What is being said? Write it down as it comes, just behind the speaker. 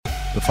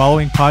The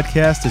following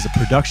podcast is a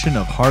production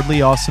of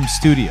Hardly Awesome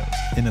Studios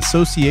in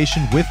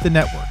association with the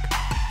network.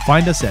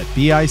 Find us at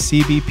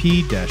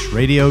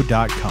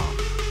bicbp-radio.com.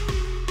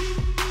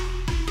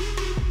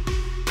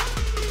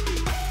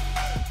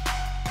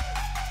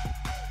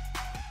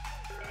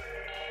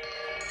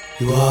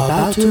 You are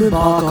about to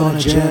embark on a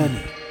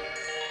journey.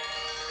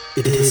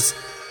 It is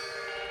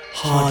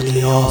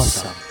hardly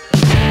awesome.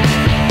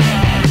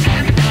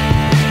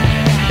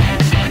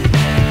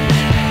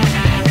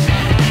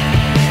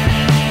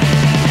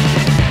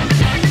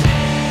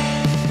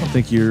 I don't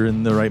think you're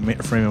in the right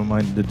frame of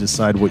mind to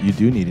decide what you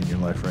do need in your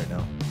life right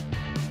now.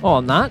 Oh,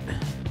 I'm not?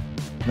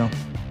 No.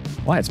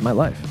 Why? It's my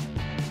life.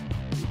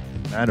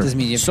 Matter. Doesn't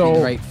mean you have to be in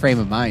the right frame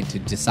of mind to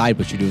decide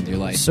what you do with your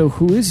life. So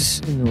who is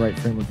in the right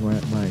frame of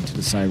mind to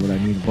decide what I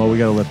need? Well, we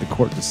got to let the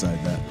court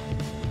decide that.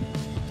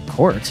 The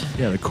court?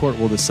 Yeah, the court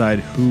will decide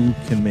who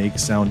can make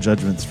sound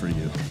judgments for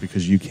you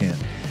because you can't.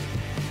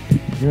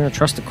 You're going to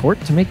trust the court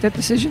to make that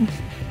decision?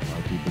 A lot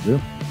of people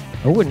do.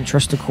 I wouldn't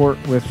trust the court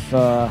with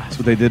That's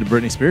what they did to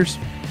Britney Spears.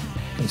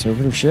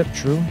 conservatorship.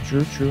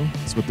 True.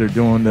 That's what they're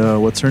doing to,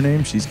 what's her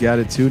name? She's got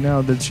it too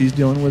now that she's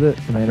dealing with it.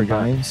 Amanda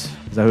Bynes.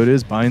 Is that who it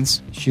is?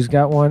 Bynes? She's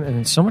got one, and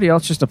then somebody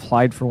else just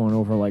applied for one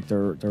over like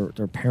their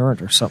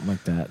parent or something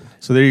like that.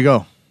 So there you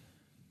go.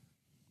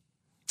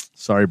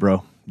 Sorry,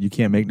 bro. You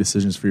can't make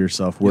decisions for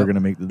yourself. We're going to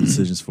make the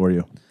decisions for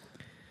you.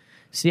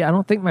 See, I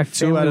don't think my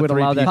family would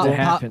allow that to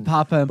happen.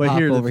 Papa and But Pop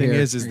here, the over thing here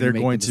is are they're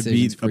make going the to be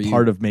decisions for a you.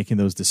 part of making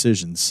those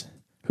decisions.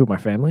 Who, my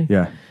family?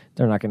 Yeah.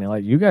 They're not going to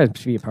let you guys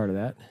be a part of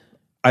that.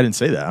 I didn't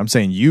say that. I'm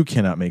saying you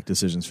cannot make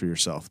decisions for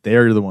yourself.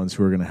 They're the ones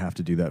who are going to have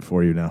to do that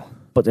for you now.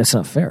 But that's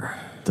not fair.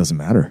 Doesn't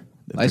matter.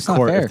 It's not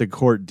fair. If the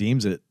court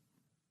deems it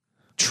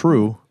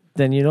true,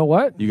 Then you know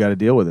what? you got to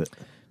deal with it.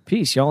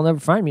 Peace. Y'all will never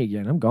find me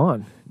again. I'm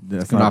gone.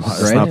 That's Come not, off the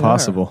that's grid? not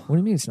possible. What do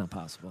you mean it's not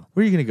possible?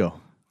 Where are you going to go?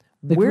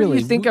 Like, Where do really,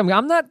 you think I'm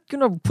not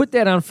going to put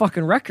that on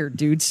fucking record,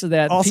 dude, so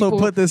that Also, people,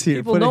 put this here.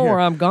 people Put it know here. where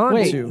I'm gone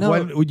Wait, to. no.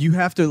 When, you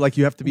have to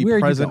be Where are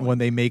you present going? when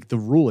they make the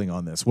ruling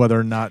on this, whether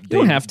or not they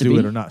don't have to do be.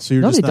 it or not. So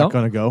you're No, just they not don't.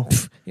 going to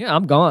go. Yeah,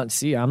 I'm gone.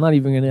 See, I'm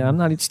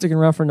not sticking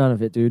around for none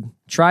of it, dude.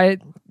 Try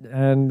it,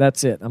 and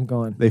that's it. I'm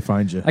gone. They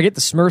find you. I get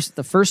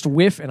the first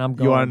whiff, and I'm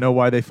gone. You want to know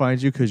why they find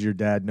you? Because your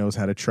dad knows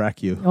how to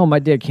track you. Oh, my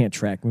dad can't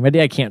track me. My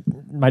dad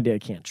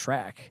can't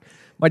track.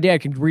 My dad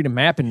can read a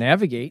map and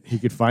navigate. He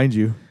could find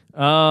you.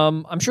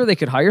 I'm sure they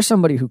could hire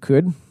somebody who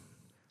could.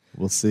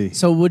 We'll see.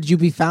 So would you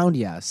be found?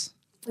 Yes.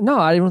 No,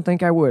 I don't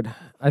think I would.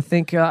 I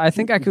think I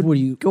could Would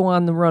you- go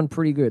on the run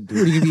pretty good, dude.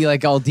 Would you be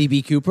like all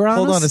DB Cooper on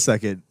Hold us? on a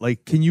second.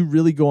 Like, can you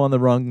really go on the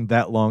run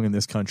that long in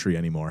this country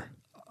anymore?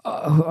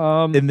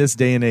 In this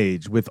day and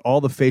age, with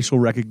all the facial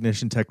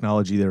recognition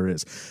technology there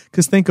is.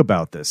 Because think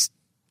about this.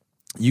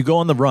 You go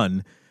on the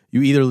run,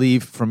 you either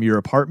leave from your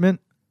apartment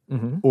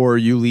or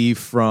you leave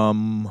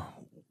from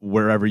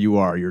wherever you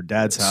are, your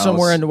dad's house.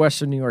 Somewhere in the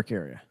Western New York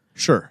area.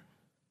 Sure.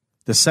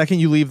 The second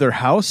you leave their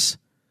house,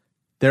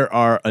 there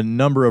are a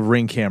number of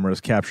Ring cameras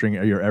capturing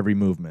your every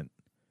movement.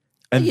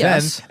 And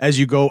Yes. then as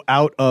you go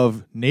out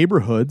of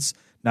neighborhoods,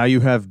 now you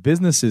have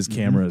businesses'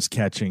 cameras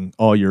catching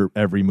all your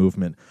every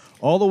movement.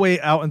 All the way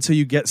out until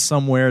you get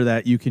somewhere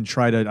that you can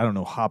try to, I don't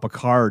know, hop a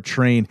car or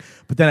train.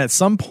 But then at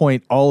some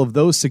point, all of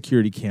those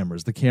security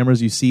cameras, the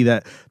cameras you see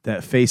that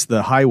face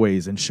the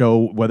highways and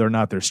show whether or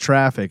not there's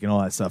traffic and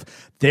all that stuff,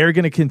 they're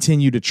going to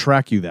continue to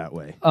track you that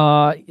way.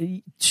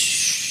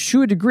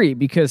 To a degree,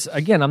 because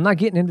again, I'm not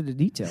getting into the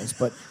details,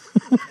 but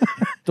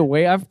the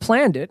way I've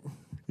planned it,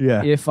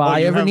 Yeah. if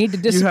I ever need to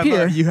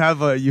disappear- you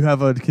have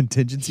a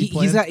contingency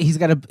plan.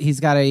 He's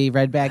got a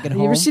red bag at have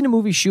home. you ever seen a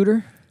movie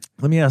Shooter?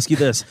 Let me ask you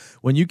this: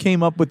 when you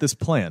came up with this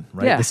plan,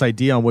 right? Yeah. This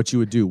idea on what you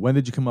would do. When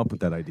did you come up with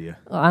that idea?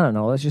 I don't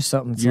know. That's just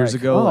something that's Years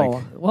like, ago, Oh,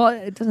 like- well,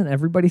 it doesn't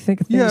everybody think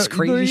of things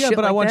crazy shit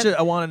but like I want that?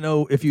 I want to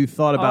know if you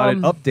thought about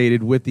it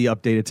updated with the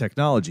updated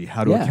technology.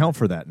 How to Yeah. account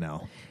for that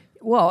now?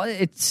 Well,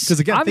 it's Because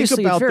again, obviously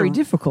think about it's very the,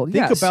 difficult.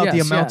 Think Yes, about the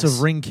yes, amount yes.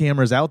 of Ring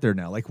cameras out there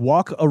now. Like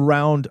walk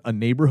around a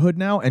neighborhood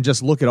now and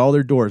just look at all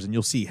their doors, and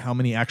you'll see how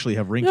many actually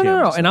have Ring No,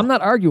 cameras. and I'm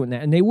not arguing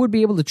that. And they would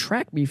be able to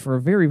track me for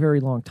a very,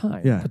 very long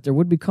time. Yeah. But there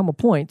would become a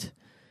point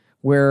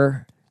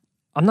where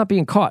I'm not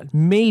being caught.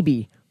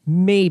 Maybe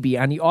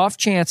on the off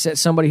chance that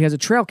somebody has a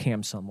trail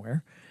cam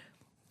somewhere,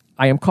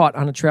 I am caught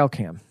on a trail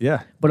cam.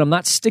 Yeah. But I'm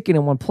not sticking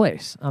in one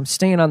place. I'm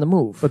staying on the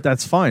move. But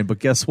that's fine. But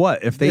guess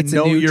what? If they It's a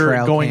know new you're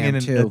trail going cam,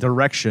 in too. a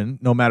direction,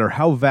 no matter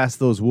how vast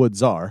those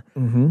woods are,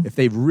 if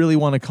they really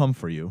want to come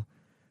for you,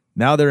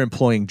 now they're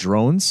employing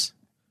drones.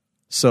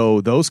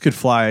 So those could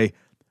fly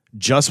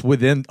just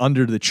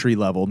under the tree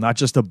level, not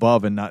just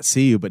above and not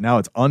see you, but now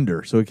it's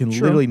under. So it can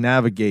literally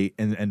navigate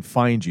and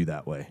find you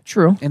that way.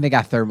 True. And they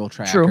got thermal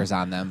trackers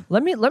on them.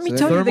 Let me So tell you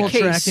the thermal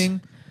case.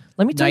 tracking,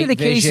 Let me tell you night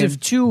the case vision, of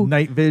two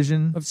night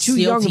vision. two SEAL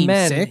young Team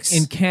men 6?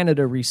 in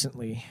Canada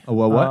recently.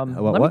 What?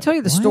 Let me tell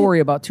you the story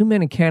about two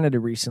men in Canada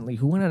recently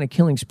who went on a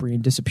killing spree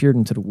and disappeared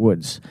into the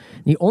woods.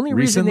 And the only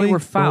reason Recently? they were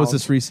found When was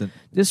this recent?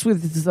 This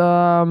was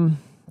I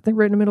think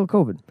right in the middle of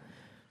COVID.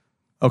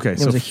 Okay, It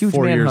so was a huge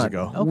 4 years manhunt.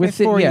 ago. Okay, With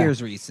it, 4 yeah.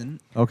 years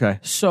recent. Okay.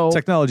 So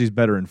Technology's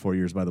better in 4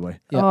 years, by the way.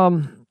 Yeah.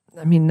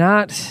 I mean,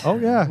 not. Oh,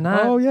 yeah.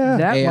 Not Oh, yeah.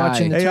 that AI. much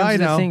in terms AI of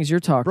the now. things you're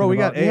talking Bro, we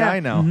about. got AI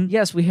now.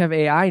 Yes, we have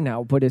AI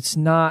now, but it's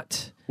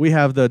not. We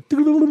have the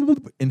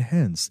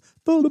enhance.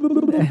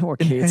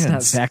 Okay, it's not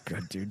Enhance. that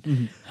good,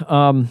 dude.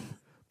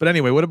 But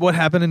anyway, what's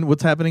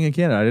happening in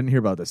Canada? I didn't hear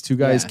about this. 2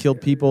 guys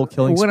killed people,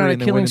 killing Went spree, on a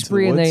and then killing went into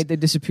spree the and woods. they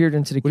disappeared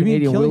into the What do you mean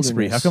Canadian killing wilderness.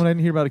 spree? How come I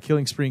didn't hear about a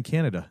killing spree in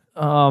Canada?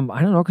 I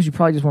don't know, because you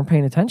probably just weren't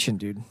paying attention,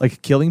 dude.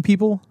 Like killing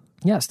people?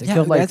 Yes, they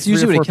killed like that's 3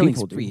 usually or what 4 a killing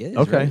people. spree Dude. is.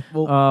 Okay. Right?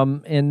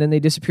 Well, And then they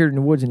disappeared in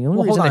the woods, and the only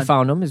Well, hold reason they on.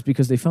 found them is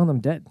because they found them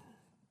dead.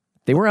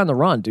 They were on the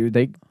run, dude.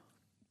 They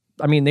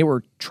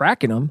were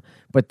tracking them,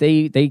 but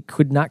they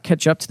could not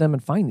catch up to them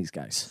and find these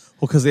guys.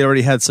 Well, because they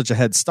already had such a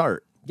head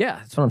start Yeah,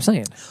 that's what I'm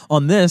saying.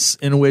 on this,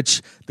 in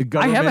which the I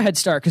government. have a head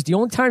start because the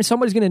only time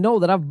somebody's going to know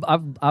that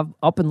I've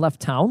up and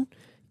left town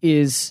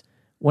is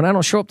when I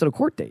don't show up to the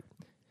court date.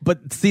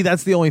 But see,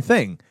 that's the only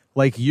thing.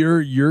 Like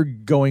you're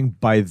going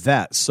by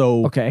that.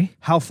 So Okay.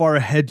 how far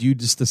ahead do you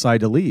just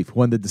decide to leave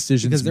when the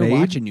decision's because they're made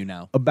watching you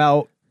now.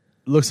 about?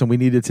 Listen, we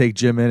need to take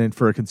Jim in and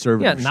for a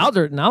conservative. Yeah, now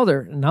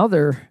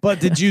they're. But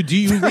do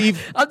you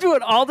leave? I'm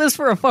doing all this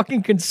for a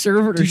fucking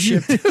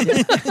conservatorship.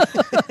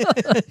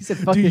 He said,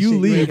 "Fuck Do this you shit, you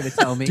ain't leave? gonna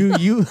tell me." Do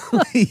you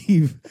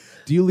leave?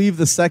 Do you leave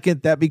the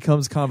second that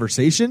becomes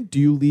conversation? Do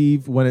you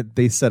leave when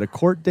they set a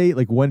court date?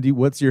 Like when do you,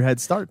 what's your head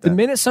start? The Then?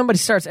 minute somebody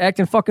starts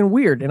acting fucking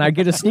weird and I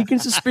get a sneaking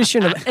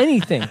suspicion of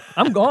anything,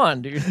 I'm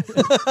gone, dude.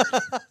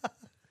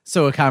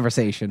 So a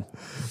conversation.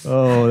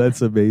 Oh,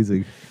 that's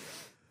amazing.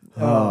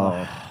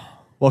 Oh.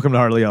 Welcome to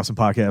Hardly Awesome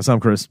Podcast. I'm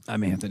Chris.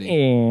 I'm Anthony.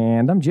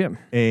 And I'm Jim.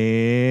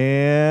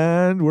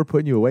 And we're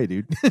putting you away,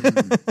 dude.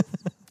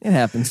 It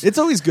happens. It's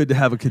always good to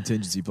have a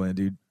contingency plan,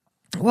 dude.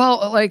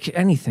 Well, like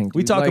anything. Dude.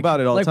 We talk Like-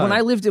 about it all the like time. when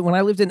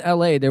I lived in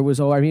LA, there was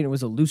it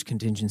was a loose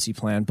contingency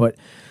plan, but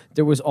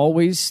there was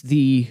always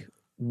the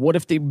what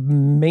if the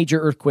major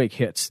earthquake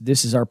hits?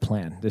 This is our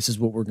plan. This is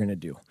what we're going to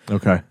do.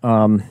 Okay.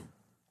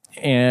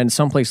 And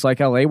someplace like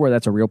LA where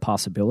that's a real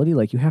possibility,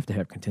 like you have to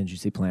have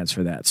contingency plans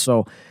for that.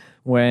 So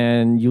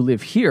when you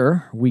live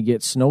here, we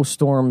get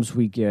snowstorms,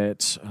 we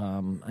get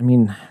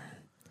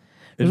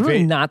it's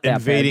really not that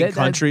invading bad.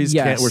 countries.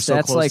 Yes, We're so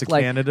that's close to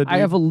like Canada. I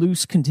dude. have a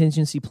loose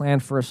contingency plan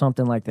for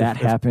something like that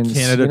If happens.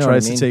 Canada you know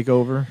tries what I mean? to take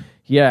over,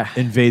 Yeah.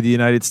 invade the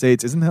United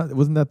States. Wasn't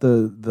that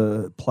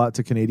the plot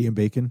to Canadian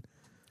Bacon?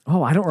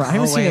 Oh, I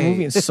haven't seen that way.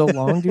 movie in so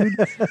long, dude.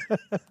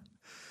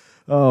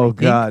 Oh Think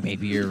God.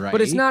 maybe you're right.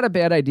 But it's not a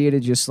bad idea to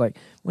just like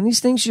when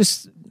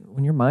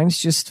your mind's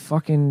just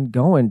fucking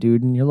going,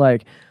 dude, and you're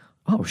like,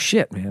 oh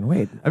shit, man,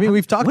 wait. I mean,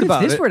 we've talked What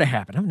about if this it. were to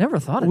happen? I've never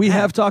thought of We that.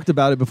 have talked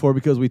about it before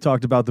because we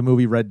talked about the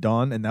movie Red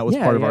Dawn, and that was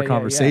Yeah, part of yeah, our yeah,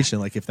 conversation.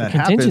 yeah. Like, if that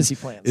contingency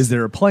happens, plans. is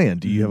there a plan?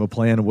 Do you have a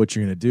plan of what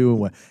you're going to do? And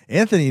what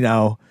Anthony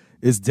now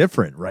is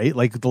different, right?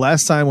 Like the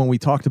last time when we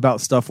talked about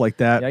stuff like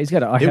that, Yeah, he's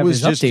gotta it have was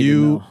his just updated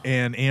you now.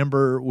 and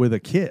Amber with a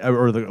kid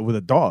with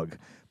a dog.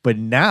 But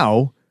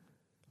now,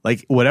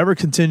 like whatever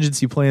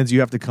contingency plans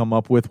you have to come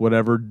up with,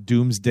 whatever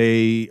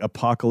doomsday,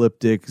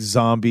 apocalyptic,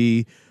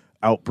 zombie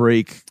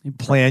outbreak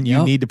plan you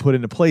Yep. need to put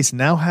into place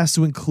now has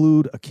to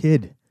include a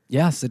kid.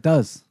 Yes, it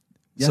does.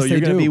 Yes, So you're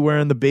they going to do. be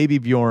wearing the baby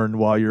Bjorn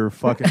while you're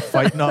fucking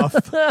fighting off.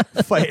 Is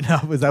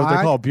that what they're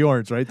I- called?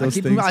 Bjorns, right? Those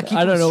keep things. them- I keep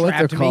I don't them know what they're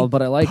strapped to me. called,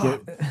 but I like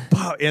it.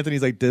 Pow.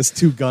 Anthony's like this,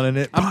 two gunning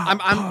it.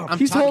 I'm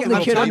He's talking- holding the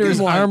I'm kid under talking his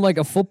about- arm like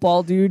a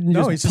football dude. And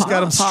No, he's just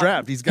got him pop.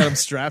 strapped. He's got him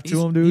strapped to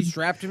him, dude. He's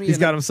strapped to me. He's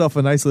and got himself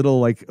a nice little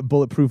like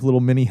bulletproof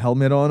little mini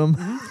helmet on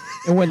him.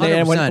 And when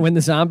 100%. when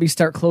the zombies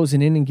start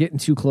closing in and getting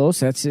too close,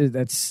 that's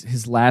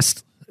his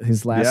last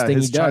Yeah, thing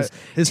his he does.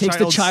 his Takes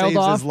the child child saves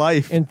off his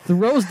life. and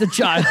throws the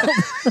child.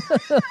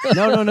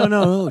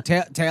 No.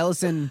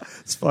 Taliesin,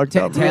 It's fucked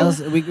up. bro.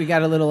 Taliesin, we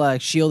got a little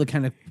shield that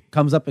kind of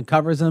comes up and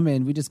covers him,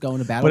 and we just go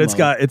into battle. But it's mode.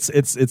 got it's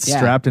Yeah.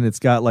 strapped and it's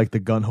got like the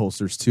gun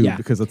holsters too Yeah.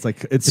 because it's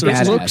like it a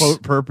serves badass.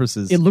 both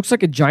purposes. It looks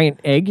like a giant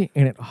egg,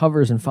 and it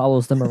hovers and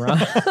follows them around.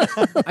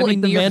 Like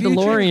mean, the near future.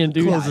 Mandalorian,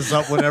 dude. closes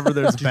up whenever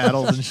there's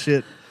battles and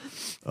shit.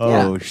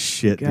 Oh Yeah.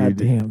 shit, God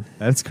dude. damn.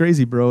 That's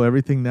crazy, bro.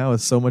 Everything now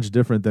is so much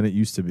different than it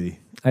used to be.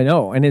 I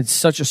know, and it's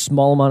such a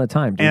small amount of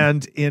time,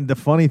 dude. And the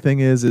funny thing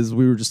is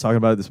we were just talking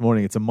about it this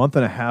morning. It's a month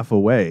and a half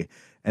away,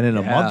 and in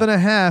a Yeah. month and a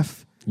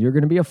half, You're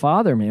going to be a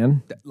father,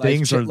 man.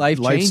 things are life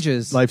life's-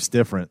 changes. Life's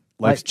different.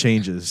 Life Like-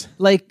 changes.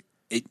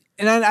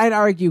 And I'd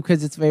argue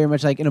because it's very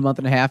much like in a month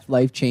and a half,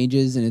 life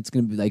changes, and it's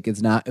gonna be like it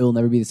will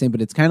never be the same.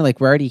 But it's kind of like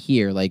we're already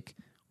here. Like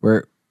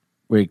we're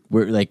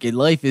like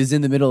life is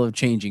in the middle of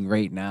changing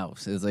right now.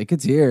 So it's like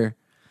it's here,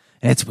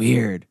 and it's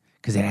weird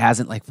because it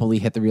hasn't like fully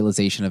hit the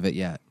realization of it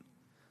yet.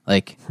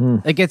 Like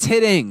it's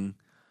hitting,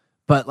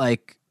 but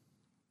like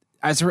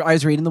I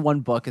was reading the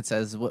one book. It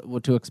says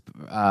what to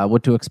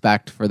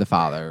expect for the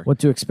father. What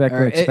to expect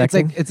Or or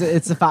expecting.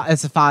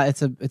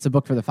 it's a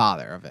book for the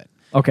father of it.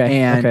 Okay,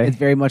 And okay. it's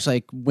very much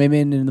like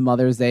women and the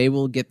mothers, they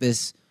will get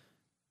this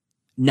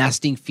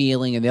nesting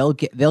feeling, and they'll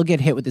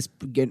get hit with this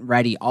getting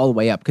ready all the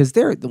way up because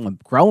they're the one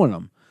growing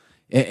them.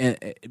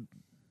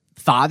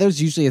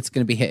 Fathers usually it's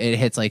going to be hit. It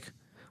hits like.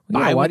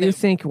 Yeah, why do you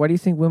think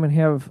women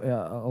have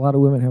a lot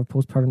of women have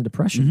postpartum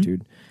depression,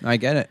 dude? I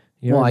get it.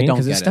 You know well, what I mean? don't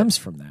Because get it stems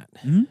from that.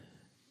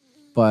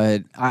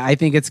 But I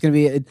think it's going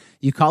to be.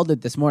 You called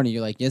it this morning.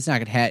 You're like, yeah, it's not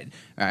going to hit.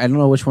 I don't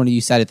know which one of you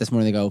said it this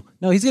morning. They go,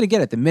 no, he's going to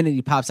get it. The minute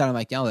he pops out, I'm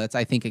like, that's.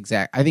 I think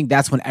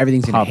that's when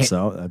everything's going to hit. Pops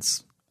out.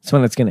 That's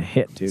when it's gonna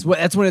hit, dude.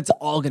 That's when it's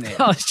all going to hit.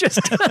 I was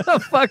just gonna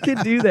fucking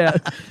do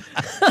that.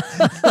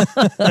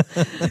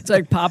 It's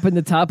like popping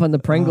the top on the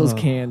Pringles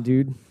can,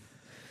 dude.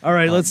 all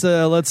right. Let's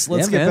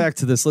get man. back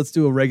to this. Let's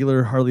do a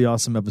regular Hardly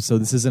Awesome episode.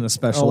 This isn't a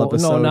special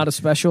episode. No, not a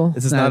special.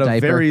 This is Not not a a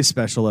diaper. very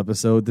special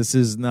episode. This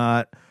is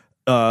not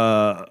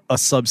a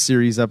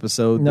sub-series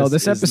episode. No,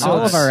 this is episode- not-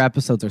 All of our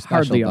episodes are special.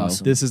 Hardly though.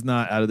 awesome. This is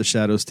not Out of the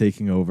Shadows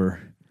taking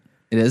over.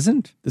 It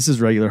isn't. This is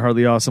regular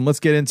Hardly Awesome. Let's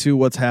get into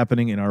what's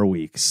happening in our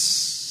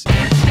weeks.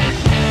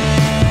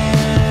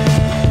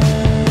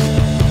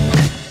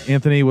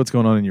 Anthony, what's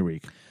going on in your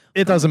week?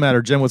 It doesn't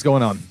matter. Jim, what's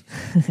going on?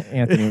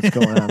 Anthony, what's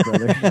going on,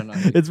 brother?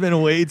 It's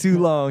been way too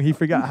long. He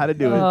forgot how to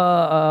do it.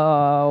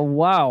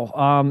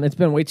 Wow. It's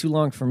been way too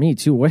long for me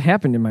too. What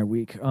happened in my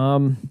week?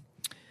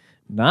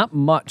 Not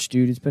much,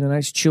 dude. It's been a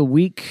nice chill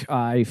week.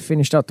 I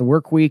finished out the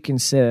work week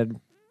and said,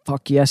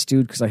 fuck yes,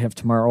 dude, because I have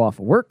tomorrow off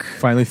of work.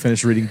 Finally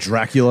finished reading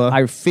Dracula.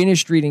 I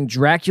finished reading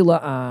Dracula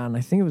on, I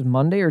think it was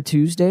Monday or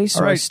Tuesday. So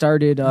All right. I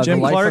started The Jim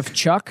Life Clark. of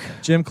Chuck.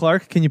 Jim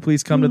Clark, can you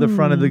please come to the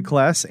front of the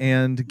class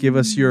and give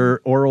us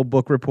your oral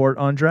book report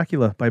on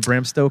Dracula by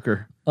Bram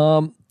Stoker?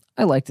 I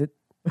liked it.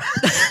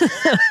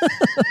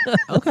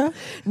 Okay.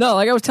 No,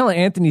 like I was telling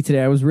Anthony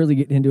today, I was really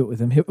getting into it with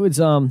him. It was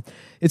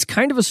it's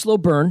kind of a slow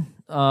burn,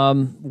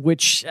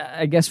 which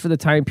I guess for the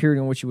time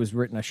period in which it was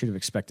written, I should have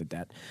expected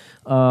that.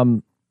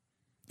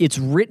 It's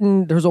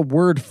written, there's a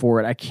word for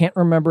it. I can't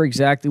remember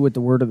exactly what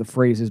the word of the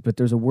phrase is, but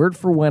there's a word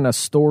for when a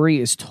story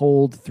is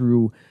told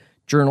through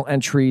journal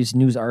entries,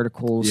 news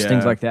articles, Yeah,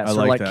 things like that. I So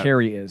like like that.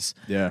 Carrie is.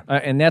 Yeah.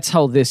 And that's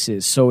how this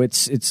is. So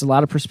it's a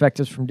lot of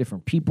perspectives from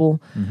different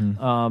people,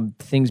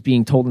 things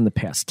being told in the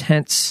past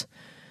tense.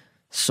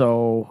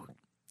 So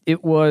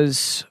it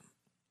was,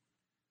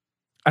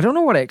 I don't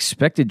know what I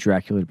expected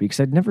Dracula to be because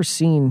I'd never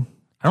seen,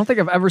 I don't think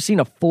I've ever seen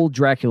a full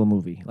Dracula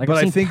movie. Like But I've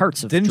I seen think,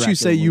 parts of didn't you Dracula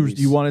say movies.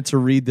 you wanted to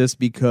read this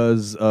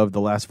because of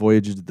The Last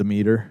Voyage of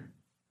Demeter?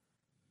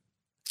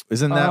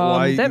 Isn't that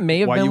why, that may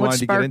have why been you what wanted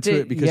to get sparked into it?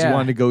 it? Because you Yeah.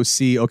 wanted to go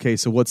see, okay,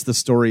 so what's the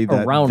story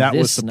that Around that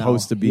was this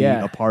supposed now. to be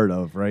Yeah. a part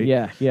of, right?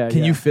 Yeah.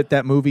 Can you fit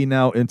that movie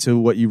now into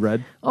what you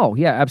read? Oh,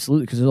 yeah,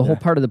 absolutely. Because there's a whole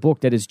part of the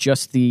book that is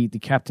just the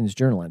captain's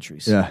journal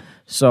entries. Yeah.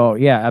 So,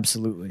 yeah,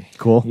 absolutely.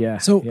 Cool. Yeah.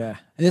 So yeah.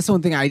 and this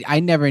one thing I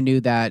never knew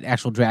that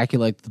actual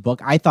Dracula, like the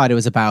book. I thought it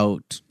was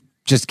about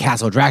just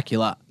Castle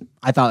Dracula.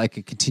 I thought like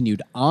it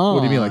continued on.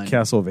 What do you mean, like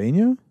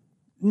Castlevania?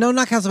 No,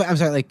 not Castle. I'm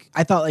sorry. Like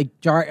I thought like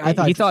I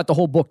thought he thought the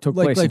whole book took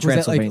place in was that,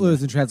 Transylvania. it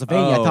was in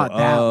Transylvania. I thought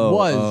that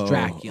was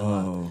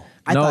Dracula.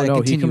 I thought it no, he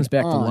continued comes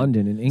back to on.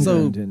 London and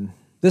England. So and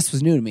this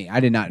was new to me. I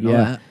did not know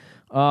Yeah.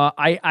 that.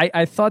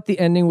 I thought the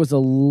ending was a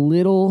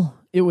little,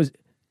 it was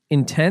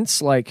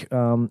intense, like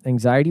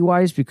anxiety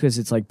wise, because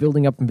it's like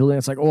building up and building.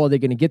 It's like, oh, are they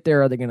going to get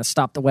there? Are they going to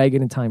stop the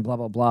wagon in time? Blah,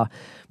 blah, blah.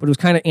 But it was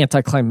kind of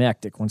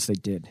anticlimactic once they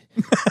did.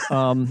 I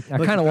kind of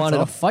that's wanted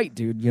all? a fight,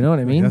 dude. You know what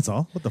I mean? That's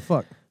all? What the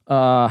fuck?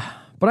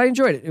 But I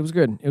enjoyed it. It was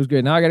good. It was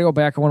good. Now I got to go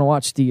back. I want to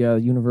watch the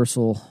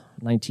Universal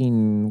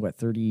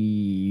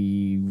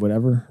 30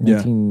 whatever. Yeah.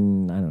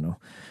 19, I don't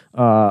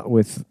know.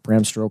 With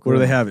Bram Stoker. Where do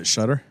they have it?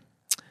 Shutter?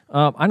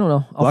 I don't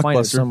know. I'll find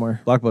it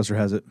somewhere. Blockbuster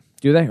has it.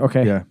 Do they?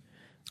 Okay. Yeah.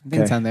 I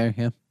think it's on there.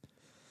 Yeah.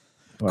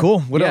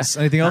 Cool. What Yeah. else?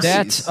 Anything else?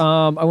 That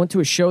I went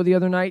to a show the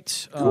other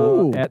night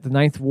at the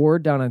 9th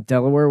Ward down in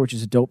Delaware, which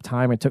is a dope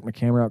time. I took my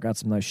camera out, got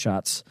some nice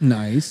shots.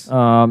 Nice.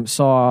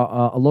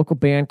 Saw a local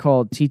band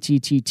called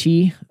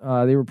TTTT.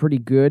 They were pretty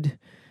good.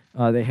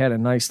 They had a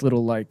nice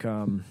little like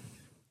I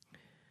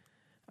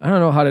don't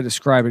know how to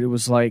describe it. It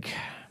was like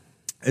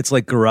It's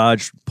like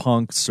garage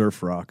punk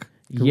surf rock.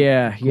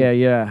 yeah,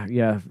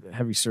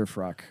 heavy surf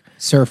rock.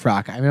 Surf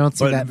rock. I don't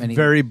see But that many.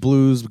 very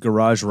blues,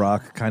 garage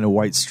rock, kind of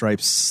White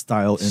Stripes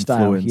style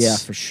influence. Yeah,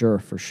 for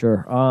sure.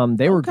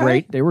 They were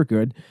great. They were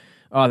good.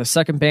 The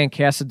second band,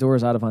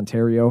 Casadors, out of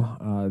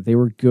Ontario. They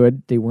were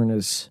good. They weren't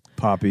as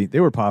Poppy. They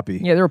were poppy.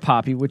 yeah, they were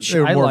poppy, which They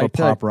were I more of a liked.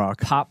 pop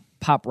rock.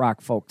 pop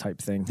rock folk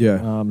type thing.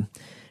 Yeah.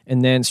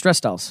 And then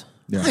Stress Dolls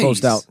Yeah.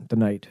 closed Nice. out the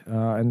night,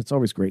 and it's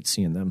always great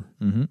seeing them.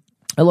 Mm-hmm.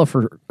 I love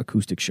her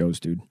acoustic shows,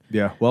 dude.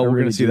 Yeah. Well, I we're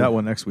really going to see do. that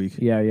one next week.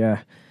 Yeah,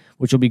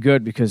 which will be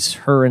good because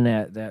her and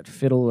that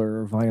fiddle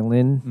or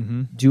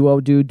violin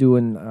duo dude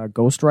doing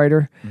Ghost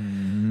Rider. I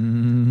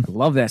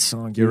love that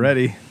song. Dude. Get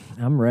ready.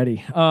 I'm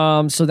ready.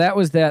 So that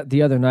was that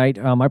the other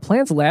night. My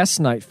plans last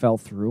night fell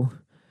through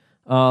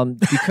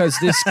because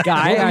this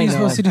guy what were I you know.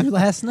 supposed to do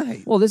last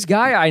night? Well, this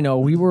guy I know,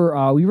 we were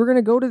going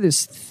to go to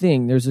this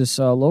thing. There's this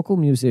local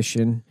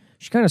musician.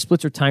 She kind of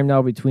splits her time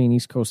now between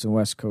East Coast and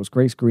West Coast.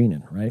 Grace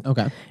Greenan, right?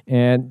 Okay.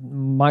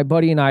 And my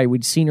buddy and I,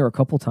 we'd seen her a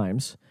couple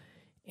times.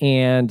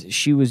 And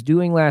she was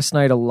doing last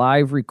night a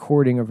live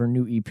recording of her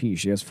new EP.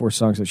 She has 4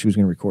 songs that she was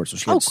going to record. So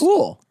she had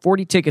cool.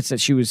 40 tickets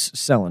that she was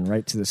selling,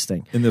 right, to this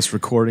thing. In this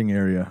recording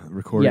area,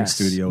 recording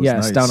studio. It's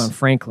Yes, nice. down on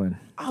Franklin.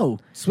 Oh,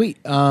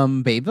 sweet.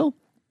 Bayville?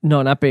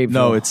 No, not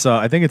Bayville. No, it's,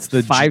 I think it's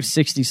the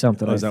 560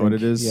 something. Oh, is I that what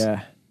think. it is?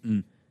 Yeah.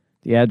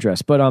 The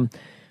address. But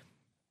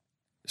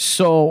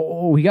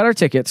So we got our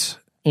tickets,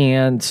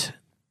 and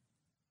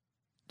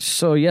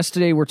so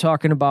yesterday we're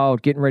talking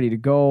about getting ready to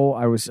go.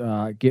 I was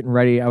getting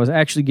ready. I was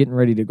actually getting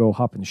ready to go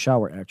hop in the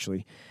shower,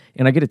 actually.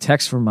 And I get a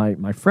text from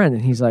my friend,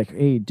 and he's like,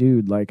 hey,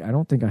 dude, like, I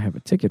don't think I have a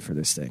ticket for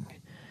this thing.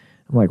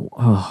 I'm like,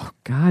 oh,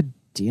 God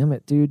damn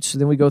it, dude. So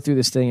then we go through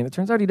this thing, and it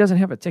turns out he doesn't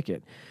have a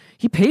ticket.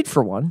 He paid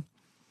for one,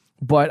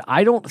 but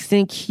I don't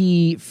think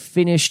he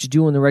finished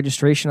doing the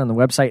registration on the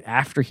website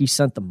after he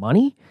sent the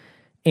money.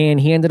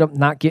 And he ended up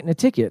not getting a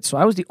ticket. So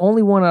I was the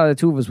only one out of the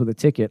two of us with a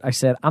ticket. I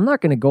said, I'm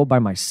not going to go by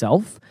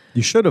myself.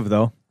 You should have,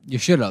 though. You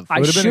should have. I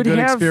Would have been a should good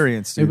have,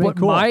 experience, dude. but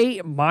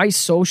my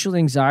social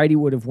anxiety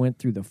would have went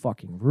through the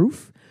fucking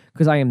roof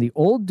because I am the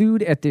old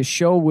dude at this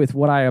show with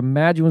what I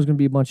imagine was going to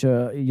be a bunch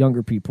of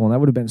younger people, and that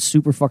would have been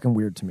super fucking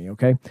weird to me,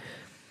 okay?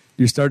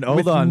 You're starting. Hold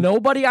With on.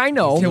 nobody I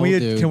know.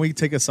 Can we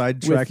take a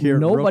sidetrack With here?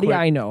 nobody real quick?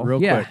 I know.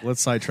 Real Yeah. quick.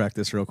 Let's sidetrack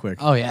this real quick.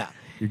 Oh, yeah.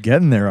 You're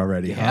getting there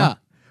already, Yeah. huh?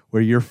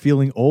 Where you're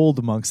feeling old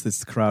amongst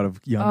this crowd of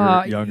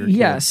younger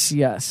kids.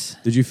 Yes.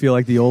 Did you feel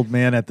like the old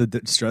man at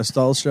the Stress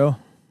Dolls show?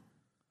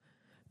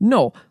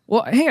 No.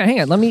 Well,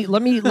 hang on. Let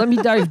me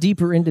dive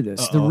deeper into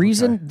this. The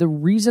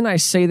reason I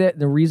say that,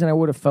 the reason I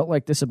would have felt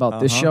like this about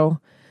this show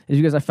is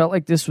because I felt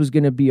like this was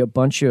going to be a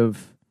bunch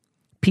of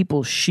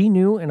people she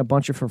knew and a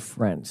bunch of her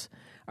friends.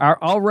 I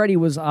already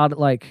was odd,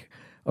 like,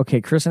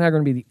 okay, Chris and I are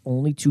going to be the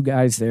only two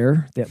guys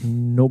there that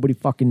nobody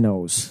fucking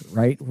knows,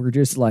 right? We're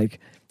just like,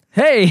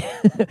 hey.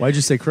 Why'd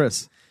you say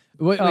Chris?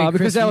 Wait, Because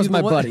Chris, that you was the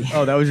my one- buddy.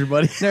 Oh, that was your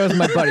buddy? That was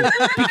my buddy.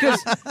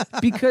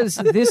 Because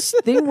this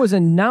thing was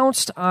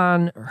announced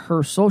on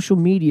her social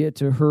media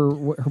to her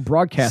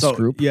broadcast So,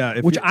 group, yeah,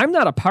 if which you- I'm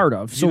not a part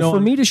of. So You know-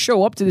 for me to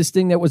show up to this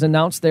thing that was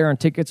announced there and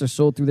tickets are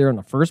sold through there in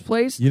the first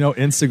place, You know,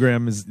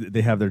 Instagram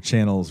they have their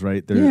channels,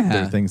 right?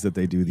 They're things that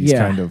they do, these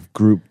Yeah. kind of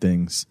group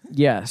things.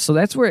 yeah. So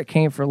that's where it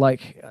came from.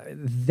 Like,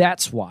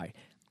 that's why.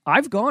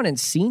 I've gone and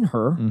seen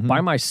her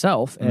by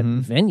myself at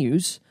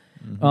venues.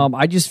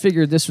 I just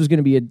figured this was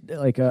going to be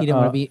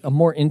a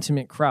more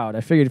intimate crowd.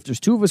 I figured if there's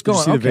two of us Did going,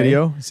 you see the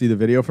video? See the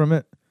video from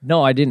it?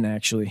 No, I didn't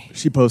actually.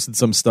 She posted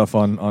some stuff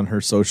on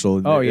her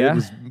social. Oh, yeah? It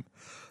was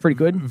Pretty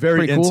good. very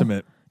Pretty cool?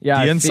 intimate. Yeah,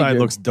 the I inside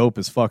figured. looks dope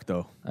as fuck,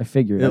 though. I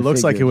figured. It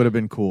looks like it would have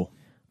been cool.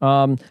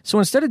 So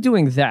instead of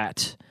doing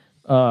that,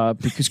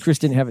 because Chris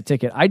didn't have a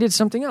ticket, I did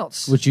something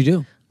else. What'd you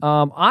do?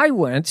 I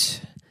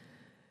went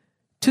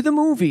to the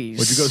movies.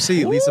 What'd you go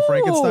see? Lisa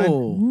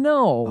Frankenstein?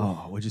 No.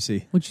 Oh, what'd you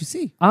see? What'd you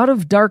see? Out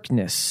of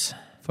Darkness.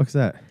 Fuck's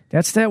that?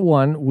 That's that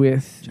one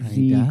with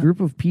the Depp? group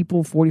of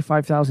people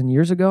 45,000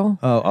 years ago.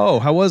 Oh,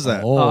 how was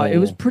that? It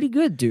was pretty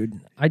good, dude.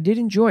 I did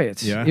enjoy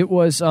it. Yeah? It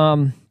was,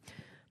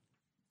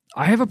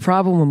 I have a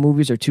problem when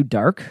movies are too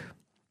dark.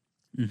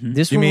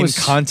 This You one mean was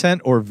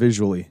content or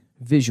visually?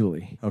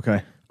 visually.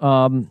 Okay.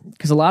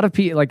 Because a lot of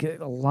people, like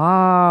a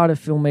lot of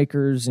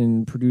filmmakers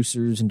and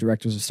producers and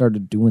directors have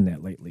started doing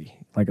that lately.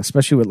 Like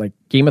especially with like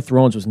Game of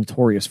Thrones was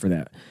notorious for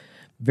that,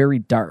 very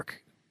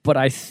dark. But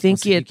I think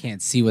So you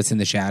can't see what's in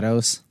the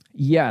shadows.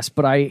 yes.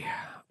 But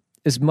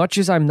as much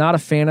as I'm not a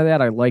fan of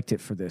that, I liked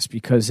it for this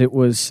because it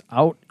was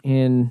out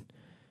in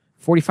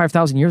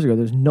 45,000 years ago.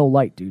 There's no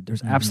light, dude.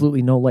 There's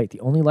absolutely no light. The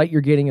only light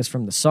you're getting is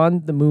from the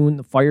sun, the moon,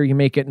 the fire you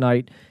make at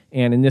night,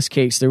 and in this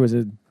case, there was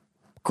a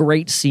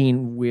great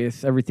scene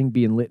with everything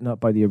being lit up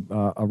by the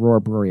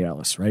aurora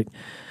borealis, right?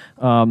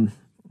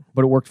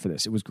 But it worked for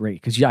this. It was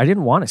great because I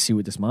didn't want to see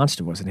what this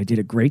monster was, and they did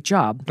a great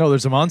job. No,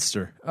 there's a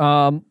monster.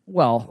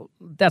 Well,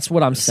 that's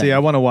what I'm saying. See, I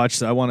want to watch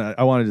that. I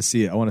wanted to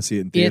see it. I want to see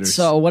it in theaters. It's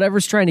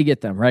whatever's trying to get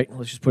them, right?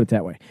 Let's just put it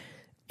that way.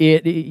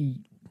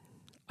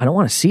 I don't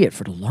want to see it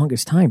for the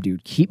longest time,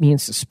 dude. Keep me in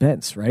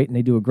suspense, right? And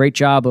they do a great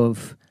job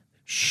of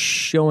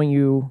showing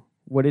you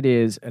what it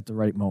is at the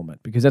right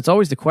moment because that's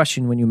always the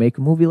question when you make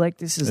a movie like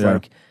this is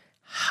like,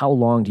 how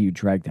long do you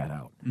drag that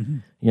out?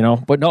 You know?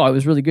 But no, it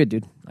was really good,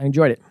 dude. I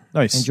enjoyed it.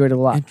 Nice. I enjoyed it a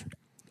lot.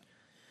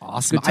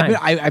 Awesome. Good time.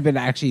 I've been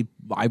actually.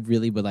 I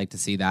really would like to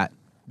see that.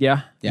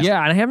 Yeah. Yeah.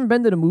 Yeah. And I haven't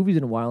been to the movies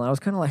in a while. And I was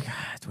kind of like,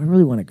 do I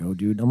really want to go,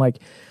 dude? I'm like,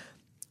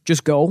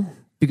 just go.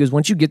 Because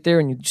once you get there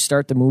and you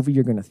start the movie,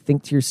 you're going to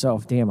think to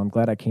yourself, damn, I'm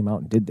glad I came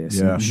out and did this.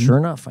 Yeah. And sure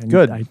enough, I did.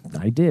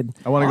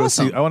 I want to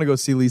Awesome. go see. I want to go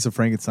see Lisa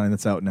Frankenstein.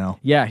 That's out now.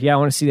 Yeah. I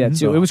want to see that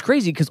too. It was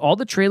crazy because all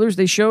the trailers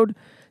they showed,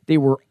 they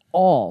were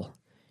all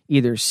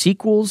either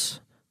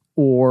sequels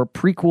or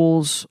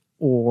prequels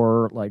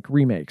or like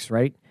remakes,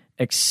 right?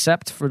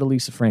 Except for the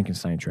Lisa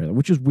Frankenstein trailer,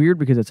 which is weird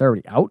because it's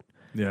already out.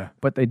 Yeah.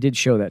 But they did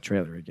show that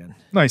trailer again.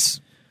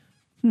 Nice.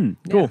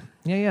 Cool.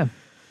 Yeah.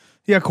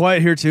 Yeah,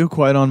 quiet here too.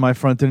 Quiet on my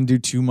front. Didn't do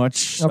too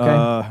much.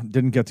 Okay.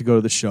 Didn't get to go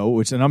to the show,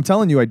 and I'm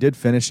telling you, I did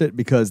finish it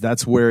because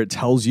that's where it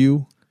tells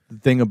you the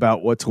thing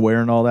about what to wear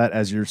and all that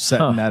as you're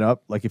setting that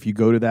up. Like if you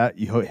go to that,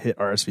 you hit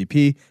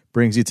RSVP,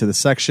 brings you to the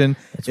section.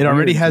 It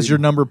already has your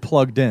number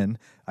plugged in.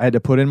 I had to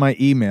put in my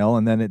email,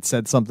 and then it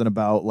said something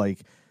about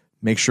like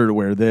make sure to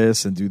wear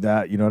this and do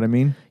that. You know what I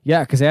mean?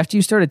 Yeah, because after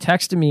you started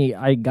texting me,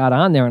 I got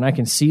on there and I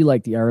can see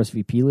like the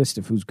RSVP list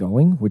of who's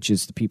going, which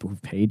is the people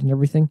who've paid and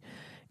everything.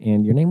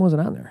 And your name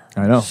wasn't on there.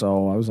 I know.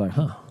 So I was like,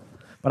 huh.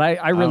 But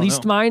I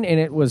released mine, and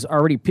it was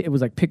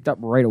like picked up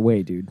right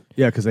away, dude.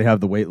 Yeah, because they have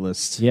the wait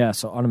list. Yeah,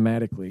 so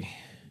automatically.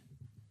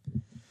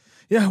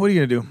 Yeah, what are you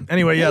gonna do?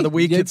 Anyway, Hey, the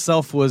week you-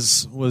 itself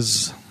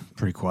was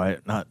pretty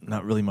quiet.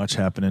 Not really much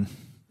happening.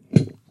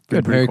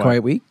 Good, very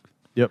quiet week.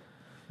 Yep.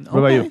 What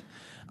about you?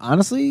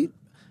 Honestly,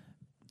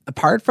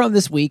 apart from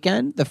this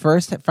weekend, the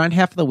front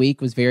half of the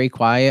week was very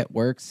quiet.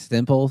 Work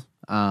simple.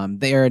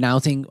 They are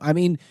announcing. I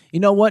mean, you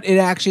know what? It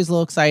actually is a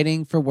little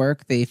exciting for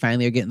work. They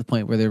finally are getting to the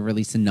point where they're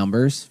releasing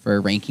numbers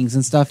for rankings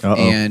and stuff. Uh-oh.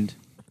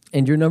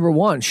 And you're number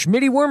one,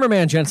 Schmitty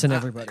Wormerman Jensen.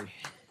 Everybody.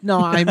 no,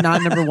 I'm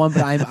not number one,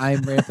 but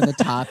I'm right up in the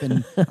top.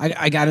 And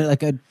I got it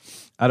like a.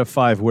 Out of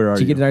 5, where are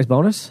Did you get a nice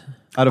bonus?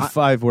 Out of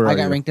 5, where are I you?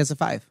 got ranked as a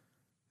 5.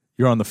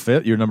 You're on the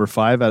 5th. You're number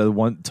 5 out of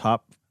the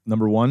top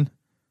number 1.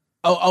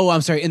 Oh,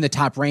 I'm sorry. In the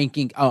top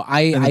ranking. Oh,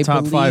 In the I top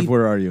believe 5,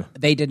 where are you?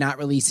 they did not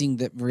release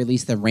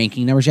the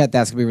ranking numbers yet.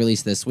 That's gonna be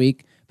released this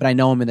week. But I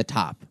know I'm in the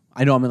top.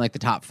 I know I'm in like the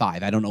top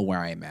 5. I don't know where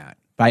I am at,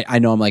 but I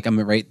know I'm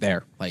right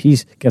there. Like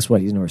Guess what?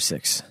 He's number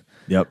 6.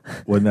 Yep.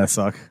 Wouldn't that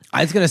suck?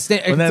 it's gonna stay.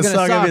 Wouldn't that It's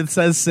gonna suck suck. if it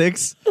says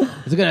 6?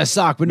 It's gonna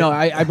suck. But no,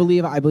 I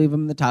believe I'm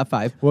in the top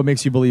 5. What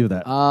makes you believe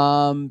that?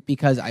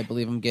 Because I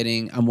believe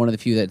I'm one of the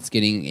few that's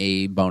getting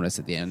a bonus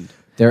at the end.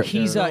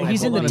 He's in hold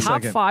the on a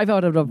top second. 5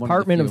 out of an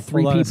apartment of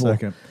 3 hold on people. A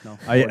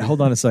second.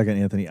 Hold on a second,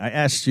 Anthony. I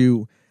asked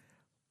you,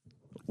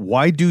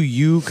 why do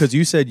you? Because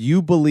you said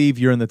you believe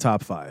you're in the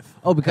top 5.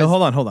 Oh, because No,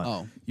 hold on.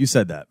 Oh. You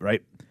said that,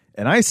 right?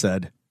 And I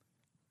said,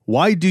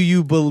 why do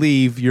you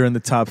believe you're in the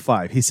top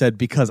 5? He said,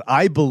 because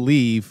I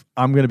believe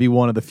I'm going to be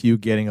one of the few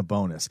getting a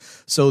bonus.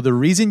 So the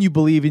reason you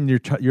believe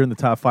you're in the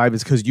top 5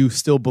 is because you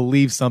still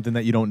believe something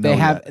that you don't know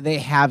yet.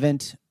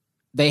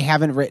 They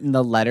haven't written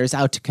the letters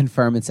out to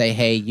confirm and say,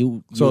 hey,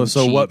 you. So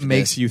what achieved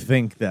makes this. you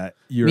think that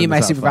you're Me in and the my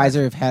top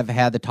supervisor have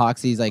had the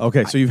talks. He's like,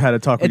 Okay, so you've had a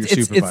talk with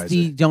your supervisor. It's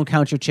the don't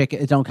count your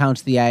chicken, don't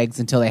count the eggs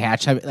until they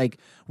hatch. Like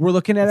we're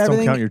looking at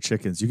everything. Don't count your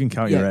chickens. You can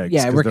count your eggs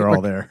yeah, because they're all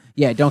there.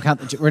 Yeah, don't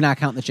count. We're not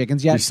counting the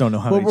chickens yet. You just don't know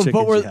how many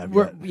chickens you have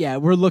yet. Yeah,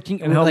 we're looking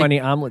And we're how like-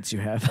 many omelets you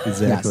have.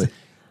 Exactly.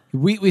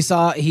 Yes. We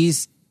saw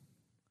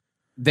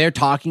they're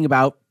talking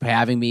about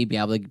having me be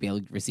able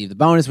to receive the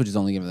bonus, which is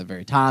only given at the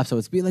very top. So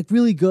it's be like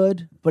really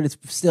good, but it's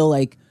still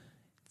like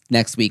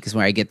next week is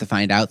where I get to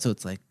find out. So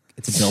it's like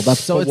it's a build up.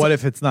 So But what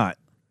if it's not?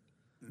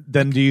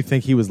 Then do you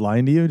think he was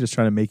lying to you, just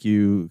trying to make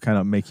you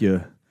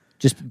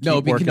just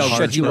keep working hard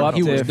shut you up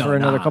for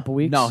another couple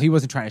weeks? No, he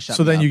wasn't trying to shut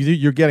So me then up.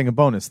 you're getting a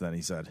bonus. Then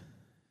he said,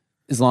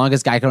 As long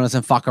as Geico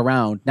doesn't fuck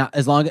around. Not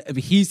as long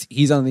as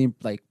he's on the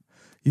like.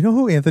 you know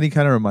who Anthony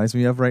kind of reminds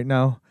me of right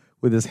now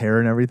with his hair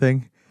and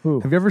everything. Who?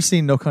 Have you ever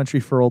seen No Country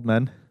for Old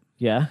Men?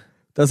 Yeah.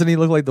 Doesn't he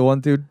look like the one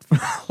dude?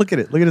 Look at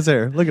it. Look at his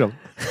hair. Look at him.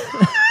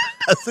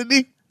 Doesn't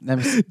he?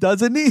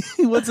 Doesn't he?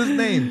 What's his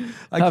name?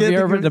 Have you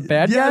ever the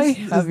bad guy?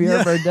 Yes, Have you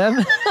ever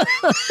them?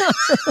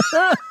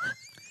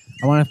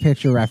 I want a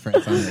picture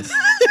reference on this,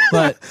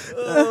 but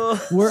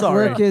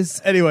work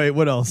is Anyway,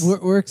 what else?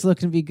 work's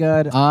looking to be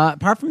good.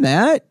 Apart from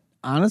that,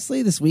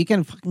 honestly, this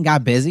weekend fucking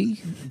got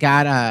busy.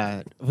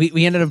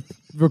 We ended up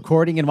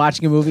recording and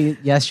watching a movie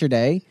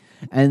yesterday,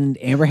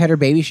 and Amber had her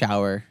baby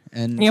shower.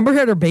 And Amber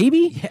had her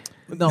baby?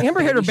 no,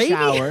 Amber had her baby?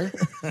 shower.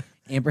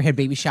 Amber had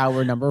baby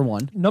shower number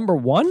 1. Number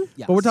 1?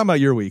 Yes. But we're talking about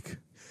your week.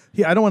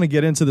 I don't want to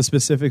get into the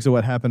specifics of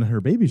what happened in her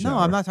baby shower. No,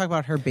 I'm not talking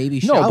about her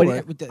baby No,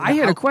 shower. but I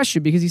had a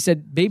question because he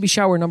said baby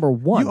shower number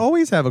 1. You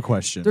always have a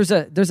question. There's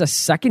a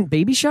second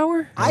baby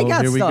shower? I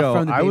got here we stuff go.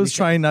 from the I baby was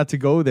shower. trying not to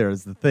go there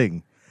is the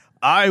thing.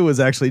 I was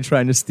actually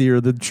trying to steer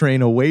the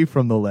train away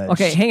from the ledge.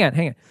 Okay, hang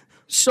on.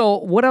 So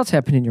what else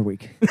happened in your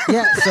week?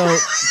 Yeah, so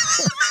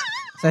as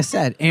I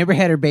said, Amber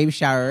had her baby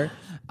shower.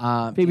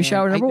 Baby and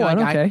shower number 1,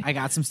 okay. I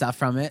got some stuff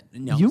from it.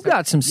 No, You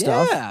got some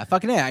stuff? Yeah,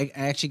 fucking yeah. I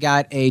actually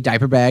got a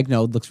diaper bag.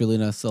 No, it looks really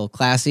nice, a little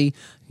classy.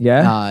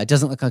 Yeah? It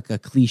doesn't look like a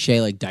cliche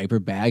like diaper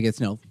bag.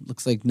 It's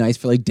looks like nice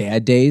for like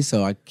dad days.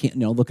 So I can't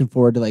looking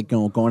forward to like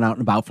going out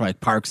and about for like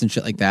parks and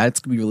shit like that. It's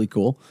gonna be really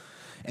cool.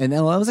 And then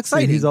that was See,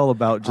 exciting. he's all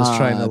about just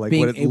trying to like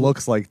being what it able-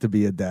 looks like to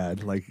be a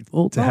dad, like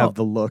Well, to have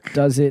the look.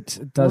 Does it?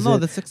 Well, no, it?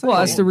 that's exciting. Well,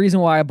 that's the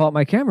reason why I bought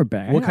my camera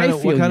bag. What kind I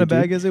of feel you,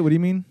 bag dude. is it? What do you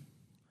mean?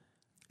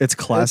 It's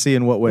classy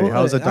in what way? well,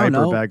 How is a I don't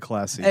diaper know. bag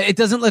classy? It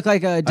doesn't look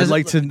like a. Doesn't,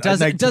 like to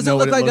doesn't know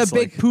look what it like a looks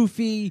big like.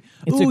 poofy.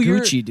 It's a "Ooh,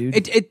 you're-" Gucci,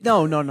 dude.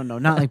 No,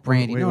 not like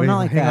Brandy. Wait, no, not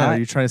like hang that. on. Are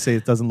you trying to say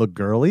it doesn't look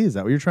girly? Is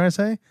that what you're trying to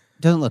say?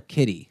 Doesn't look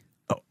kitty.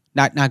 Oh.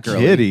 Not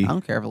girly. Kitty? I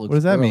don't care if it looks. What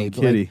does that girly, mean, but,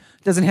 like, kitty?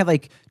 doesn't have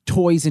like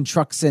toys and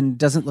trucks and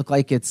doesn't look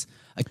like it's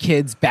a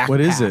kid's backpack.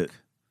 What is it?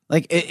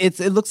 Like it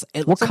looks. It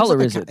What looks color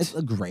like is it? It's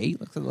a gray.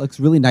 It looks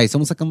really nice.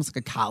 Almost like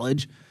a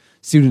college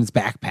student's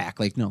backpack.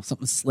 Like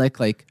something slick.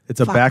 Like It's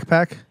a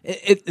backpack?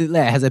 It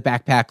has a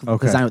backpack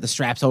Okay. design with the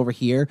straps over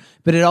here,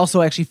 but it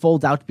also actually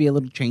folds out to be a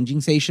little changing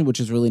station, which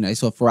is really nice.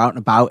 So if we're out and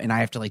about and I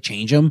have to like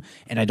change them,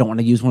 and I don't want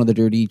to use one of the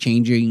dirty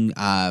changing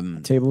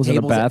Tables in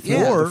the bathroom.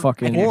 yeah, Or,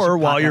 fucking- I can or actually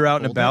while pop you're that out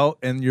and folder. about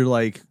and you're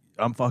like,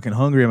 I'm fucking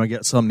hungry. I'm going to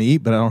get something to eat,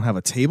 but I don't have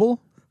a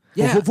table?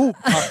 Yeah. Whoop, whoop,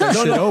 whoop. Pop that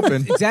shit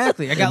open.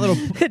 Exactly. I got little.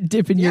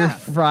 Dipping your Yeah.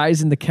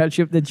 fries in the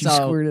ketchup that you So-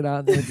 squirted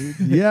on there, dude.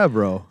 Yeah,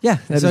 bro. Yeah.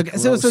 That So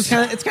is so gross.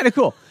 it's kind of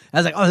cool. I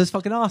was like, oh, this is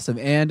fucking awesome.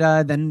 And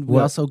then we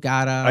also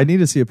got. I need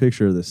to see a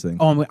picture of this thing.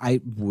 Oh, I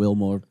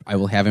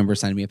will have Amber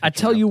send me a picture. I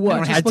tell you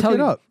what. Just look it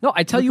up. No,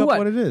 I tell Look you up what.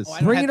 what it is.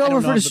 Bring it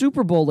over for the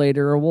Super Bowl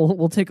later, or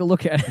we'll take a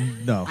look at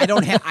it. No, I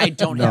don't have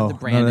the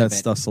brand none of that of it.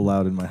 stuff's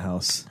allowed in my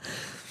house.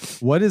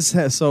 What is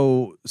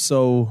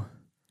so?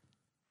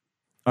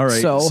 All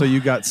right, so you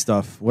got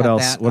stuff. What Got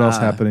else? that, What else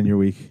happened in your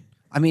week?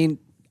 I mean,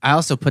 I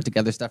also put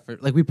together stuff for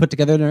we put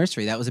together a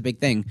nursery. That was a big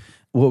thing.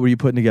 What were you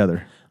putting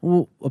together?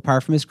 Well,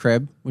 apart from his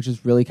crib, which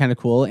is really kind of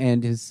cool,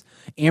 and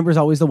Amber's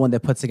always the one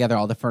that puts together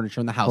all the furniture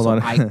in the house.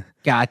 Hold So on. I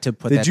got to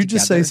put. Did that you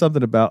just say together.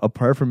 something about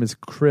apart from his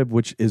crib,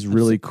 which is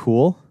really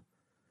cool?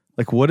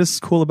 Like, what is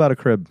cool about a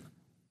crib?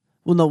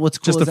 Well, no. What's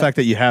cool Just the is fact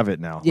that you have it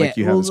now. Yeah, like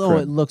you have this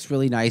crib. it looks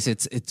really nice.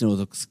 It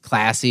looks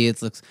classy.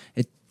 It's not.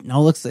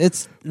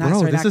 Bro,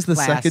 sorry, this not is the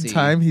classy. second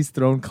time he's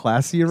thrown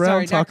classy around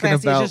Sorry, not talking classy,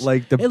 it's about just-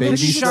 like the it looks baby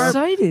He's sharp.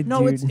 stuff. excited,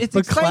 No, dude. it's But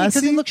exciting because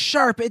classy? it looks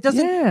sharp. It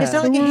doesn't. Yeah. It's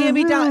not like a hand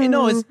me down.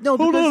 No, it's no.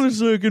 Hold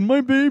because, on a second.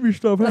 My baby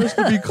stuff has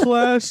to be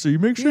classy.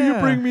 Make sure you Yeah.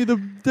 bring me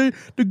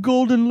the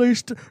golden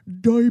laced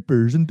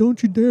diapers, and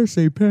don't you dare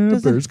say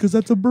Pampers because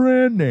that's a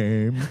brand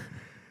name.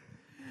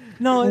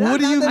 No, What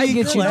do you I mean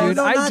get you, classy? dude.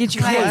 No, I not get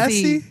you,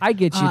 classy. dude. I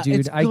get you, dude.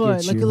 It's I good.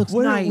 get Like, you. it looks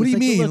nice. What do you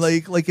Like, it mean?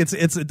 looks- Like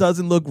it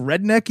doesn't look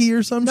rednecky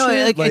or some No,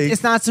 shit?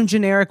 it's not some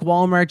generic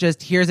Walmart.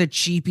 Just here's a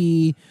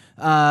cheapy.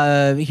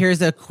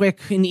 Here's a quick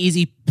and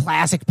easy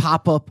plastic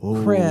pop-up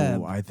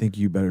crib. I think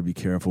you better be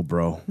careful,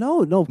 bro.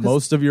 No. 'Cause-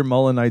 Most of your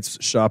Mullenites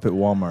shop at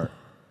Walmart.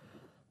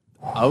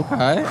 Okay,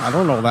 I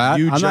don't know that.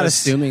 I'm not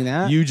assuming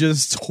that. You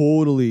just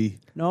totally.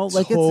 No,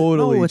 like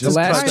totally. it's The just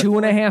last cut-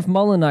 2.5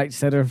 Mullenites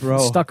that have Bro.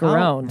 stuck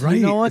around. Right,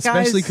 You know what,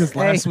 guys? especially because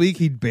last Hey. week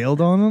he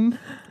bailed on them.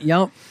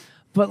 Yep.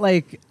 But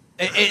like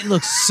it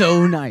looks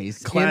so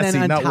nice. Classy, And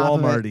then on not top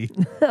of Walmarty.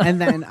 it-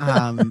 And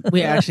then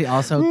we actually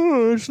also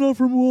Oh, it's not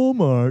from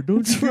Walmart.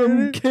 Don't you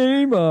From get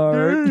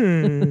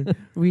Kmart. it?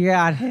 we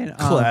got him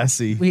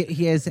Classy.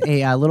 he has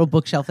a little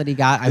bookshelf that he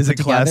got. Is it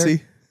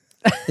classy?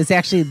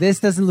 This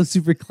doesn't look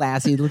super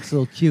classy. It looks a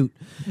little cute.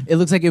 It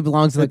looks like it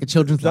belongs to like a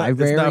children's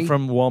library. It's not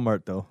from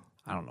Walmart though.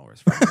 I don't know where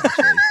it's from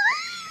actually.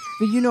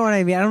 But you know what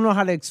I mean. I don't know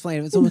how to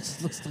explain it. So it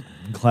looks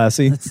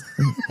Classy.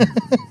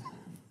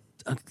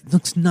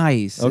 looks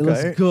nice. It Okay.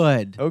 looks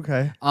good.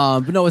 Okay. But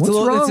no, it's What's a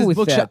little. wrong it's his with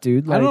bookshelf. that,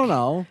 dude? I don't Like,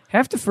 know.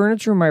 Half the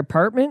furniture in my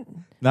apartment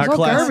Not is all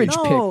classy. garbage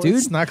No, pick, dude.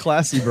 It's not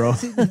classy, bro.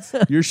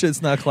 Your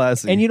shit's not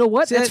classy. And you know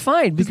what? See, That's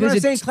fine that's what because I'm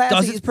it saying, classy.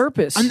 does its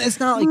purpose. It's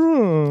not like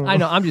I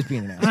know. I'm just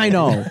being an asshole. I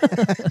know,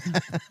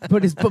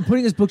 but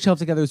putting his bookshelf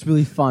together is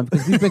really fun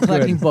because we've been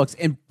collecting books,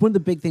 and one of the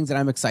big things that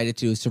I'm excited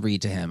to is to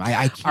read to him.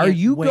 I can't Are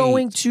you wait.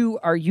 going to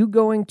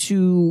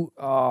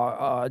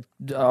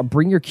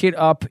bring your kid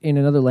up in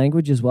another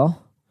language as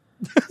well?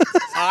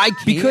 I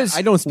can't. Because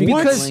I don't speak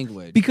because, the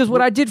language. Because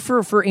what I did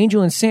for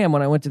Angel and Sam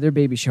when I went to their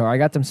baby shower, I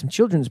got them some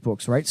children's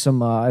books, right?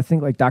 Some I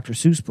think like Dr.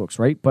 Seuss books,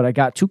 right? But I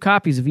got 2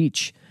 copies of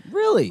each.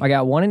 Really, I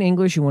got one in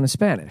English and one in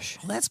Spanish.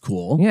 well, that's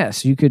cool. Yeah,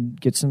 so you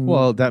could get some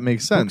well, that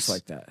makes books sense.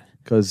 like that.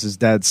 Because his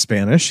dad's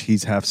Spanish.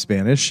 He's half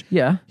Spanish.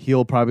 Yeah,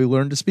 He'll probably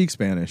learn to speak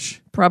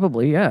Spanish.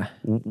 probably. Yeah.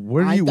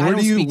 Where do I you don't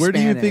speak think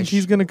Spanish.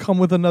 he's going to come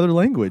with another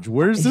language?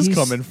 Where's this He's-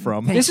 coming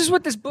from? This is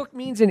what this book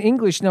means in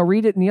English. Now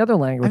read it in the other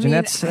language, I mean,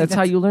 and that's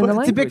how you learn the It's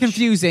language. a bit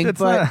confusing, That's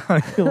but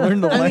not how you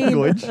learn the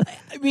language.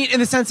 I mean,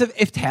 in the sense of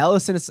if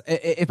Taliesin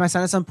if my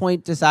son at some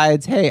point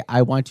decides, hey,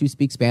 I want to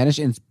speak Spanish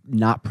and it's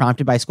not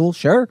prompted by school,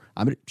 sure,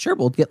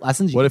 we'll get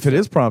lessons. What if it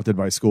is prompted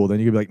by school? Then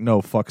you could be like,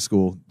 no, fuck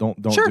school. Don't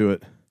Sure. do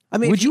it. I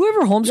mean, Would you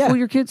ever homeschool Yeah.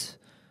 your kids?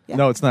 Yeah.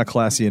 No, it's not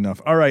classy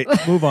enough. All right,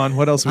 move on.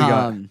 What else we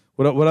got? Um,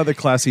 What other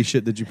classy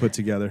shit did you put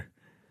together?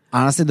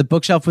 Honestly, the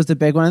bookshelf was the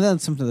big one, and then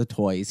some of the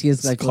toys. He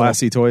has like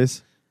Classy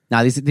toys?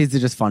 Nah, these are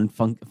just fun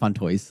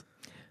toys.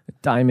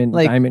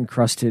 Diamond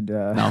crusted.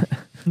 No.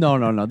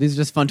 These are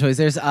just fun toys.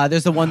 There's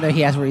the one that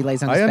he has where he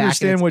lays on his I back.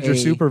 understand and what it's your a-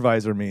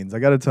 supervisor means. I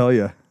got to tell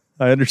you.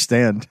 I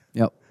understand.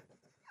 Yep.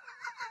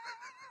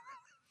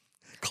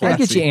 I get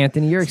you, Classy.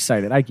 Anthony. You're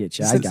excited. I get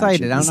you. Just I got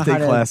excited. you. I don't know Stay how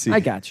to. classy. I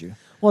got you.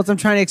 Well, I'm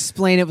trying to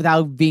explain it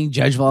without being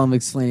judgeful. I'm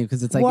explaining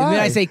because it's like Why? when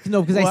I say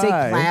no, because I say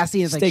Why?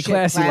 classy. It's Stay like shit,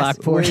 classy,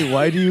 Lockport. Wait,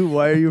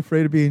 why are you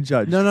afraid of being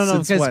judged?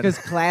 No, Since when? because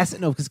classy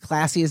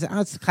is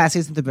classy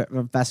isn't the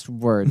best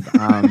word.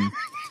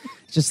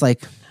 It's just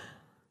like it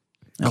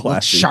looks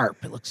Classy. sharp.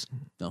 It looks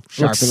sharp. Looks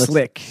It looks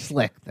slick.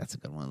 Slick. That's a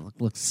good one.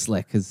 Looks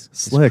slick. His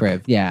Slick.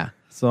 crib. Yeah.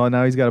 So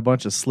now he's got a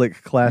bunch of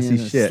slick, classy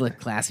Yeah, shit. Slick,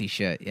 classy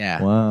shit.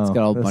 Yeah. Wow, It's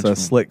got a whole that's bunch a of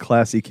them. slick,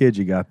 classy kid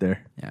you got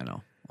there. Yeah, I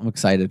know. I'm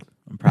excited.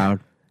 I'm proud.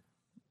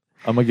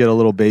 I'm gonna get a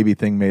little baby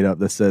thing made up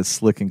that says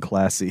 "slick and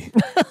classy."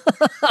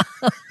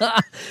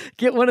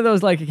 Get one of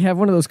those, like, have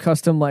one of those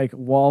custom, like,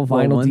 wall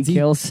vinyl onesie?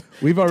 decals.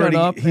 We've already,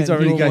 Done up he's and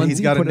already do a got, he's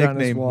onesie, got a put it on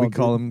his nickname. wall, We dude.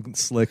 call him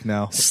Slick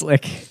now.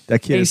 Slick.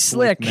 That kid Hey, is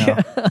slick now.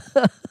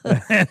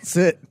 That's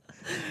it.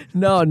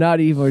 No, not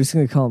evil. We're just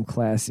going to call him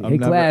classy. I'm Hey,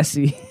 never-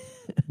 classy.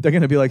 They're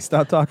gonna be like,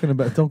 "Stop talking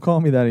about. Don't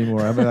call me that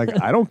anymore." I'm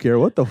like, "I don't care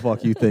what the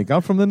fuck you think.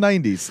 I'm from the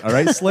 '90s. All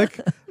right,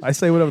 Slick. I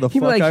say whatever the He'd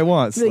fuck be like, I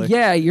want." he'd be like, Slick.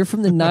 yeah, you're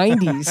from the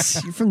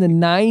 90s. You're from the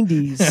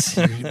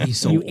 90s. He's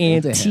so You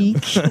old to him.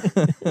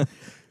 antique.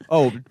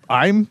 Oh,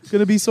 I'm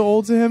gonna be so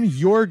old to him.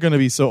 You're gonna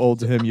be so old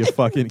to him. You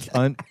fucking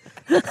cunt.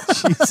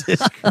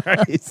 Jesus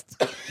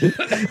Christ.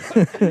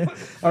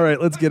 All right,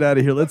 let's get out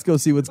of here. Let's go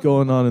see what's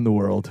going on in the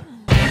world.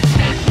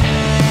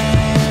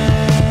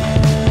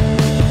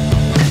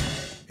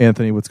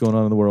 Anthony, what's going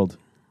on in the world?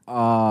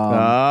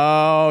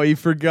 Oh, he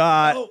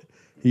forgot.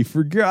 He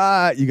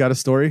forgot. You got a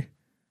story?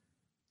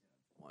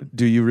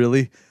 Do you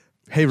really?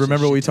 Hey,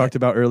 remember what we talked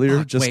about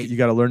earlier? Just wait. You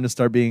got to learn to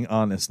start being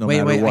honest, no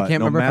matter what. I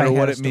can't no remember matter if I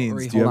what had it a means.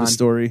 story. Do you have Hold a on.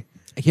 story?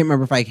 I can't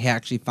remember if I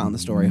actually found the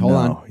story. Hold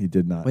on. No, you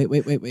did not.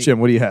 Wait. Jim,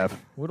 what do you have?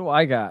 What do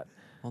I got?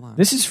 Hold on.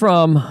 This is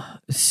from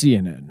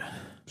CNN.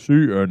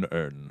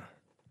 CNN.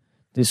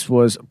 This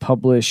was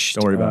published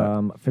Don't worry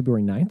about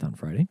February 9th on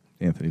Friday.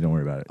 Anthony, don't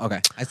worry about it.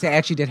 Okay. I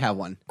actually did have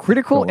one.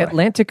 Critical Go away.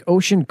 Atlantic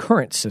Ocean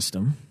current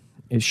system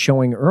is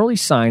showing early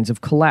signs of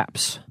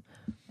collapse,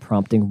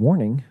 prompting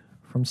warning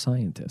from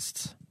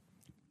scientists.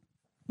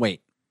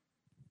 Wait.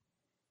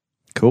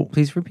 Cool.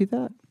 Please repeat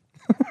that.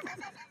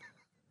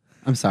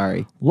 I'm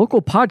sorry. Local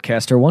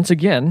podcaster once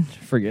again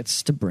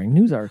forgets to bring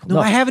news articles. No,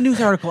 I have a news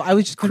article. I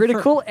was just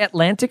Critical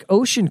Atlantic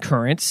Ocean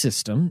current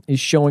system is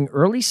showing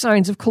early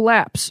signs of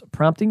collapse,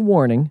 prompting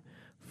warning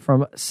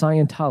from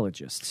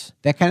Scientologists.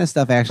 That kind of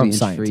stuff actually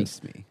From intrigues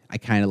scientists. me. I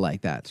kind of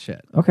like that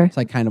shit. Okay. So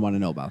I kind of want to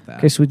know about that.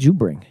 Okay, so what'd you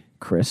bring,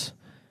 Chris?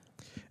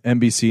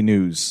 NBC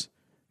News.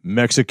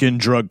 Mexican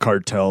drug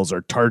cartels are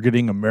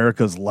targeting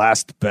America's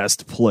last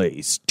best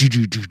place.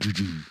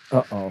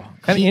 Uh-oh.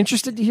 Kind of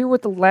interested to hear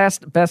what the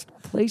last best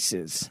place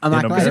is. I'm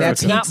not In glad America. that If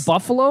it's not piques,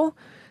 Buffalo,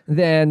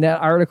 then that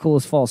article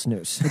is false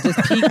news. just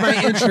piqued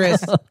my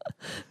interest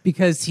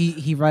because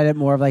he read it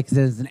more of like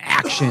as an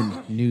action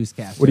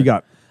newscaster. What do you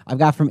got? I've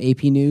got from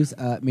AP News,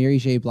 Mary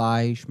J.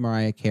 Blige,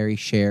 Mariah Carey,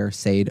 Cher,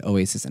 Sade,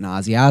 Oasis, and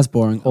Ozzy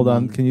Osbourne. Hold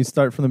on. Can you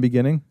start from the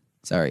beginning?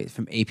 Sorry,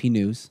 from AP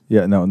News.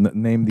 Yeah, no.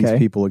 Name these Okay.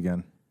 people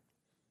again.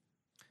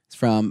 It's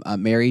from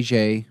Mary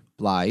J.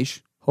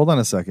 Blige. Hold on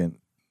a second.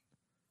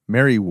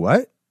 Mary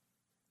what?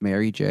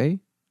 Mary J.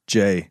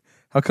 J.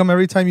 How come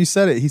every time you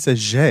said it, he says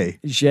J?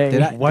 Jay.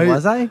 Did I? Why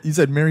Was I? You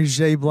said Mary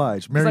J.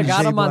 Blige. Mary I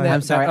got J. him on Blige. that,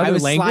 I'm sorry, that I other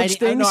was language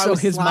sliding- I thing, know, I so was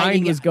his sliding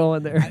mind it. was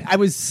going there. I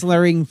was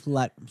slurring.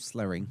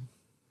 Slurring.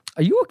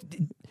 Are you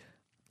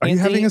Are you Anthony,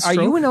 having a Are you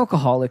stroke? an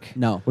alcoholic?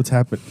 No. What's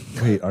happened?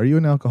 Wait, are you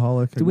an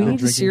alcoholic? Do we Are you need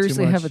to drinking too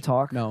seriously much? have a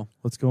talk? No.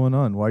 What's going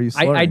on? Why are you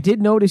slurring? I did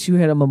notice you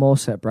had a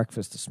mimosa at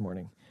breakfast this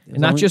morning. And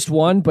not only- just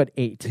one, but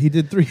 8. He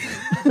did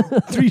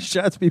three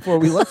shots before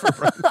we left for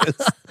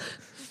breakfast.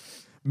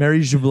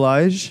 Mary J.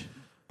 Blige.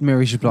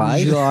 Mary J.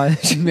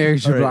 Blige. Mary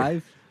J. All right.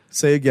 Blige.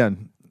 Say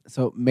again.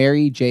 So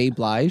Mary J.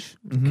 Blige,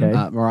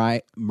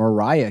 Okay.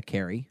 Mariah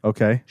Carey,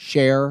 Okay.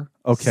 Cher,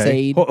 Okay.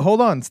 Sade. Hold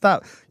on.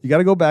 Stop. You got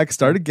to go back.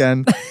 Start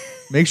again.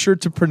 Make sure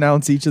to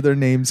pronounce each of their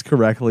names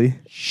correctly.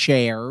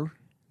 Cher,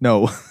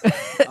 No. What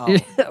are you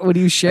At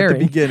the sharing?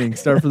 beginning.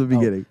 Start from the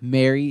beginning.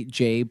 Mary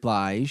J.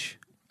 Blige,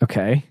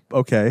 Okay.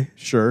 Okay.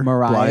 Sure.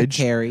 Mariah Blige.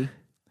 Carey,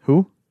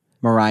 Who?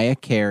 Mariah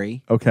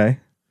Carey, Okay.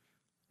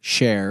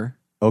 Cher,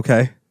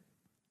 Okay.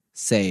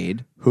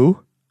 Sade,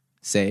 Who?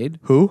 Sade.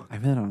 Who? I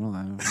really don't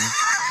know.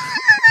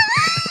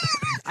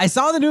 I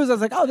saw the news. I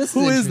was like, "Oh, this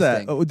Who is is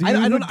that? interesting." Oh, do I you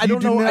don't do know. not I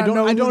don't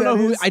know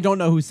who that is? I don't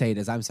know who Sade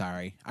is. I'm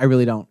sorry. I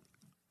really don't.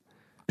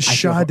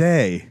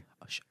 Sade.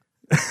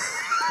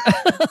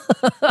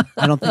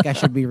 I don't think I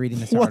should be reading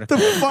this What article.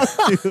 the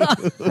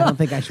fuck, dude? I don't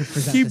think I should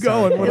present. Keep this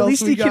going. article. What At else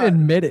least we he got? can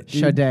admit it.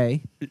 dude.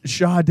 Sade,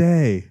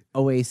 Sade.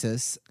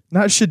 Oasis,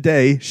 Not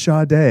Sade.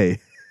 Sade.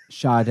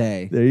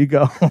 Sade, There you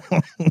go.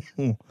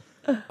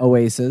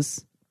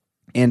 Oasis,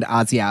 and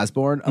Ozzy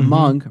Osbourne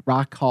among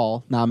Rock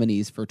Hall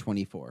nominees for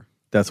 24.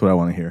 That's what I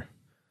want to hear.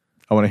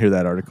 I want to hear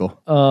that article.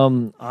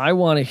 I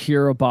want to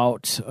hear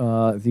about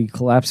the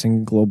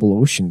collapsing global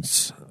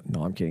oceans.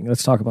 No, I'm kidding.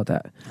 Let's talk about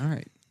that. All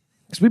right.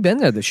 Because we've been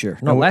there this year.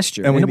 No, And we- last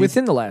year. and we And need-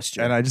 within the last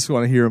year. And I just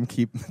want to hear him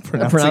keep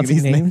pronouncing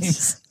these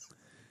names.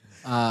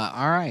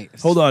 All right.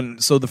 Hold on.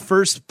 So the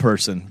first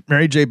person,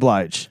 Mary J.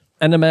 Blige.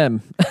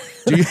 NMM.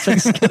 Do you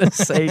Gonna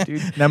say,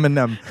 dude.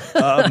 Nem.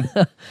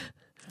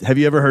 Have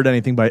you ever heard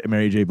anything by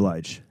Mary J.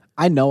 Blige?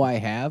 I know I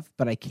have,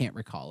 but I can't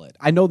recall it.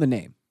 I know the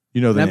name.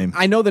 You know the name.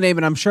 I know the name,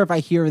 and I'm sure if I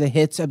hear the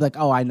hits, I'd be like,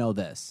 "Oh, I know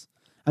this."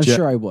 I'm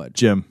sure I would.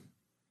 Jim,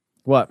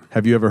 What?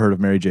 have you ever heard of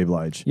Mary J.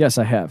 Blige? Yes,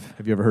 I have.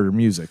 Have you ever heard her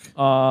music?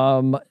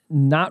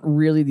 Not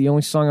really. The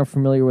only song I'm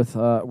familiar with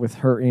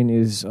her in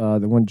is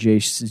the one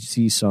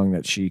Jay-Z song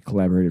that she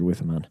collaborated with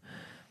him on.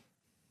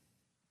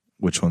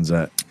 Which one's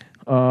that?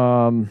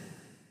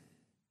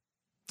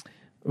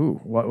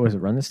 What was it?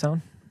 Run This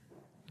Town?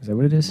 Is that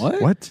what it is?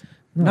 What?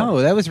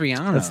 No, that was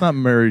Rihanna. That's not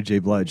Mary J.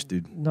 Blige,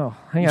 dude. No,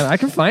 hang on. I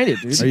can find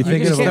it, dude. Are you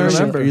thinking just of can't Alicia?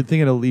 remember. Are you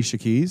thinking of Alicia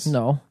Keys?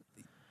 No.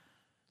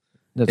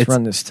 Let's It's-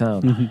 Run This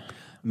Town.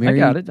 Mary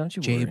got it, don't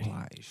you J. worry.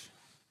 Blige.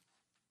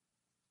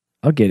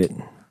 I'll get it.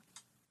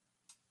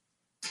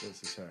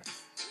 This is her.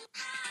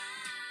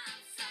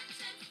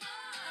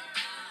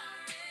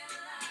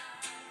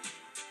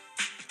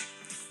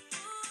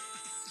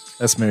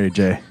 That's Mary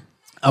J.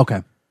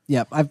 Okay.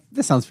 Yep,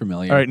 this sounds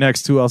familiar. All right,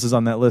 next. Who else is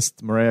on that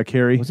list? Mariah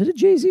Carey. Was it a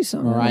Jay-Z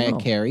song? Mariah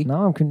Carey.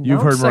 No,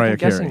 You've heard Mariah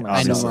Carey. I know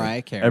obviously.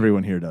 Mariah Carey.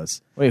 Everyone here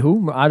does. Wait,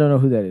 who? I don't know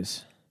who that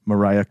is.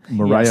 Mariah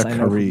Yes, I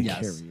know who Carey. Carey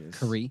Yes, is.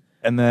 Carey.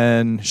 And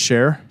then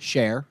Cher.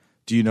 Cher.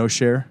 Do you know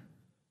Cher?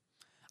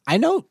 I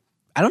don't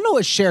know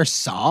what Cher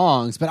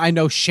songs, but I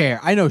know Cher.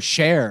 I know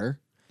Cher.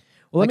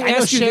 Well, Like, I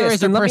know Cher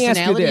as her Then let me ask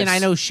you personality, this. and I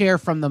know Cher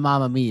from the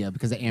Mamma Mia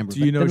because of Amber.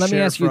 Do you know Then let me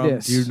Cher ask you from?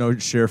 this. Do you know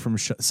Cher from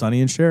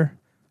Sonny and Cher?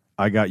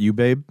 I Got You,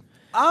 Babe.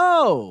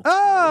 Oh.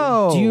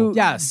 Oh, Do you?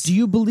 Yes. Do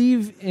you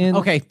believe in?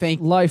 Okay,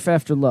 thank you. Life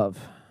after love.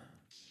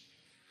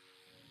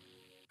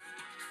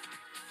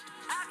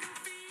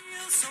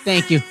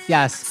 Thank you.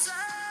 Yes.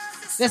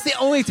 That's the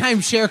only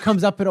time Cher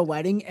comes up at a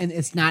wedding, and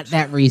it's not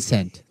that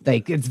recent.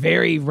 Like, it's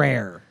very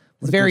rare.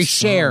 It's very good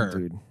song, Cher.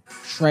 dude.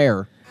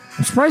 Cher.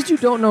 I'm surprised you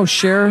don't know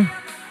Cher.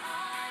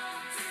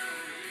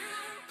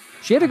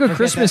 She had a good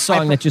Christmas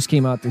song that just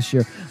came out this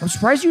year. I'm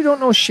surprised you don't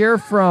know Cher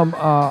from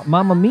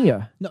Mamma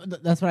Mia. No,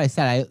 that's what I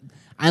said.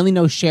 I only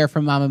know Cher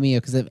from Mamma Mia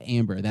because of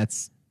Amber.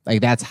 That's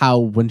how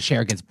when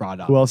Cher gets brought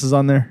up. Who else is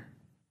on there?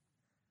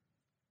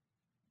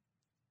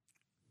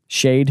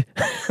 Shade.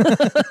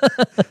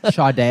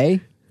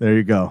 Sade. There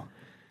you go.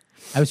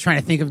 I was trying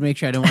to think of to make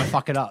sure I don't want to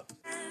fuck it up.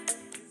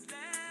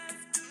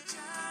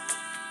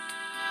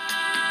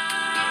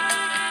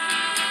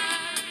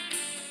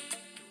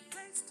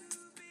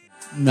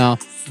 No,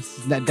 this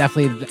is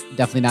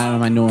definitely not on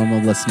my normal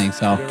listening.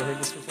 So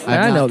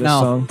I know this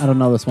song. I don't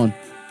know this one.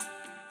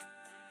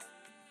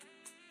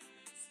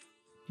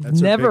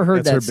 Never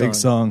heard that That's her big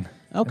song.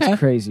 Okay. That's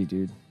crazy,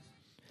 dude.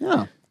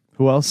 Yeah.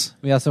 Who else?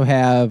 We also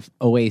have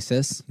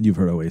Oasis, You've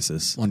heard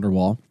Oasis.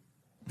 Wonderwall.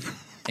 Who?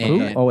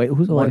 And Oh wait,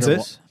 who's the That's one?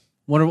 it?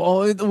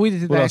 Wonderwall. Oh, we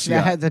did What else actually. you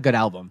That got? had a good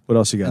album. What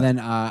else you got? And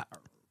then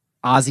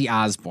Ozzy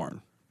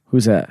Osbourne,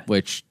 Who's that?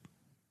 which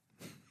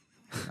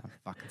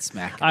fucking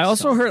smack. I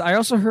also heard.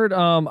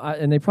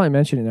 And they probably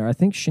mentioned it there. I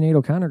think Sinead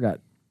O'Connor got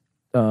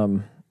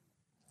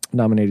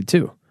nominated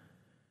too.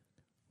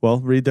 well,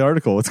 read the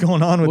article. What's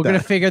going on with We're that?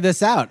 gonna figure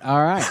this out.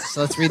 All right,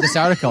 so let's read this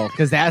article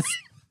because that's.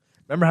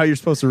 Remember how you're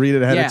supposed to read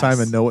it ahead Yes. of time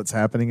and know what's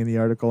happening in the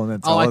article and then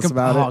tell us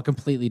about I it?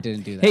 completely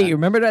didn't do that. Hey, you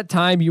remember that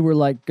time you were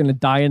like gonna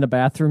die in the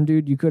bathroom,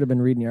 dude? You could have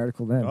been reading the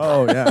article then.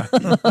 Oh, yeah.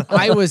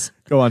 I was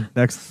Go on.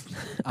 Next.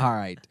 all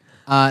right.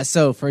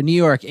 So for New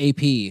York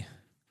AP,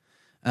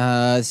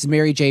 this is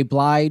Mary J.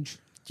 Blige,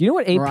 Do you know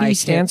what AP Mariah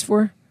stands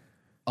for?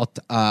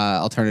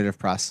 Alternative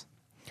Press,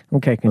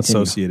 Okay, continue.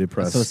 Associated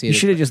Press. You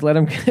should have just let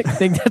him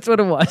think that's what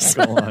it was.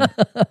 Go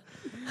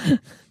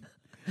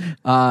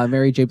on.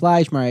 Mary J.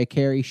 Blige, Mariah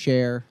Carey,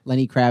 Cher,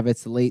 Lenny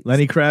Kravitz, the late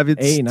Lenny Kravitz.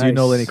 Hey, Do you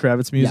know nice. Lenny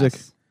Kravitz music?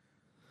 Yes.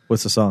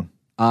 What's the song?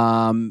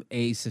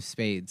 Ace of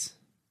Spades.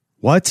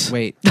 What?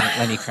 Wait, not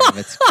Lenny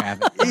Kravitz.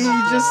 Kravitz. He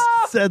just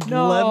said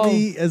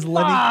Lemmy as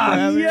Lenny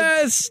Kravitz.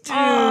 Yes, dude.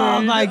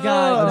 Oh my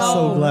God! I'm no.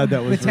 so glad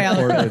that was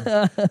Metallica.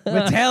 recorded.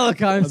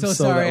 Metallica. I'm so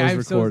sorry. That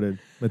was I'm recorded.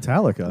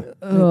 Metallica.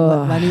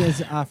 Lenny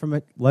is from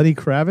a Lenny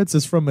Kravitz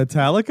is from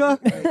Metallica?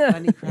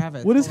 Lenny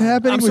Kravitz. What is Hold on.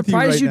 happening I'm with you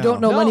surprised right you now? don't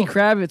know No. Lenny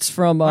Kravitz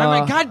from Oh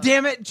my God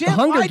damn it, Jim!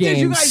 Hunger why did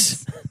you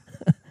Games.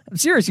 guys? I'm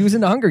serious. He was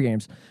in the Hunger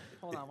Games.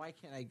 Hold on. Why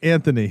can't I?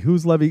 Anthony,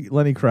 who's Lenny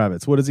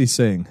Kravitz? What does he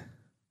sing?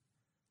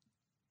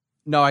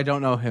 No, I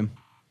don't know him.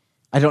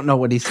 I don't know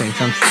what he's saying.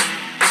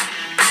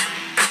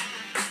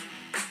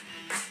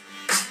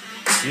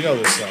 You know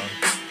this song.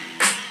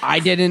 I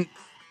didn't.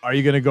 Are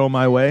you going to go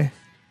my way?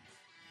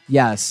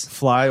 Yes.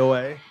 Fly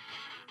away?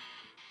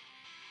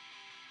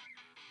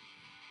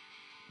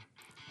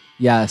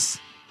 Yes.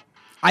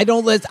 I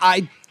don't list.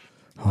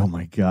 Oh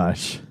my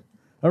gosh.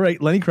 All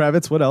right, Lenny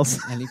Kravitz, what else?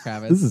 Lenny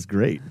Kravitz. This is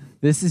great.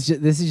 This is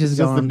just This is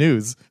going. the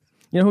news.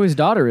 You know who his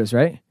daughter is,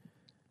 right?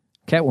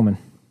 Catwoman.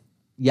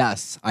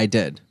 Yes, I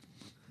did.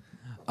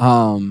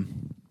 Let's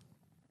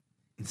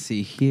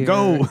see here.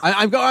 Go.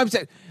 I'm going. I'm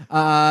saying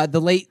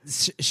the late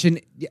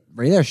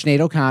right there, Sinead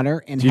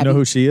O'Connor. And Do you know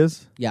who she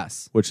is?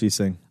 Yes. What'd she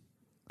sing?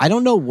 I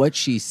don't know what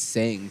she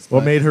sings.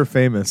 What but made her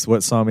famous?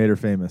 What song made her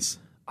famous?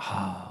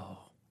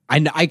 I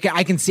know. I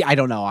can see. I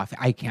don't know.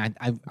 I can't.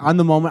 I'm on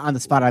the moment, on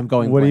the spot. I'm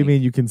going. What do you blank.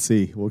 mean you can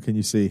see? What can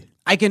you see?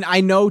 I can. I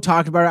know.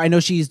 Talked about her. I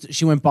know she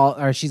went bald.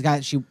 Or she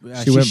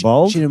went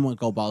bald? She didn't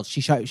go bald.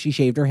 She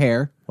shaved her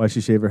hair. Why'd she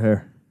shave her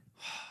hair?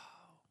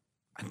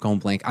 I'm going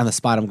blank on the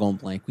spot. I'm going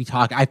blank.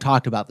 I've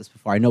talked about this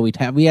before. I know we've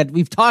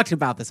talked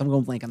about this. I'm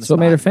going blank on the So spot.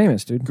 it made her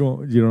famous, dude.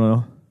 Go. You don't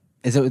know?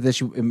 Is it that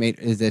she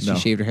No.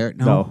 shaved her hair?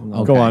 No.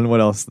 Okay. Go on.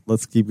 What else?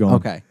 Let's keep going.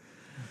 Okay.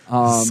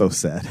 So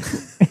sad.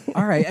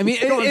 All right. I mean,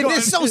 it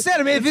is so sad.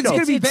 I mean, if it's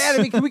going to be bad,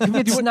 I mean, can we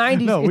It's do it?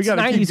 90s. No, we it's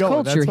gotta keep 90s going.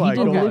 culture. That's why. He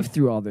didn't Go on. live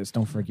through all this.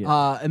 Don't forget.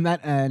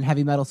 And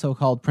heavy metal,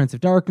 so-called Prince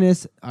of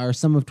Darkness, are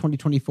some of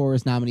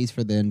 2024's nominees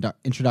for the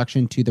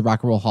introduction to the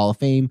Rock and Roll Hall of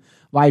Fame.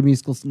 Wide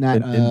musical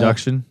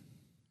Induction?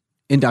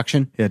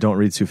 induction Yeah, don't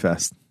read too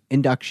fast.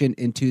 induction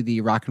into the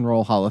Rock and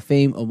Roll Hall of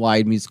Fame, a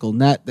wide musical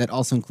net that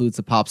also includes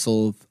the pop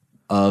soul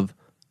of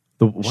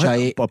The what?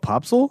 Shy- A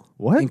pop soul?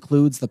 What?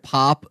 includes the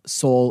pop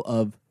soul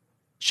of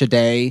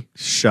Sade,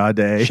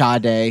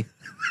 Sade.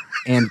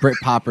 and Brit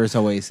Popper's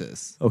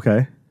Oasis.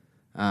 Okay.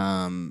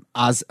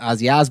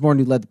 Ozzy Osbourne,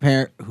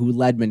 who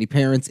led many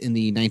parents in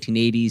the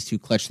 1980s to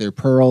clutch their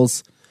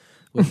pearls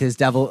with his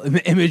devil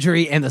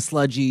imagery and the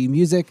sludgy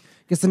music,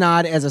 gets the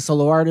nod as a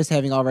solo artist,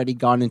 having already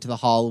gone into the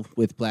hall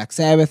with Black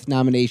Sabbath.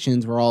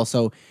 Nominations were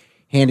also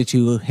handed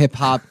to hip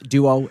hop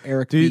duo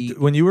Eric B. Dude,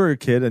 when you were a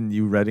kid and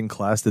you read in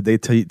class, did they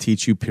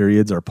teach you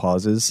periods or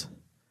pauses?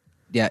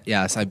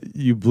 Yes.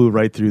 You blew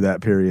right through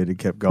that period and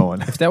kept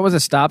going. If that was a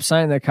stop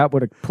sign, that cop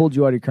would have pulled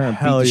you out of your car and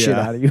beat the shit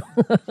out of you.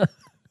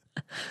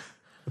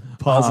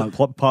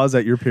 Pause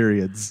at your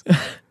periods,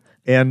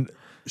 and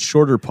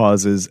shorter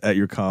pauses at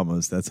your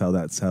commas. That's how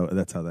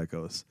that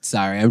goes.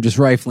 Sorry, I'm just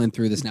rifling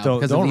through this now.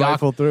 Don't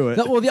rifle through it.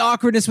 Well, the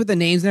awkwardness with the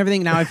names and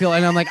everything. Now I feel,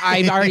 and I'm like,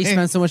 I've already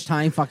spent so much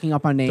time fucking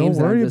up on names.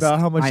 Don't worry about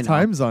how much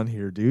time's on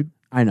here, dude.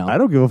 I know. I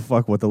don't give a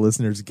fuck what the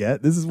listeners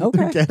get. This is what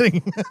they're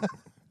getting.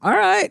 All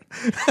right.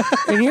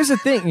 And here's the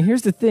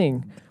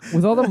thing.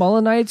 With all the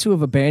Mullenites who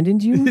have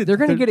abandoned you, they're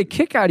going to get a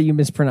kick out of you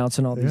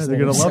mispronouncing all these they're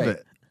names. going to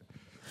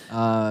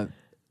love it.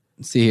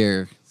 Let's see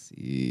here.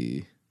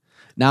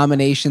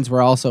 Nominations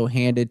were also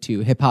handed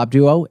to hip hop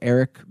duo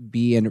Eric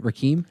B. and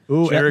Rakim.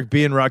 Ooh, Eric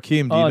B. and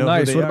Rakim. Do you know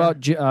nice. who they What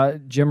are?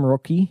 about Jim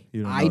Rookie?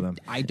 You don't know them.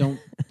 I don't.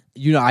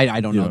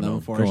 I don't know them,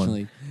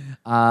 unfortunately.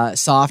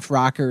 Soft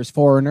rockers,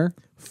 Foreigner.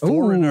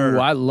 Ooh,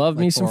 I love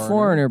me some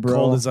Foreigner, bro.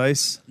 Cold as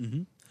ice.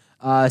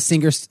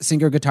 Singer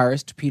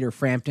guitarist Peter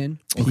Frampton.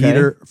 Okay.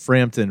 Peter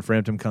Frampton.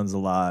 Frampton comes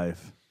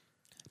alive.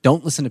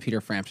 Don't listen to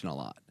Peter Frampton a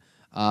lot.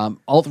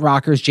 Alt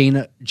rockers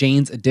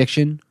Jane's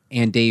Addiction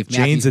and Dave Matthews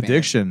Jane's Band.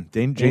 Addiction.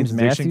 Jane's Addiction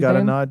Matthews got a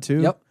Band? nod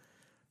too. Yep.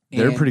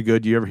 They're And pretty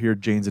good. Do you ever hear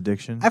Jane's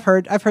Addiction? I've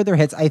heard their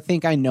hits. I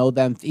think I know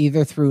them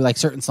either through like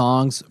certain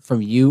songs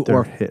from you Their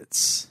or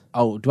hits.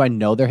 oh, do I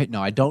know their hit?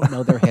 No, I don't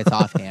know their hits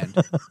offhand.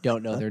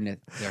 Don't know their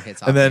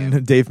hits And offhand.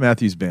 then Dave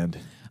Matthews Band.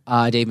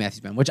 Dave Matthews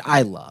Band, which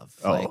I love.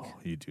 Oh,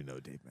 you do know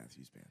Dave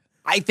Matthews Band.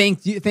 I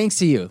think thanks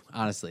to you,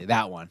 honestly,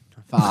 that one.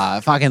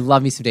 Fucking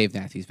love me some Dave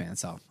Matthews Band,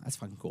 so that's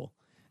fucking cool.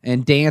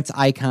 And dance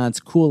icons,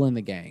 Cool in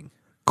the Gang.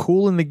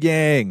 Cool in the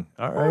Gang.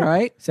 All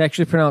right. It's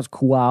actually pronounced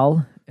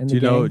Kual. Do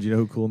you know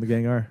who Cool in the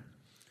Gang are?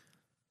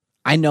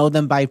 I know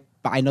them by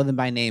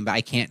name, but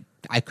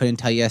I couldn't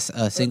tell you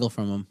a single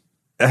from them.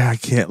 I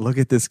can't look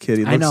at this kid.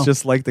 He I know. looks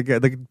just like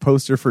the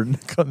poster for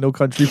No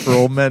Country for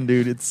Old Men,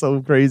 dude. It's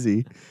so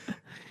crazy.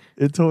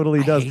 It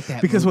totally does. hate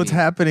that Because what's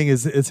movie. happening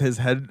is his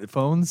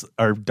headphones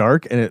are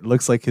dark and it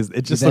looks like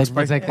it just That looks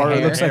looks like part of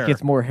hair. the Looks like hair.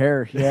 it's more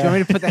hair. Do you Yeah. want me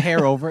to put the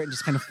hair over it and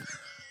just kind of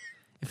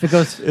if it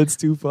goes It's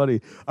too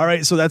funny. All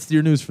right, so that's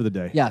your news for the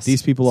day. Yes.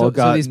 These people So- all so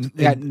got, these-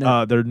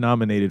 they're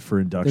nominated for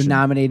induction. they're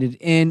nominated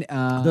in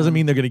Doesn't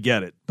mean they're going to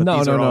get it. But No,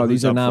 these no, are all no,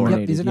 who's these are up for it. nominated.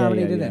 Yep, these are Yeah,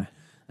 nominated yeah, in.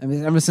 I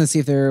mean, I'm just gonna see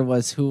if there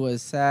was who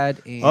was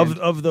said. And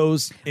Of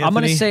those, Anthony, I'm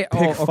gonna say- pick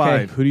oh, okay.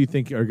 5. Who do you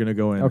think are going to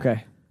go in?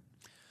 Okay.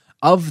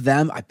 of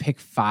them, I pick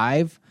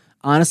 5.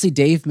 Honestly,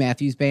 Dave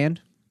Matthews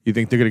Band. You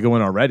think they're going to go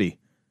in already?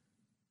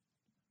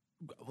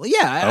 Well,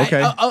 yeah.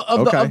 Okay.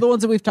 Of the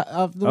ones that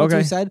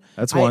we've said,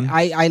 That's one.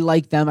 I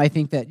like them. I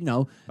think that they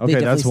Okay,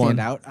 definitely that's stand one.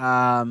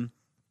 out.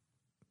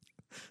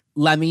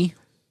 Lemmy,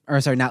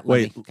 or sorry, not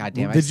Wait, Lemmy. God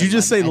damn! I did said you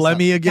just say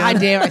Lemmy again?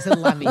 God damn! I said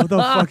Lemmy. What the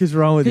fuck is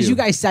wrong with you? Because you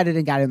guys said it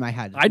and got it in my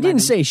head. I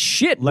didn't say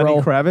shit, Lenny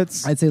bro.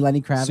 Kravitz? I'd say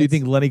Lenny Kravitz. So you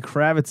think Lenny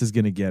Kravitz is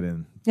going to get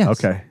in? Yes.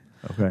 Okay.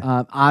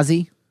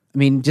 Ozzy? I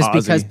mean, just Ozzy.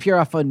 because pure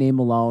off a name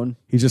alone.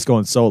 He's just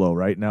going solo,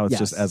 right? Now it's Yes.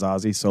 just as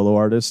Ozzy, solo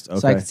artist.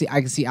 Okay. So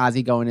I can see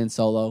Ozzy going in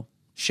solo.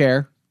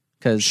 Cher,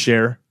 because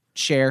Cher.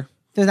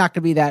 There's not going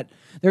to be that.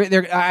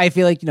 I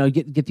feel like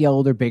get the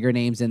older, bigger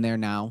names in there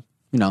now.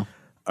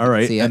 All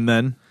right. see it. And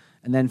then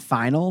And then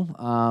final,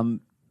 I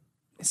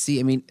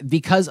mean,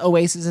 because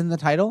Oasis is in the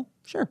title,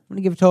 sure, I'm going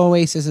to give it to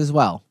Oasis as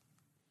well.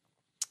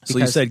 so you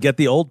Because- said get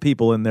the old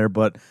people in there,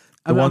 but the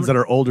I'm- ones I'm- that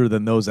are older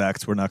than those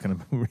acts, we're not going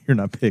to. You're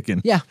not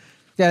picking. Yeah,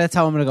 that's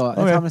how I'm going to go. That's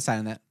Okay. how I'm going to sign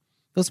on that.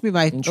 Those will be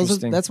my.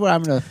 Interesting. That's what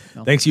I'm going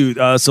to. Thanks you.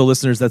 So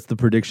listeners, that's the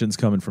predictions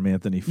coming from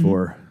Anthony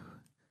for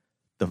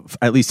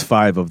at least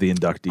 5 of the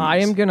inductees. I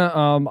am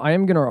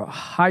gonna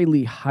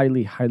highly,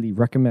 highly, highly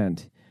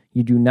recommend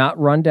you do not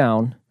run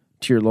down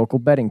to your local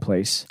betting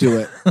place Do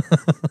it.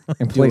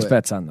 and place it.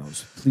 bets on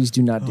those. Please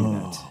do not do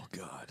that. Oh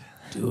God.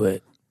 Do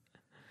it.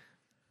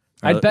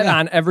 I'd bet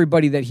on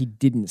everybody that he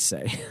didn't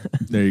say.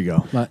 There you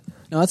go. But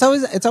no, it's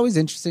always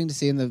interesting to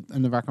see in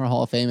the Rock and Roll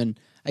Hall of Fame, and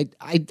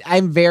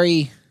I'm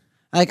very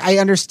I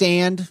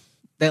understand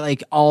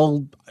that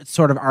all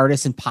sort of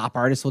artists and pop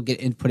artists will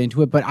get put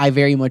into it, but I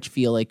very much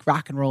feel like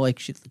rock and roll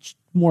should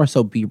more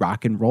so be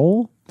rock and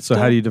roll. So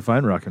how do you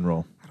define rock and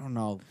roll? I don't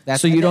know. That's,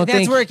 So you don't that's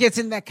think- where it gets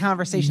in that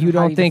conversation. You of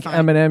how don't think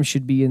define- Eminem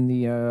should be in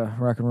the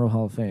Rock and Roll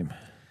Hall of Fame?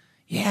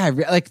 Yeah,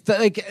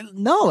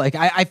 no.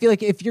 I feel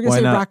like if you're gonna Why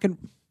say not? rock and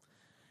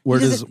Where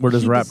He does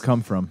doesn't- he rap does-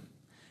 come from?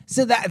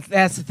 so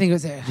that's the thing.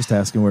 Just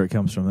asking where it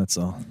comes from. That's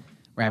all.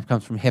 Rap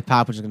comes from hip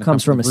hop, which is gonna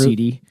Comes come from a the root,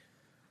 CD.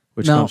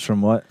 Which No. comes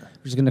from what?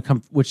 which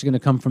is gonna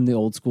come from the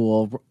old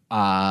school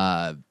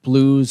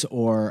blues,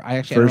 or I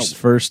actually I don't know.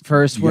 First, you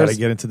got to where's-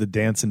 get into the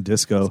dance and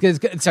disco. It's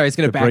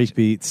gonna The back. break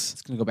beats,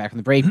 It's gonna go back from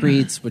the break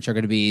beats, which are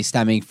gonna be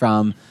stemming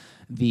from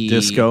the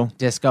Disco.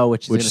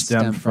 which is which gonna stem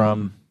stem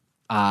from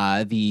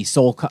the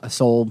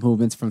soul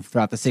movements from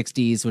throughout the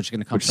 '60s, which are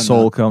going to come Which from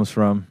soul comes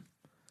from?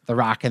 the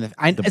rock and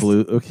The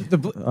blue. Okay.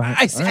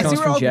 I see Comes where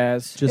from all-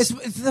 jazz.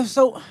 It's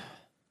so.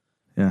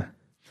 Yeah.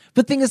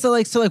 But thing is,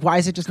 so why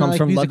is it just Comes not like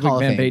from music Ludwig Hall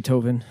of van Fame?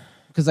 Beethoven.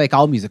 Because like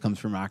all music comes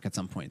from rock at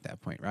some point. At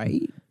that point,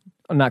 right?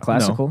 Not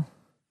classical.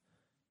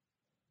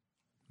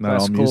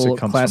 Not all music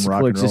comes from rock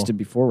and roll. existed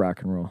before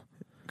rock and roll.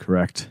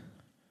 Correct.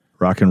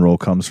 Rock and roll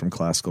comes from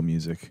classical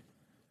music.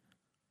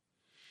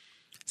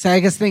 So I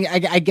guess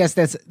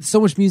that's so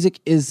much music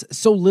is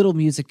so little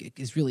music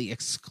is really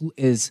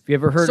is. Have you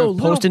ever heard so of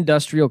little-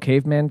 post-industrial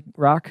caveman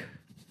rock?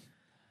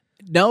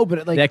 No,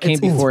 but like That came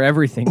before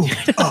everything. All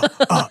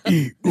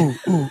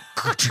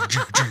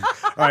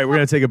right, we're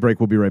going to take a break.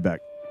 We'll be right back.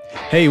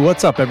 Hey,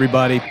 what's up,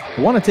 everybody?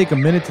 I want to take a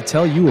minute to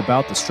tell you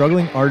about the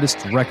Struggling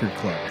Artists Record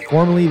Club,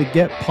 formerly the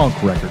Get Punk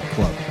Record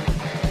Club.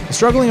 The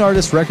Struggling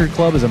Artists Record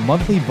Club is a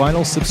monthly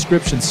vinyl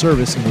subscription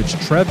service in which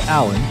Trev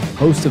Allen,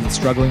 host of the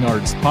Struggling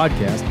Artists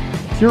podcast,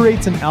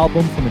 curates an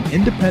album from an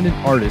independent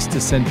artist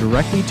to send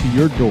directly to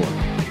your door.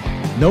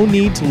 No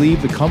need to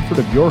leave the comfort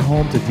of your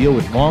home to deal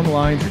with long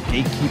lines or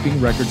gatekeeping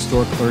record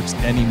store clerks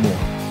anymore.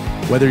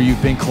 Whether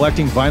you've been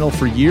collecting vinyl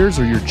for years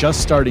or you're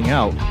just starting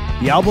out,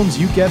 the albums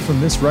you get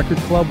from this record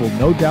club will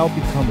no doubt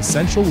become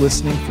essential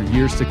listening for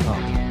years to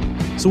come.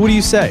 So what do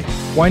you say?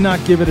 Why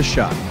not give it a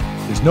shot?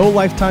 There's no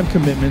lifetime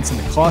commitments and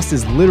the cost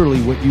is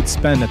literally what you'd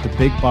spend at the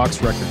big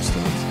box record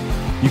stores.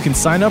 You can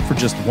sign up for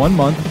just 1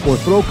 month or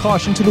throw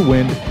caution to the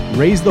wind,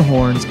 raise the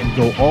horns, and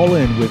go all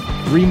in with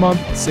 3-month,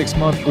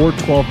 6-month, or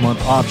 12-month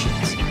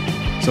options.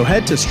 So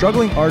head to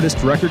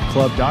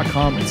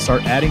StrugglingArtistRecordClub.com and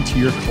start adding to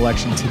your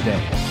collection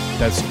today.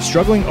 That's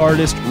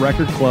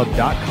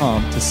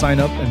StrugglingArtistRecordClub.com to sign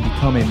up and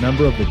become a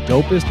member of the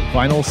dopest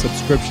vinyl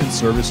subscription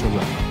service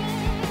around.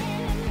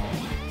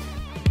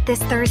 This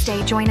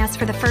Thursday, join us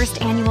for the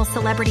first annual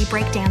Celebrity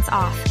Breakdance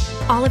Off.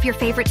 All of your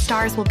favorite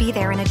stars will be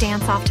there in a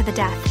dance-off to the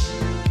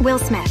death. Will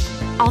Smith,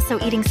 also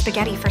eating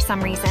spaghetti for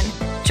some reason.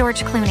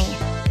 George Clooney,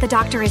 The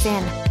Doctor is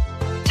In.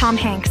 Tom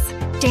Hanks,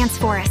 Dance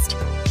Forest,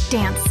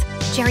 Dance.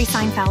 Jerry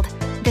Seinfeld,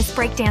 This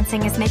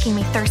breakdancing is making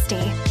me thirsty.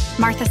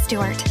 Martha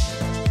Stewart,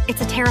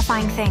 It's a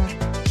terrifying thing.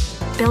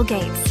 Bill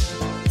Gates,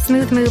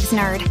 Smooth Moves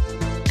nerd.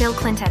 Bill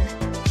Clinton.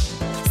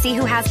 See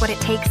who has what it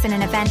takes in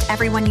an event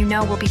everyone you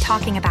know will be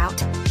talking about.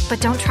 But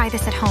don't try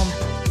this at home.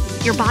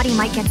 Your body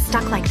might get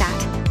stuck like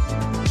that.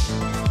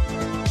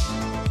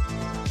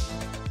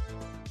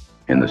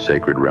 In the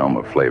sacred realm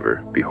of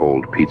flavor,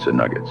 behold pizza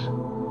nuggets.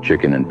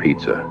 Chicken and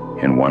pizza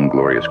in one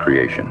glorious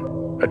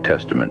creation, a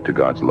testament to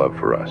God's love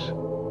for us.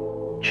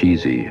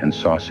 Cheesy and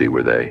saucy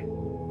were they,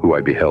 who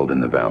I beheld in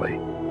the valley,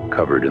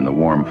 covered in the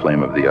warm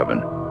flame of the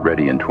oven,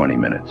 ready in 20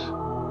 minutes.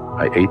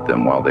 I ate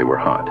them while they were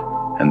hot,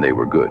 and they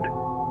were good.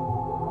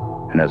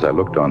 And as I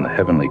looked on the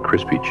heavenly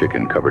crispy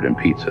chicken covered in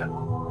pizza,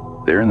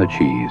 there in the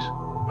cheese,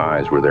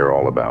 eyes were there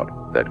all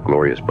about, that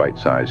glorious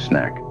bite-sized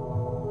snack.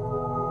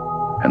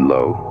 And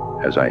lo,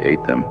 as I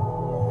ate them,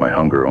 my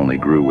hunger only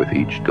grew with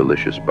each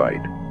delicious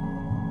bite.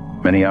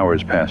 Many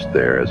hours passed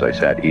there as I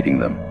sat eating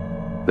them.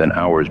 Then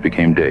hours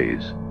became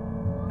days,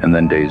 and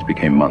then days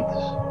became months,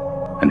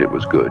 and it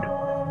was good.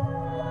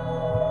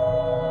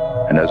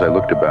 And as I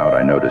looked about,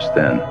 I noticed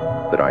then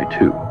that I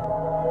too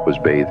was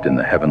bathed in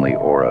the heavenly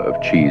aura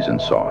of cheese and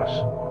sauce.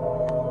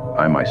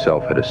 I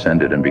myself had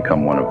ascended and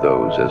become one of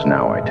those, as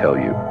now I tell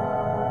you,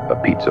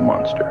 a pizza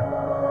monster.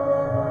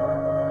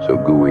 So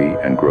gooey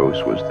and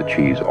gross was the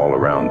cheese all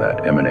around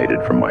that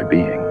emanated from my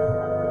being.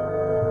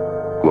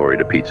 Glory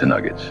to pizza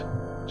nuggets.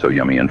 So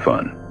yummy and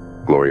fun.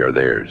 Glory are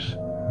theirs.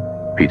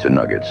 Pizza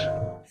nuggets.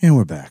 And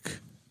we're back.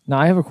 Now,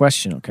 I have a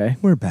question, okay?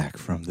 We're back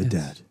from the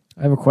dead.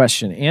 I have a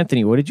question.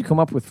 Anthony, what did you come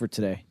up with for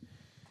today?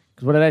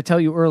 Because what did I tell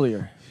you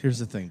earlier? Here's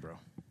the thing, bro.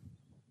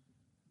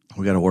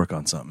 We got to work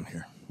on something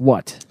here.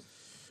 What?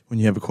 When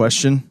you have a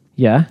question,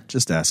 Yeah?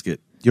 just ask it.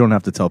 You don't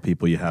have to tell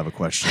people you have a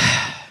question.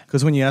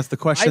 Because when you ask the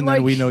question,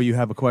 then we know you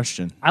have a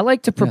question. I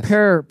like to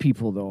prepare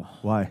people, though.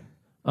 Why?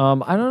 I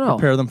don't know.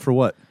 Prepare them for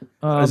what?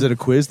 Is it a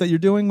quiz that you're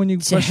doing when you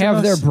To question have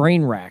us? their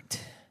brain racked.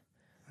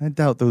 I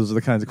doubt those are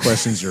the kinds of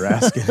questions you're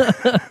asking.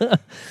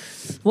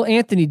 Well,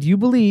 Anthony, do you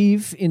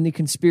believe in the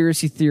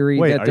conspiracy theory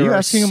Wait, that are there you are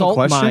asking him a salt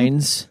question?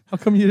 mines? How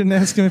come you didn't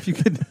ask him if you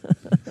could?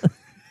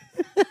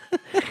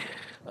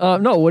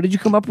 No, what did you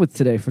come up with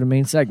today for the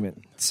main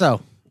segment?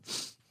 So,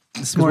 this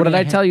 'Cause what morning did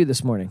I tell you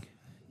this morning?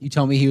 You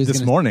told me he was This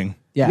gonna, morning.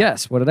 Yeah.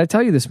 Yes, what did I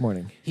tell you this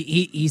morning?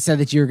 He said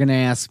that you were going to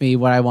ask me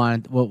what I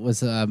wanted,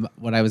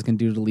 what I was going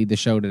to do to lead the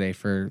show today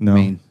for No.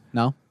 Maine.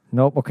 No,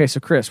 Nope. Okay, so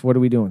Chris, what are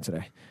we doing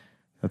today?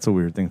 That's a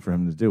weird thing for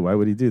him to do. Why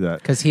would he do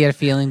that? because he had a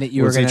feeling that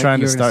you Was were he going trying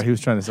to start? He was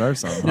trying to start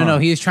something. No,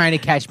 he was trying to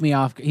catch me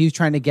off. He was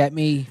trying to get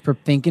me for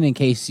thinking in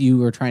case you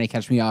were trying to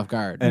catch me off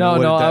guard. And No,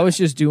 what no, did I that- was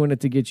just doing it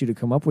to get you to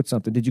come up with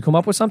something. Did you come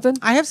up with something?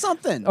 I have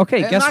something.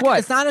 Okay, It's guess not- what?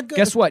 It's not a good.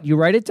 Guess what? You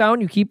write it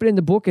down, you keep it in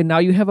the book, and now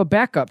you have a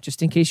backup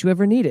just in case you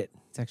ever need it.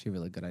 It's actually a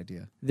really good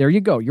idea. There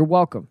you go. You're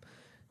welcome.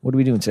 What are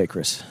we doing today,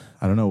 Chris?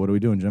 I don't know. What are we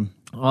doing, Jim?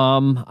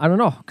 I don't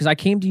know, because I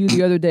came to you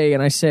the other day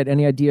and I said,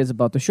 any ideas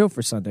about the show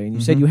for Sunday? And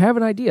you said you have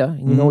an idea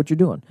and you know what you're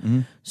doing.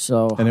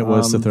 So, And it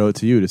was to throw it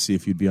to you to see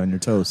if you'd be on your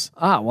toes.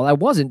 well, I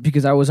wasn't,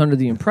 because I was under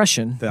the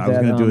impression That I was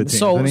gonna do it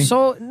to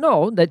Anthony?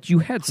 no, that you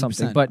had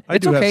something, but I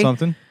it's do okay. have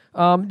something.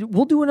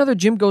 We'll do another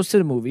Jim Goes to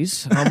the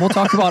Movies. We'll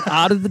talk about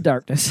Out of the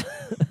Darkness.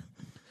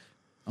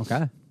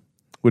 Okay.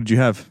 What did you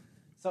have?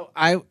 So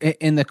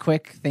in the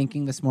quick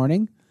thinking this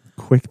morning,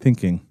 Quick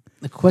thinking.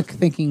 the quick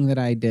thinking that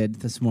I did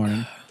this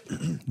morning.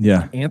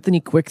 Yeah.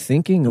 Anthony Quick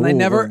Thinking. And I Ooh,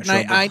 never, we're in and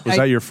trouble. I Was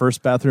that your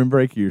first bathroom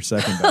break or your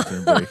second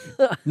bathroom break?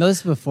 no, this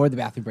is before the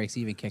bathroom breaks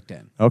even kicked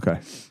in. Okay.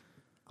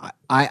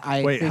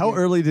 I Wait, how figured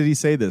early did he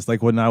say this?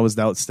 Like when I was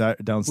downstairs?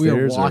 we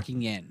were or-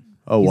 walking in.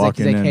 Oh, he's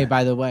walking like, in. hey,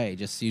 by the way,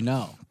 just so you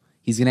know,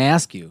 he's going to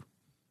ask you,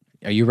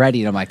 are you ready?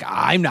 And I'm like,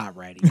 I'm not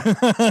ready.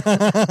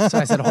 So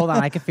I said, hold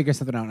on, I can figure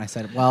something out. And I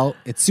said, well,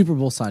 it's Super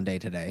Bowl Sunday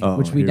today, Oh,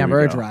 which we here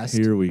never go. addressed.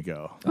 Here we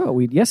go. Oh,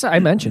 yes, I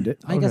mentioned it.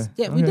 I guess,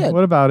 yeah, we Okay. did.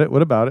 What about it?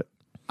 What about it?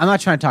 I'm not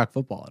trying to talk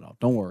football at all.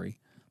 Don't worry.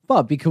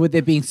 But because with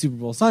it being Super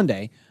Bowl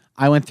Sunday,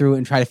 I went through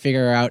and tried to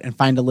figure out and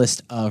find a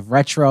list of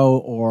retro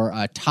or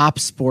top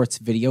sports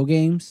video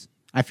games.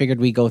 I figured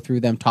we'd go through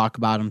them, talk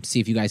about them,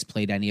 see if you guys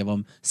played any of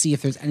them, see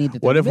if there's any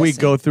that What they're if we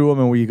missing. go through them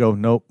and we go,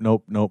 nope,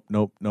 nope, nope,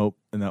 nope, nope,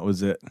 and that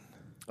was it?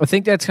 I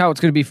think that's how it's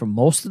going to be for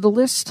most of the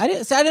list. I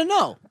didn't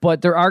know.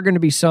 But there are going to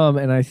be some,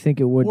 and I think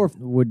it Or-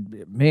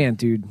 would man,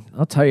 dude.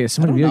 I'll tell you,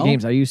 some of the don't video know.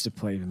 games I used to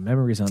play.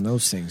 Memories on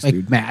those things, Like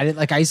dude. Madden,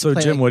 like I used to So,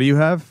 play. Jim, like, what do you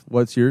have?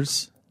 What's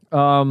yours?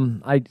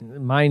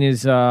 Mine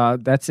is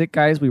that's it,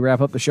 guys. We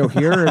wrap up the show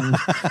here and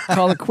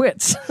call it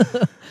quits.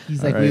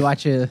 he's like, All we right.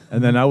 watch a.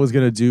 And then I was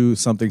going to do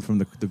something from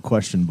the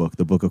question book,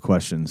 the book of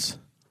questions.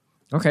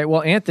 Okay,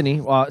 well,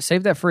 Anthony,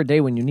 save that for a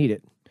day when you need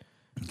it.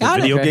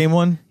 Got Video Okay. game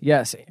one?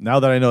 Yes, Now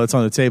that I know it's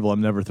on the table,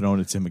 I'm never throwing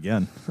it to him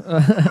again.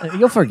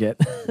 you'll forget.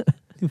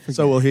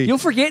 So will he. You'll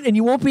forget, and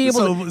you won't be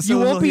able. So you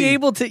will won't be he.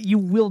 able to. You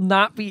will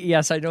not be.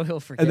 Yes, I know he'll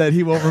forget. And then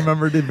he won't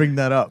remember to bring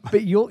that up.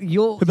 But you'll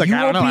He'll be like, you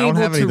I won't don't know, I be don't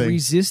able have to anything.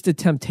 resist the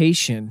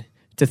temptation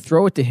to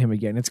throw it to him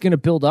again. It's going to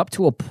build up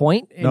to a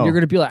point, and No. you're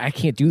going to be like, I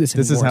can't do this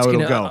anymore. This is how It's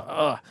it'll gonna-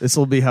 go. This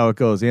will be how it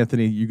goes.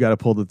 Anthony, you got to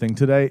pull the thing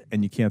today,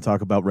 and you can't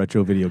talk about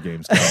retro video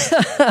games.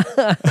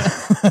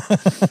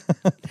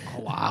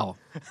 Wow.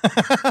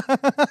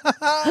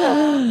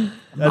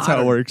 That's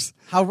how it works.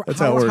 That's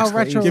how it works.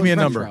 retro Give me a is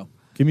number. retro?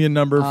 Give me a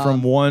number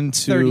from 1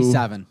 to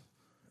 37.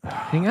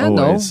 Hang on,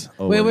 Always,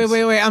 though. always.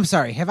 Wait. I'm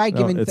sorry. Have I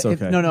given? it's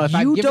if- okay. no. If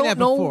I've You given don't that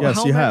know before. Yes,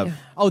 how you many- have.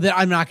 Oh, then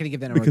I'm not going to give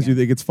that number Because you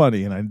again. think it's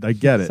funny, and I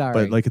get it. Sorry.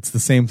 But like it's the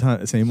same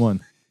time, same one.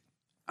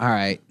 All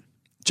right.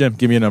 Jim,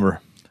 give me a number.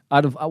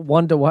 Out of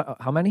 1 to what?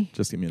 How many?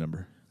 Just give me a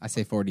number. I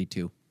say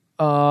 42.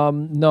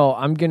 No,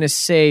 I'm going to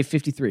say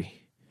 53.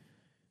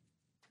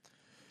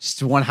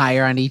 Just one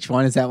higher on each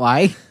one. Is that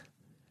why?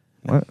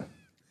 What?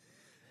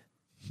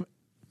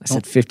 I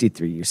said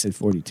 53. You said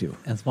 42.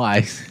 That's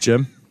why.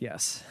 Jim,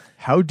 Yes.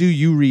 how do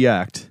you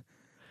react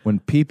when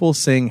people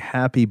sing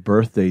happy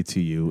birthday to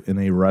you in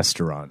a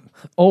restaurant?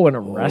 Oh, in a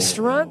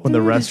restaurant? When the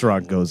dude?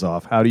 restaurant goes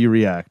off, how do you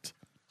react?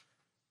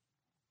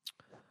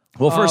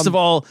 Well, first of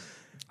all,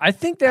 I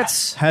think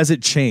that's has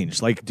it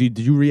changed? Like, did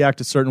you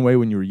react a certain way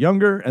when you were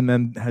younger, and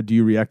then do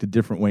you react a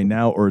different way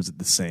now, or is it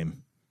the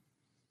same?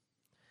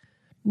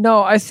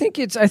 no. I think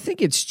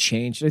it's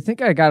changed. I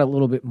think I got a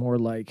little bit more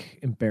like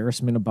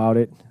embarrassment about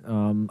it.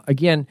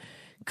 Again,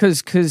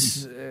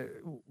 because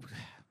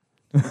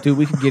dude,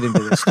 we could get into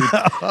this, dude.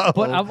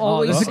 But I've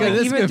always, this is good. This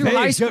is even good through page.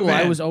 high Good school, I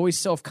man. was always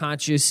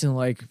self-conscious and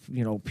like,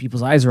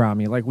 people's eyes are on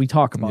me. Like we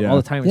talk about Yeah. all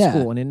the time in Yeah.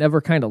 school, and it never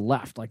kind of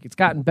left. Like it's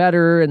gotten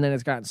better, and then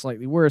it's gotten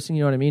slightly worse. And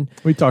you know what I mean?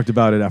 We talked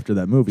about it after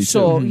that movie.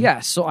 So too. yeah,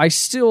 so I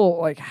still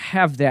like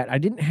have that. I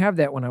didn't have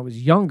that when I was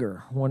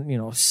younger.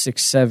 When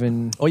 6,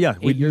 7. Oh, yeah.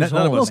 8 years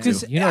none of old. us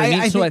do. You know what I mean?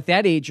 I So think- at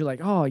that age, you're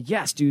like, oh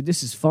yes, dude,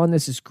 this is fun.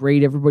 This is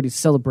great. Everybody's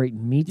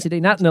celebrating me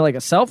today. Not in like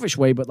a selfish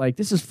way, but like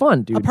this is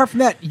fun, dude. Apart from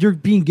that, you're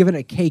being given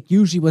a cake.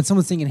 Usually, when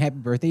someone's singing "Happy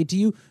Birthday" to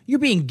you, you're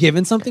being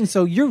given something.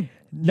 So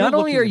Not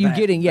only are you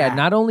getting,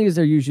 not only is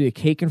there usually a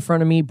cake in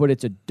front of me, but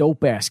it's a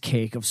dope ass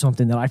cake of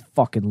something that I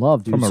fucking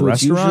love, dude. From a so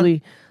it's restaurant?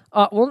 usually,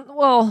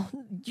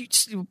 you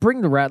just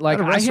bring the rat. Like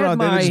At a I had restaurant,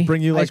 my, they just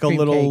bring you like a cream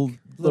little cake,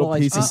 little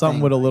ice piece of cream something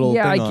thing. with a little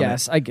yeah, thing I on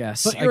guess, it. I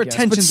guess. But I your guess.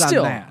 attention's on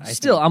still, that, I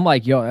Still, think. I'm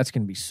like, yo, that's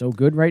gonna be so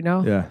good right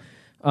now. Yeah.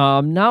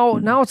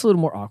 Now it's a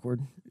little more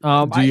awkward.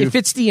 If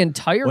it's the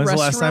entire When's the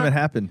restaurant, last time it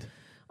happened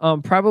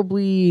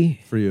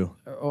probably for you?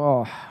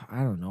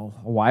 I don't know,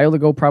 a while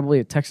ago, probably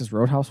at Texas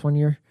Roadhouse one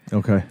year.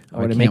 Okay.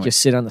 Where they can't make you wait.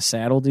 sit on the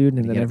saddle, dude,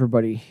 and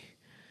then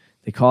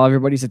they call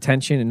everybody's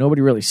attention, and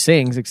nobody really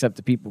sings except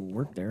the people who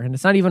work there, and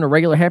it's not even a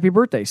regular happy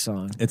birthday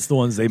song. It's the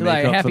ones they They're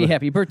make like, up for the-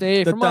 happy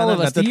birthday from all of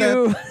us to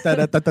you.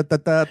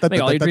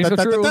 Make all your dreams come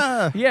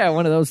true. Yeah,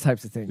 one of those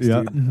types of things,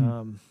 Yeah.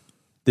 dude.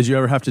 Did you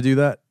ever have to do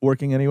that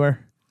working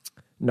anywhere?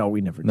 No,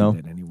 we never No.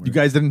 did that anywhere. You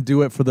guys didn't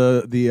do it for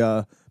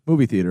the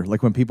Movie theater,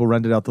 like when people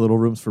rented out the little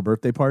rooms for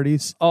birthday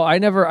parties. Oh, I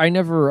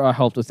never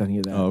helped with any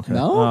of that. Oh, okay.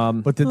 No?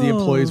 But did the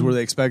employees, were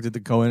they expected to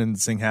go in and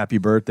sing happy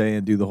birthday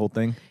and do the whole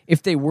thing?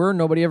 If they were,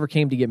 nobody ever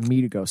came to get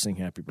me to go sing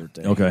happy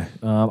birthday. Okay.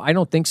 I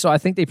don't think so. I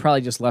think they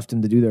probably just left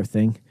them to do their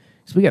thing.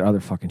 So we got other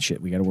fucking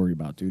shit we got to worry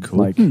about, dude. Cool.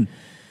 Like,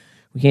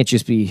 we can't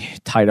just be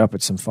tied up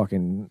at some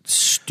fucking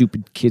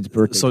stupid kid's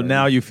birthday. So party.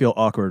 now you feel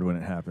awkward when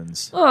it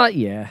happens.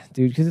 Yeah,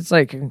 dude, because it's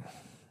like,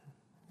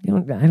 I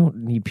don't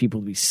need people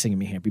to be singing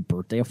me happy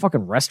birthday. A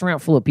fucking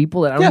restaurant full of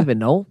people that I don't even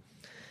know.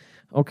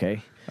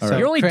 Okay, so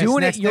you're only Chris,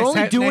 doing next- it. You're next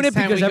only time- doing next it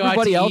time we because go out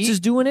everybody to else eat? is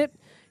doing it,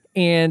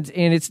 and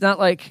it's not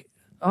like,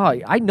 oh,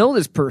 I know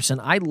this person.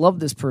 I love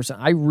this person.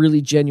 I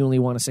really genuinely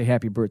want to say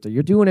happy birthday.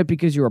 You're doing it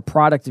because you're a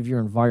product of your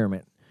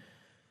environment.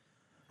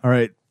 All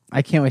right.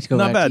 I can't wait to go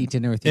Not out bad. to eat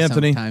dinner with you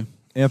Anthony. sometime.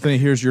 Anthony,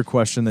 here's your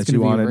question that It's gonna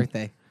you be your wanted.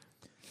 birthday.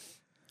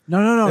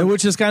 No.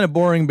 Which is kind of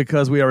boring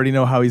because we already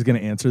know how he's going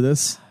to answer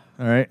this.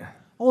 All right.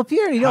 Well, if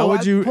you already know, How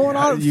would you-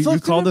 you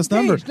flip to called the this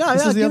number. page. No,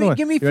 This is the give other me, one.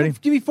 Give me, You ready?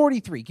 give me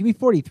 43. Give me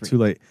 43. Too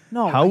late.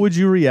 No, How would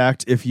you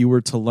react if you were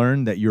to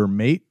learn that your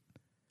mate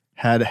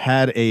had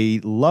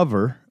a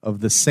lover of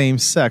the same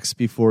sex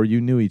before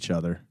you knew each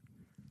other?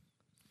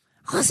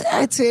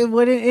 I'd say it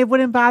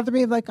wouldn't bother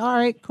me. Like, all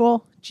right,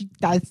 cool. Gee,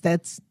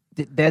 that's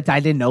I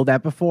didn't know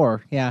that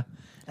before. Yeah,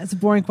 that's a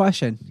boring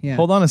question. Yeah.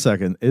 Hold on a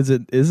second. Is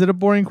it a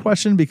boring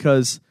question?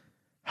 Because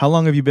how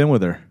long have you been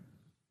with her?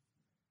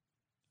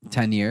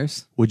 10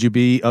 years. Would you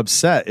be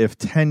upset if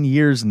 10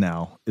 years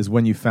now is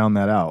when you found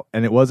that out?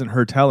 And it wasn't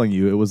her telling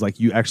you, it was like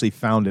you actually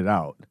found it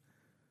out.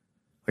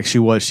 Like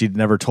she'd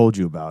never told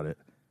you about it.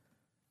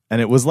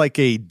 And it was like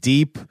a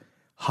deep,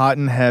 hot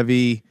and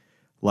heavy,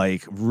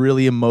 like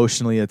really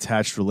emotionally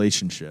attached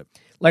relationship.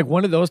 Like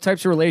one of those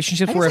types of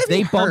relationships I where guess if they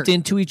I'd be bumped hurt.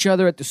 into each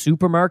other at the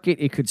supermarket,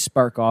 it could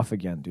spark off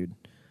again, dude.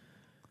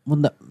 Well,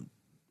 no,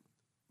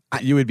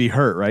 You would be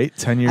hurt, right?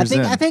 10 years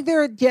in. I think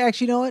they're. Yeah,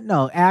 actually, you know what?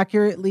 No,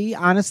 accurately,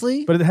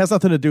 honestly. But it has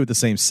nothing to do with the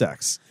same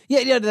sex.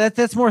 Yeah.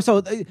 That's more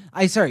so.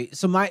 Sorry.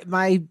 So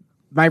my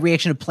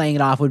reaction of playing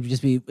it off would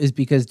just be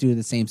because due to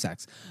the same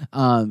sex.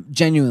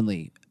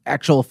 Genuinely,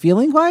 actual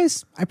feeling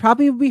wise, I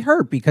probably would be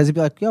hurt because it'd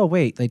be like, yo,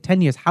 wait, like 10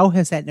 years. How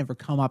has that never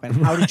come up? And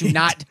how did you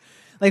not?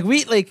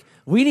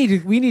 We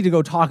need to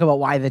go talk about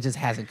why that just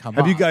hasn't come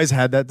up. Have you guys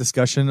had that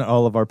discussion?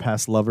 All of our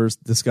past lovers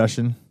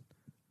discussion?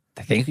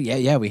 I think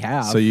yeah, we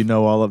have. So you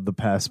know all of the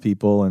past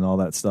people and all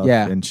that stuff.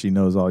 Yeah. And she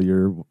knows all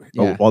your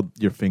Yeah. all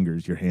your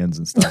fingers, your hands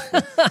and stuff.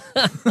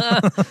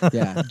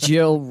 yeah.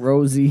 Jill,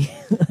 Rosie.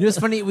 It's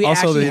funny. We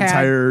Also actually the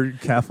entire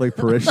Catholic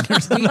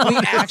parishioners. we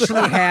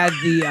actually had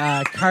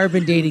the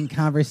carbon dating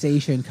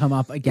conversation come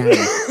up again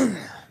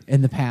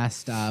in the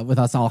past with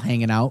us all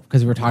hanging out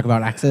because we were talking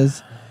about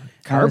exes.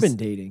 Carbon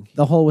dating.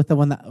 The whole with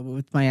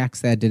my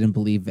ex that didn't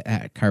believe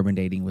carbon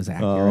dating was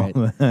accurate.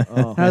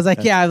 Oh. I was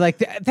like, yeah,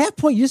 like at that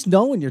point, you just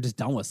know when you're just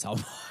done with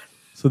someone.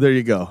 So there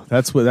you go.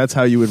 That's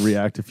how you would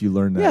react if you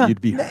learned that. Yeah.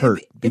 You'd be hurt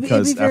It'd be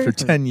because very after hurt.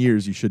 10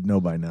 years you should know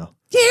by now.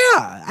 Yeah,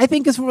 I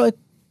think it's more like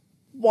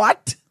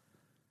what?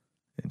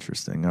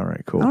 Interesting. All right,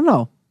 I cool. don't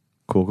know.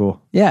 Cool.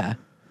 Yeah,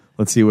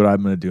 Let's see what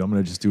I'm going to do. I'm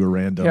going to just do a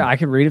random Yeah, I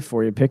can read it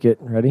for you. Pick it.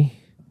 Ready?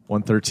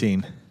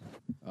 113.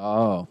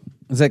 oh,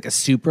 it's like a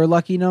super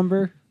lucky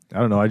number. I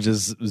don't know. I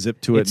just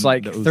zipped to it. It's and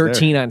like that was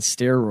 13 there. on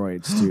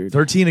steroids, dude.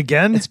 13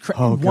 again? It's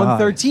oh, God.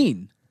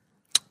 113.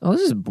 Oh,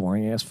 this is a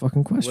boring ass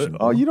fucking question.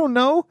 Oh, you don't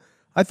know?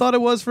 I thought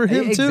it was for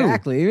him too.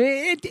 Exactly.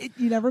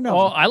 You never know.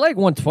 Oh, I like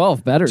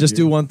 112 better. Just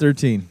do dude.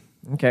 113.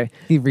 Okay.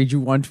 he read you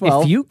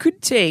 112. If you could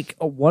take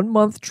a 1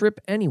 month trip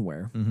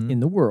anywhere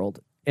in the world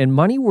and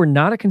money were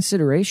not a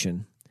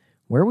consideration,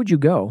 where would you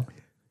go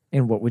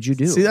and what would you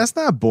do? See, that's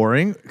not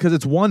boring because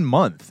it's 1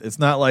 month. It's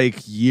not like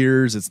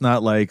years. It's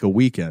not like a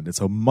weekend.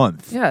 It's a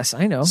month. Yes,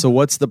 I know. So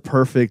what's the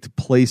perfect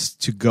place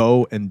to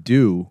go and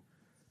do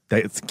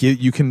that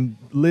you can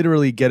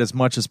literally get as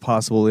much as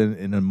possible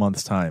in a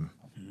month's time?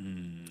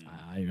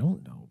 I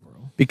don't know,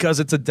 bro. Because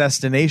it's a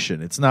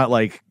destination. It's not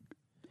like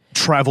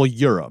travel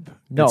Europe.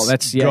 No, It's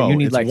that's yeah. go. You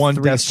need It's like one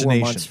 3-4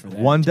 destination. months for that.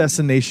 One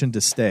destination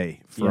to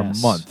stay for Yes.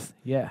 a month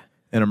Yeah.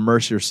 and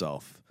immerse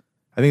yourself.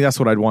 I think that's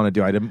what I'd want to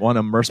do. I'd want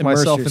to immerse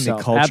myself in the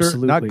yourself. culture,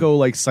 Absolutely. not go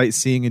like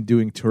sightseeing and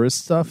doing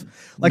tourist stuff.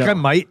 Like No. I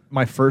might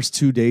my first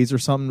 2 days or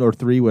something or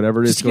 3,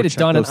 whatever it is. Just go get it check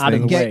done and those out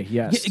of the things. way.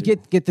 Yes,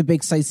 dude. get the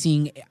big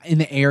sightseeing in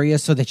the area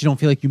so that you don't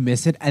feel like you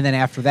miss it, and then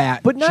after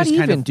that, But not just even,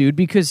 kind of, dude,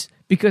 because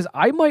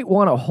I might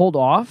want to hold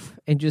off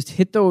and just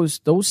hit those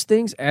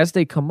things as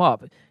they come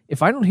up.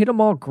 If I don't hit them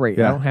all, great.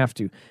 Yeah. I don't have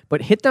to.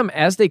 But hit them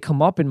as they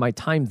come up in my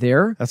time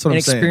there. That's what and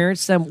I'm saying.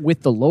 experience them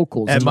with the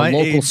locals in the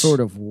local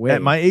sort of way.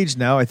 At my age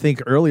now, I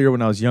think earlier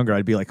when I was younger,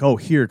 I'd be like, oh,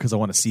 here, because I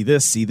want to see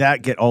this, see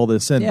that, get all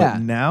this in. Yeah.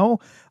 But now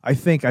I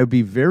think I'd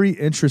be very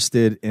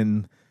interested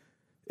in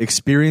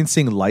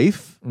experiencing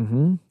life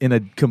in a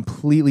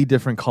completely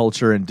different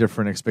culture and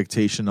different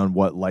expectation on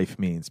what life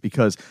means.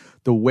 Because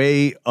the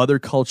way other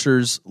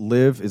cultures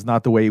live is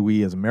not the way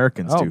we as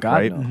Americans Oh, do, God,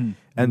 right? no.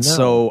 And No.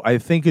 so I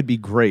think it'd be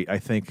great. I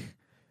think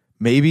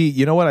maybe,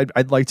 you know what?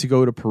 I'd like to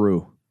go to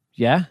Peru.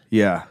 yeah?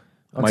 Yeah.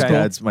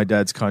 Okay. My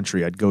dad's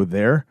country. I'd go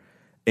there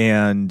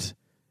and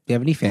Do you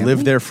have any family?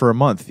 Live there for a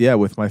month, yeah,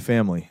 with my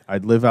family.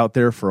 I'd live out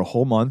there for a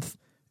whole month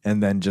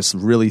and then just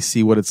really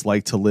see what it's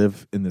like to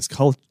live in this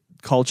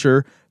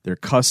culture, their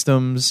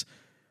customs.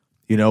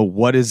 You know,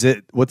 what is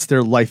it? What's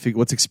their life?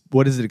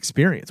 What is it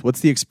experience? What's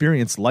the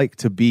experience like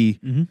to be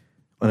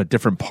on a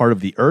different part of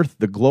the earth,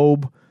 the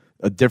globe,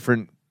 a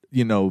different,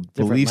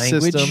 belief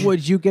language? system?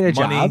 Would you get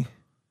a money?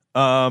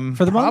 job?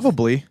 For the month?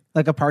 Probably.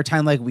 Like a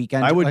part-time, like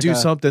weekend? I would like do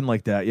something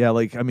like that. Yeah,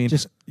 like, I mean,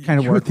 just kind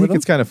of you would work think with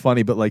it's kind of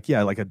funny, but like,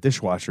 yeah, like a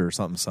dishwasher or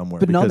something somewhere.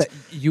 But no, because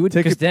that you would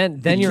Because then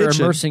you're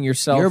kitchen. immersing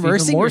yourself. You're even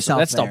immersing more yourself So.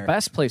 That's there. the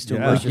best place to Yeah.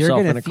 immerse you're yourself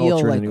going in to a feel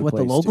culture in a like new what the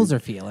place, locals dude. are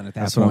feeling at that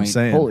That's point. what I'm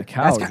saying. Holy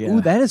cow! Yeah.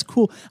 Ooh, that is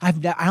cool. I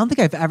don't think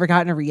I've ever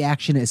gotten a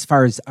reaction as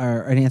far as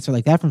an answer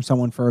like that from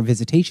someone for a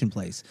visitation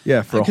place.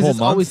 Yeah, for a Because whole it's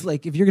month. always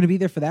like, if you're going to be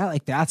there for that,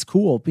 like, that's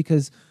cool,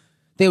 because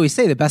they always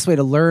say the best way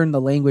to learn the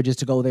language is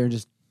to go there and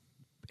just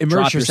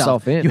immerse Drop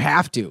yourself in. You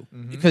have to,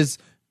 because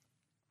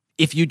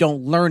if you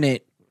don't learn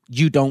it,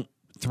 you don't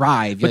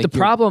thrive. But the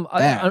problem,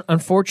 there.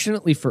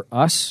 unfortunately for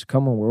us,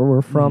 coming where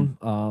we're from,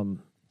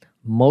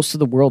 most of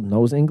the world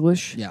knows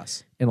English.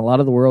 Yes. And a lot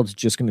of the world's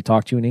just going to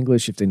talk to you in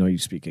English if they know you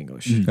speak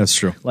English. That's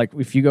true. Like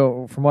if you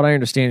go, from what I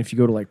understand, if you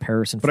go to like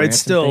Paris and But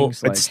France,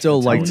 I'd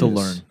still like to learn.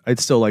 learn. I'd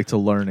still like to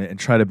learn it and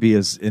try to be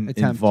as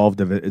involved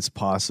of it as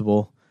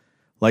possible.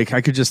 Like,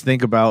 I could just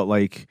think about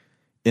like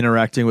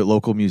interacting with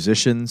local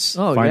musicians,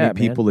 Oh, finding yeah,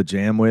 people to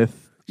jam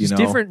with. Just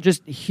different,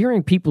 just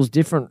hearing people's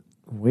different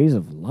ways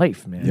of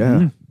life, man.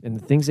 Yeah. And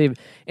the things they've,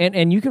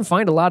 and you can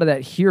find a lot of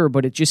that here,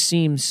 but it just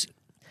seems,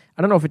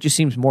 I don't know if it just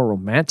seems more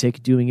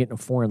romantic doing it in a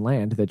foreign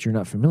land that you're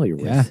not familiar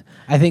with. Yeah.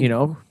 I think,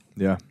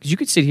 Yeah. because you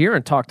could sit here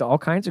and talk to all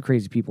kinds of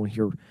crazy people and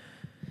hear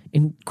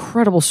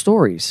incredible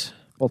stories,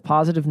 both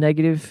positive,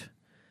 negative,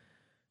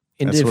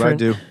 That's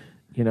indifferent. what I do.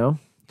 You know,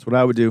 That's what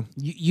I would do.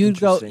 you'd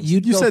go. Interesting.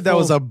 You go said that full-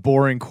 was a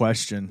boring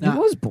question. It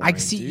was boring, I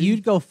see. dude.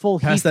 You'd go full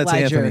Pass Heath that to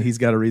Ledger. Anthony. He's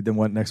got to read the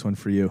next one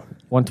for you.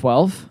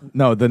 112.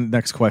 No, the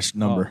next question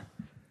number.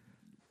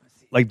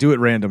 Like, do it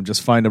random.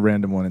 Just find a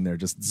random one in there.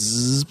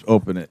 Just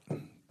open it.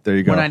 There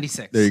you go.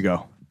 196. There you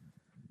go.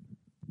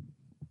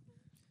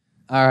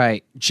 All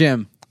right,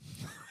 Jim.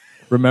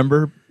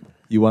 Remember,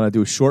 you want to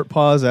do a short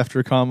pause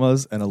after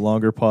commas and a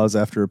longer pause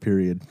after a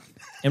period.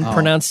 And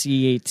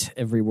pronunciate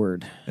every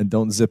word. And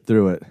don't zip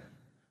through it.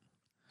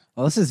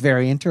 Well, this is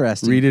very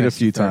interesting. Read it a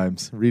few Christopher.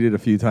 times. Read it a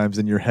few times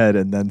in your head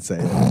and then say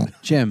it.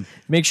 Jim.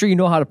 Make sure you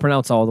know how to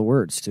pronounce all the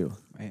words too.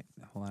 Wait,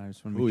 hold on. I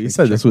just want to Ooh, make you sure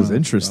said I this check was one of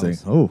interesting.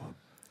 those. Oh.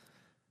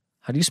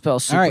 How do you spell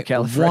All right,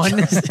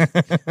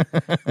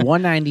 supercalifragilistic?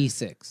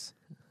 196.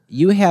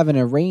 You have an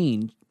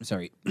arranged.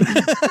 Sorry.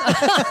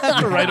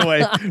 Right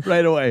away.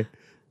 Right away.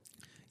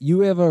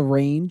 You have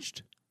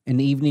arranged an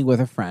evening with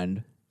a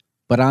friend,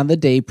 but on the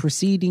day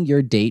preceding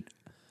your date,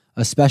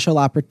 a special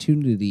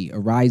opportunity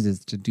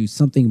arises to do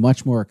something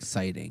much more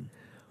exciting.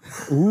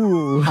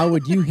 Ooh. How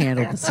would you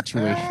handle the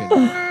situation?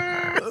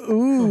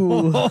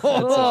 Ooh.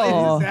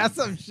 That's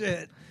some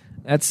shit.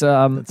 That's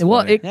well,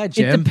 funny. it, Yeah, it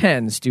Jim.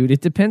 depends, dude.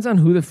 It depends on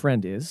who the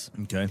friend is.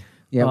 Okay.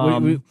 Yeah,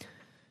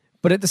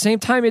 But at the same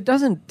time, it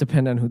doesn't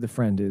depend on who the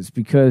friend is,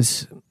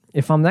 because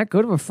if I'm that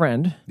good of a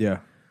friend, Yeah.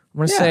 I'm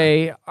going to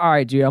say, all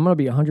right, dude, I'm going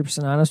to be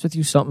 100% honest with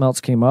you. Something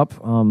else came up.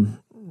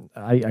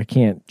 I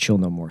can't chill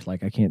no more.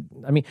 Like, I can't.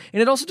 I mean,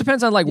 and it also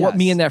depends on like what Yes.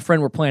 me and that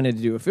friend were planning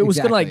to do. If it was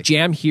going to like Exactly.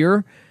 jam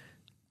here,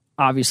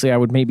 obviously I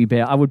would maybe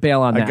bail. I would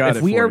bail on I that. got If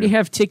it we for already you.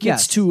 have tickets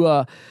Yes.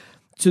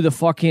 to the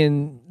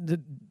fucking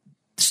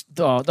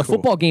the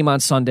football game on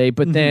Sunday,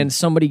 but then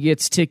somebody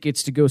gets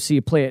tickets to go see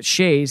a play at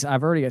Shays,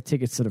 I've already got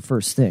tickets to the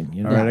first thing.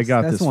 You know, All right, I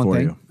got that's this one for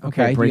thing. you.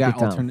 Okay, break you it got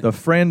down. alternate- The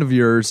friend of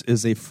yours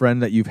is a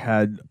friend that you've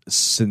had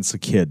since a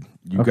kid.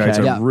 You guys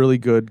are Yeah. really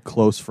good,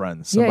 close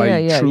friends. Yeah, Somebody yeah,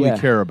 you truly yeah.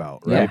 care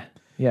about, right?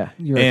 Yeah.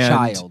 You're And- a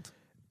child.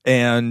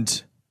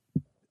 And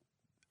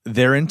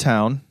they're in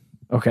town.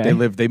 Okay.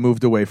 They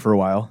moved away for a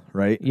while,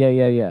 right?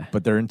 Yeah.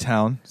 But they're in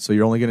town, so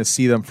you're only going to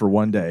see them for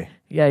one day.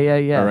 Yeah.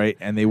 All right.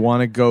 And they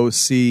want to go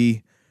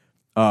see,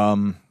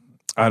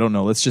 I don't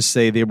know, let's just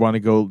say they want to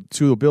go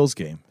to a Bills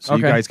game. So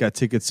you Okay. guys got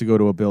tickets to go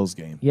to a Bills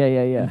game. Yeah.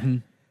 Mm-hmm.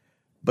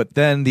 But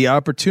then the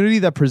opportunity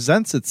that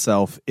presents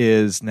itself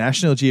is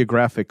National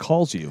Geographic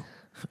calls you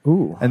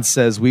Ooh. and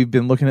says, we've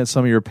been looking at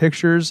some of your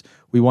pictures.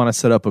 We want to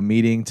set up a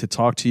meeting to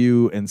talk to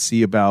you and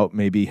see about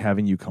maybe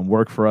having you come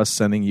work for us,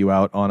 sending you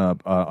out on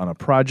a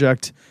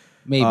project.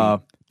 Maybe.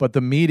 But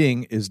the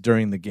meeting is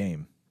during the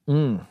game,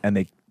 Mm.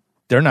 and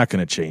they're not going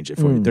to change it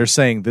for you. They're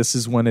saying this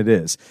is when it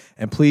is,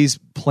 and please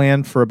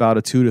plan for about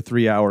a 2 to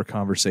 3 hour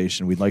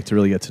conversation. We'd like to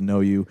really get to know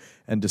you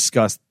and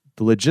discuss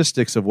the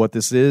logistics of what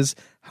this is,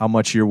 how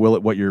much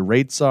what your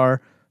rates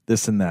are,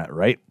 this and that.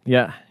 Right.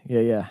 Yeah.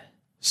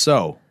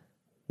 So,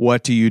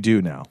 what do you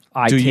do now?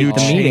 I do take you the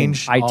meeting.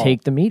 change? I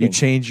take the meeting. You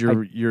change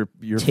your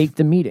Take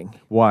the meeting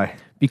why?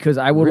 because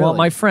I would want Really?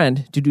 my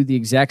friend to do the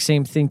exact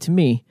same thing to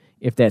me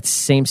if that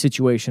same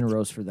situation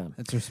arose for them.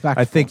 That's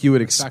respectful. I think you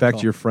would expect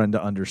Respectful. your friend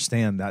to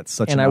understand that's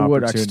such And an I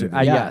would opportunity.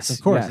 Yes, yes,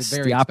 of course. yes, It's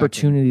very the expected.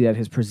 opportunity that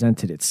has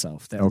presented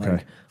itself. That Okay.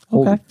 like,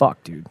 holy Okay.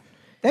 fuck, dude.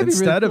 That'd be really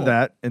Instead cool. of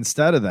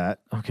that,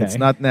 Okay. it's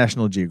not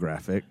National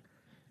Geographic.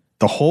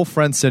 The whole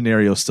friend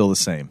scenario is still the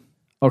same.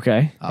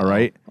 Okay. All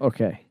right.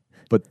 Okay.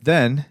 But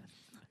then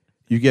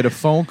you get a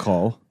phone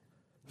call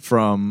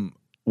from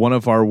one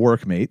of our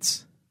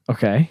workmates,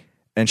 Okay.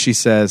 and she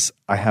says,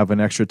 I have an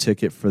extra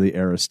ticket for the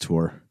Eras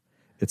tour.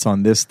 It's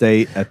on this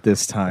date at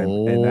this time.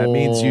 And that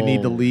means you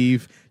need to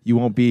leave. You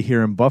won't be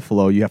here in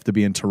Buffalo. You have to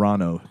be in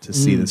Toronto to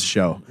see this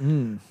show.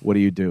 What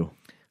do?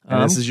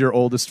 And this is your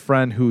oldest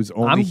friend who's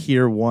only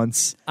here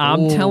once.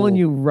 I'm telling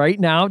you right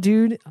now,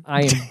 dude,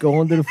 I am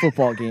going to the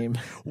football game.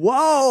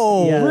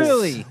 Whoa. Yes.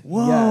 Really?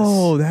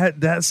 Whoa.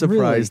 That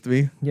surprised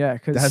me. Yeah,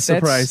 because That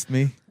surprised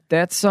me.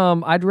 That's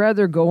I'd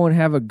rather go and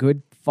have a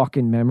good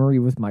fucking memory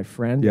with my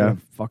friend Yeah. than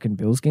a fucking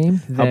Bills game.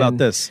 How about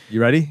this?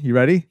 You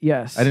ready?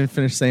 Yes. I didn't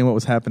finish saying what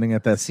was happening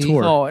at that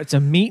tour. Oh, it's a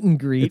meet and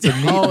greet. See,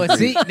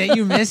 that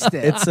you missed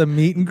it. It's a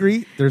meet and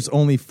greet. There's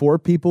only 4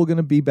 people going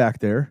to be back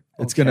there.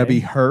 It's going to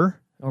be her,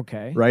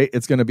 Okay. right?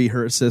 It's going to be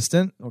her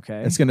assistant.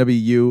 Okay. It's going to be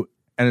you,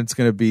 and it's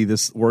going to be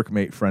this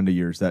workmate friend of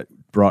yours that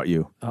brought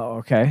you. Oh,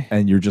 okay.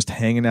 And you're just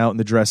hanging out in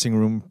the dressing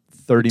room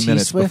 30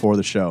 minutes T-Swift? before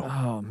the show.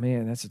 Oh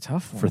man, that's a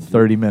tough one. For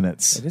 30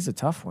 minutes. It is a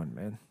tough one,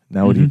 man.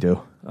 Now what do you do?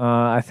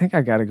 I think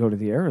I got to go to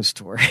the Eras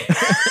tour.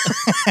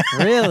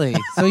 Really?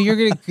 So you're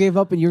gonna give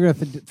up and you're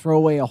gonna throw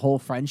away a whole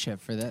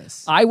friendship for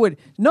this? I would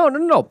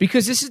no,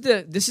 because this is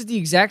the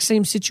exact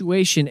same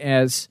situation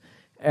as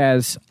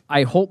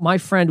I hope my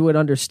friend would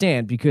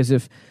understand. Because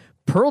if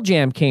Pearl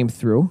Jam came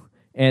through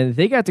and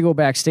they got to go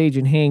backstage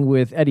and hang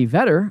with Eddie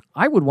Vedder,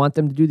 I would want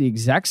them to do the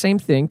exact same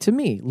thing to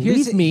me.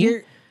 Leave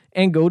me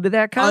and go to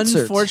that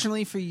concert.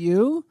 Unfortunately for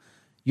you,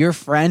 your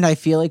friend, I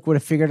feel like, would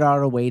have figured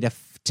out a way to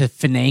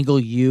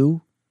finagle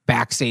you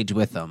backstage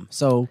with them.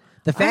 So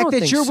the fact don't that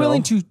think you're so.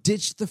 willing to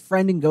ditch the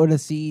friend and go to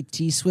see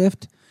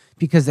T-Swift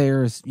because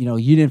there's,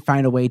 you didn't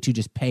find a way to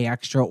just pay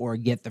extra or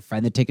get the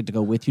friend the ticket to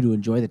go with you to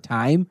enjoy the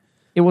time.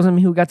 It wasn't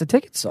me who got the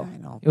tickets, though.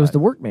 know, it was but-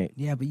 the workmate.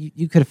 Yeah, but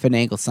you could have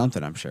finagled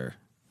something, I'm sure.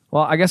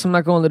 Well, I guess I'm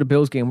not going to the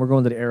Bills game. We're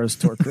going to the Eras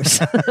tour,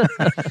 Chris.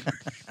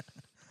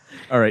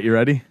 All right, you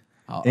ready?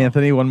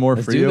 Anthony, one more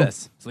for you.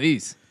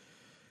 Please.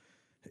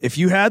 If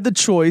you had the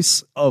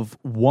choice of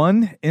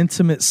one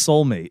intimate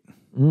soulmate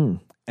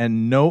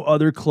and no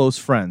other close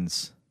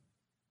friends,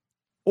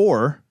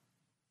 or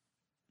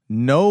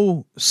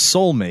no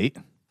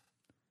soulmate,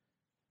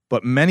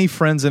 but many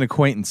friends and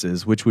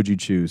acquaintances, which would you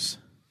choose?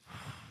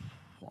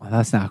 Well,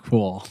 that's not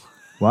cool.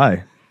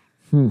 Why?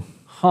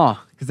 Huh.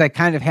 Because I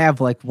kind of have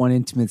like one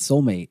intimate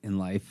soulmate in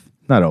life.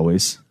 Not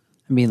always.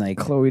 I mean, like,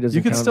 Chloe doesn't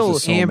You could count still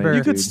as a soulmate, Amber-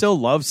 you could dude. still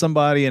love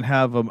somebody and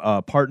have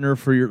a partner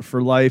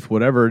for life,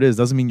 whatever it is.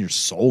 Doesn't mean you're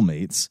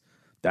soulmates.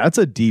 That's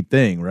a deep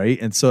thing, right?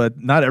 And so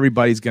not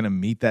everybody's going to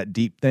meet that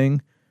deep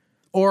thing.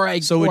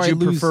 So would you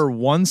prefer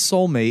one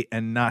soulmate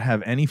and not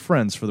have any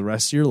friends for the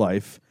rest of your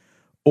life,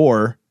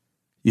 or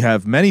you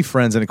have many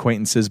friends and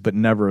acquaintances but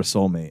never a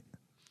soulmate?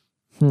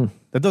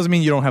 That doesn't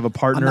mean you don't have a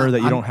partner,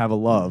 that you don't have a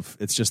love.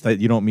 It's just that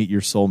you don't meet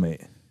your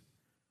soulmate.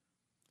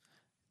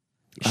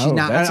 She's Oh,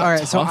 not that's a all right.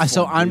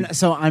 tough one,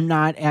 dude. I'm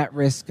not at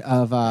risk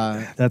of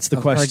That's the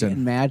of her question.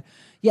 getting mad.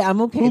 Yeah,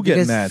 I'm okay. Who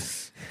getting mad?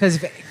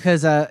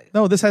 Because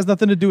No, this has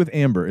nothing to do with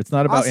Amber. It's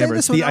not about Amber.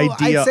 It's the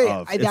idea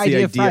of. It's the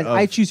idea of friends. of.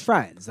 I choose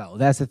friends though.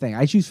 That's the thing.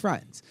 I choose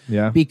friends.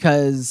 Yeah.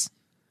 Because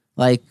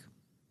like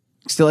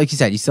still like you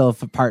said, you still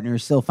have a partner,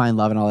 still find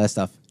love and all that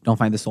stuff. Don't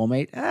find the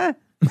soulmate.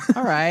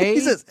 All right. He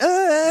says,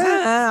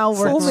 I'll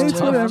work soulmates, with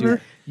you.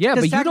 whatever. Yeah,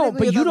 but Because you don't.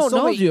 But technically you don't without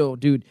know, soulmate-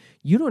 dude.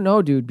 You don't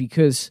know, dude,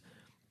 because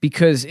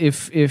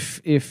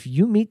if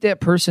you meet that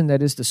person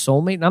that is the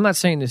soulmate, and I'm not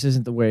saying this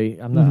isn't the way.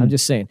 I'm not. I'm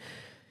just saying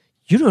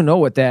you don't know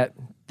what that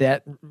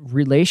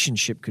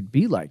relationship could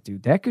be like,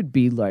 dude. That could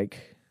be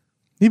like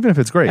Even if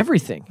it's great.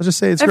 everything. Let's just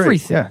say it's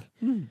everything. great.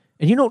 Yeah.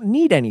 And you don't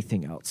need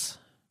anything else.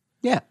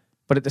 Yeah.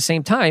 But at the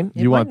same time,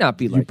 it You might not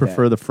be like You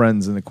prefer that. the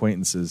friends and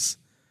acquaintances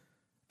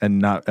and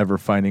not ever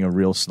finding a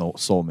real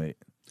soulmate.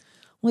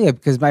 Well, yeah,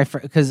 because my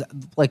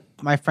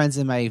friends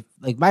and my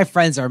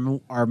friends are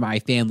my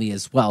family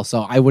as well. So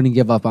I wouldn't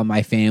give up on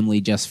my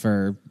family just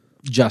for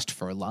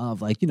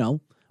love. Like,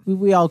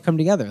 we all come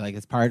together. Like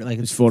it's part like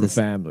It's for the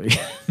family.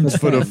 It's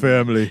for the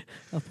family.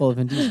 full of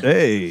indeed.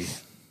 Hey.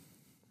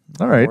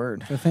 All right.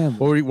 Word. For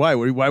family. Why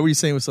were you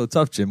saying it was so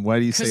tough, Jim? Why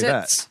do you say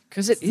that?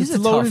 Because it is It's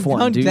a tough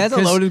one, dude. That's a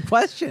 'Cause- loaded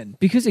question.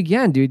 Because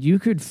again, dude, you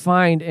could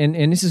find,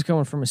 and this is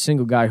coming from a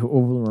single guy who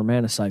overly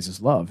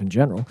romanticizes love in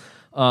general,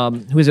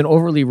 who is an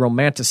overly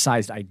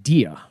romanticized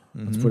idea.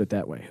 Let's put it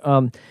that way.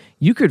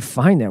 You could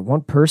find that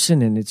one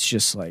person, and it's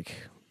just like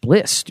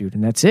bliss, dude,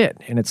 and that's it.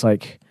 And it's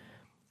like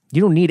you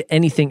don't need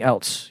anything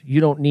else. You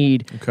don't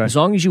need as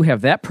long as you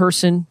have that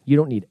person, you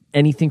don't need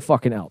anything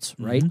fucking else,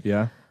 right?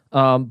 Yeah.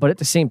 But at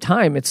the same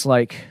time, it's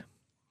like,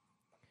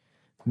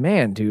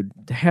 man, dude,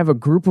 to have a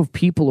group of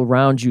people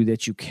around you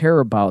that you care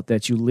about,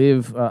 that you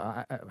live,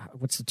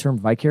 what's the term,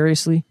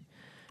 vicariously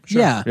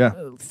Yeah. Yeah.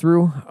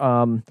 through,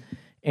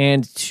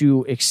 and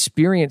to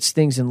experience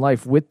things in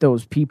life with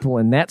those people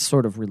and that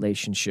sort of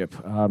relationship.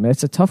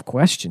 It's a tough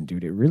question,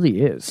 dude. It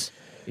really is.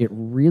 It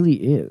really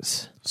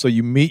is. So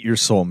you meet your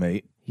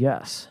soulmate.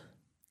 Yes.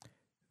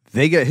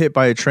 They get hit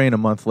by a train a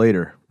month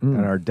later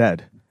and are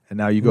dead. and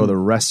now you go the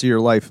rest of your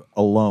life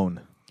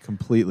alone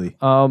completely.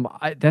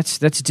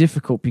 That's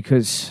difficult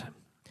because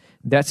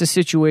that's a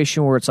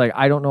situation where it's like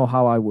I don't know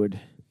how I would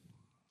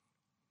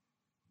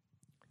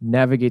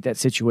navigate that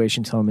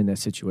situation until I'm in that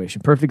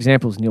situation. Perfect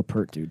example is Neil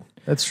Peart, dude.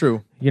 That's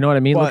true. You know what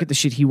I mean? But- Look at the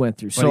shit he went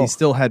through. But So he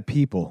still had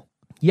people.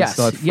 yes,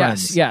 still had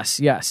friends.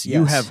 yes.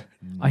 You have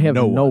I have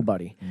no one.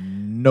 nobody.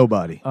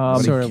 Nobody.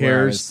 Nobody Sort of where I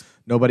cares. was-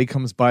 Nobody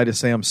comes by to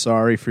say I'm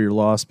sorry for your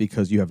loss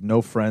because you have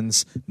no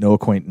friends, no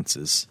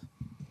acquaintances.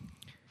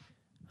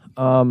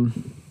 I'm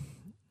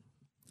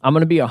going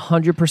to be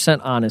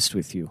 100% honest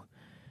with you.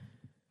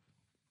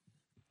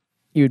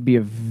 It would be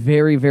a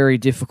very, very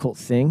difficult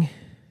thing.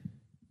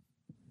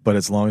 But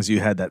as long as you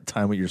had that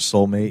time with your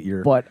soulmate,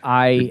 you're. But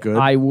You're good?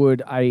 I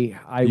would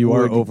You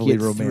are would overly get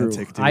through.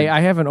 romantic, dude. I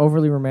have an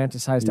overly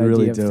romanticized You idea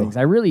really of do. things.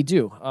 I really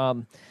do.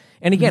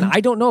 And again, I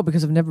don't know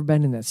because I've never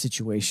been in that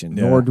situation,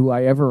 nor do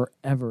I ever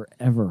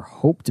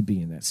hope to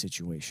be in that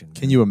situation.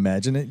 Can you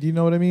imagine it? Do you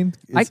know what I mean?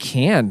 I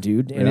can,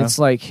 dude. And Yeah.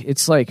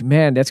 it's like,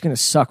 man, that's going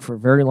to suck for a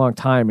very long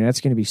time. And that's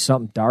going to be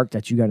something dark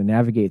that you got to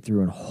navigate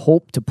through and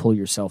hope to pull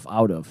yourself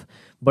out of.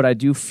 But I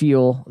do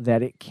feel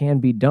that it can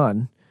be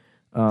done.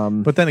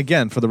 But then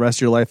again, for the rest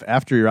of your life,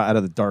 after you're out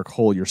of the dark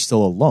hole, you're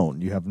still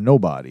alone. You have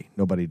nobody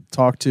to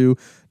talk to,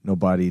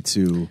 nobody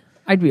to.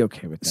 I'd be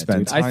okay with that,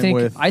 Spend dude. time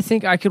with. I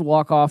think I could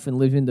walk off and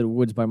live into the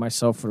woods by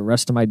myself for the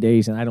rest of my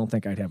days, and I don't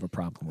think I'd have a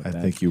problem with I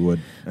that. think you would.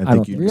 I don't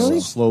think you'd think go so.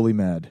 slowly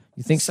mad.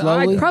 You think so?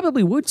 Slowly? I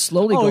probably would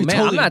slowly go mad.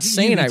 I'm not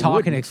saying I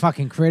talking wouldn't, to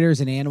fucking critters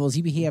and animals.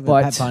 You'd be having a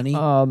but pet bunny.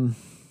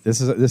 This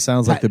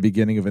sounds like Pet- the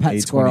beginning of an pet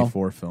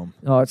A24 film.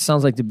 oh, it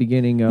sounds like the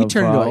beginning of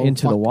turn into a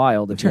Into the fuck-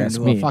 Wild. If you turn ask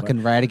into me, a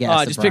fucking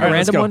Radagast. just pick a All right,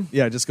 let's random go. one?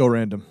 Yeah, just go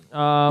random.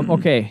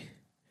 Okay.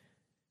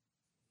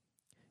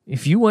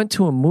 If you went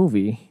to a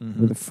movie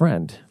Mm-hmm. with a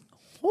friend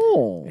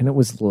Oh. and it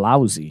was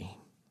lousy,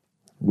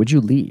 would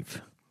you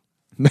leave?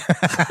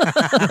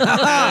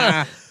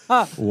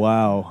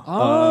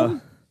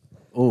 Wow.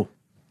 Oh,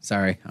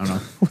 sorry. I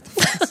don't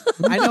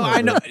know.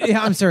 I know.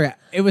 Yeah, I'm sorry.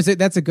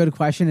 That's a good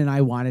question, and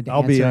I wanted to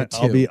answer it too.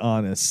 I'll be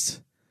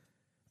honest.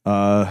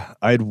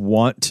 I'd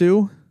want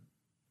to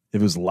if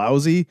it was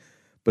lousy,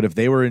 but if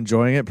they were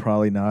enjoying it,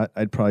 probably not.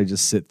 I'd probably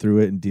just sit through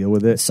it and deal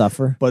with it.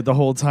 Suffer? But the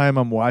whole time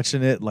I'm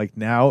watching it, like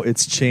now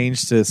it's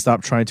changed to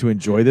stop trying to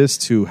enjoy this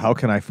to how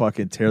can I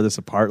fucking tear this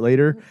apart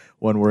later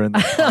when we're in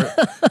the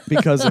part.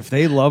 Because if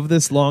they love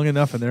this long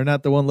enough and they're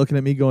not the one looking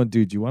at me going,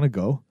 dude, do you want to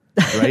go?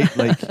 Right?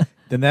 Like,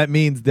 then that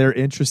means they're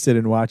interested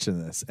in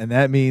watching this. And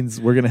that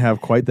means we're going to have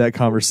quite that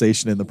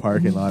conversation in the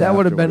parking lot. That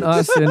would have been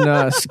afterwards.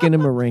 us in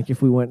Skinamarink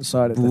if we went and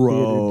saw it at the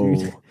Bro.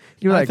 theater, dude.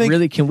 You're I like, think-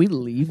 really? Can we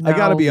leave now? I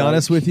got to be Like,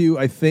 honest with you.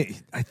 I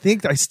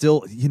think I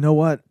still, you know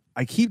what?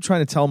 I keep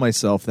trying to tell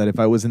myself that if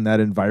I was in that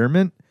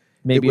environment,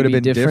 Maybe it would have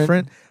it'd been be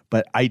different.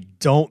 but I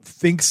don't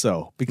think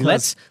so.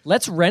 Because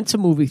Let's rent a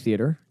movie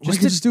theater. we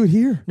could just do it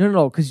here.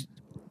 No, because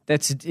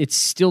it's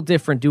still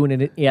different doing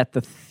it at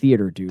the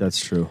theater, dude. That's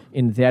true.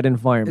 In that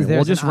environment, There's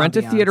we'll just an rent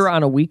a ambiance. theater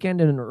on a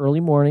weekend and an early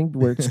morning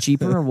where it's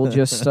cheaper, and we'll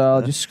just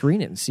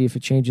screen it and see if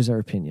it changes our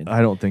opinion.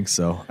 I don't think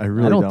so. I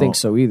really I don't think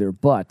so either,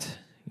 but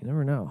you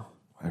never know.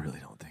 I really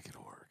don't think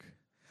it'll work.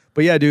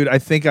 But yeah, dude, I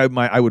think I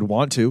would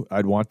want to.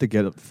 I'd want to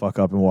get the fuck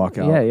up and walk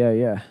out.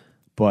 Yeah.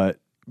 But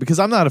because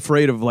I'm not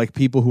afraid of like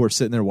people who are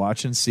sitting there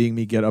watching, seeing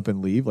me get up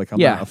and leave. Like I'm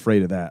Yeah. not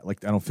afraid of that.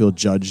 Like I don't feel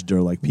judged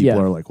or like people Yeah.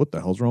 are like, what the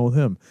hell's wrong with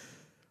him?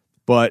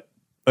 But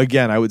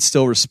again, I would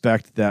still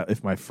respect that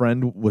if my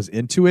friend was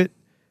into it,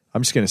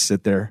 I'm just going to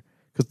sit there.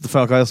 Because the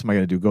fuck else am I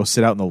going to do? Go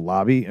sit out in the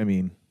lobby? I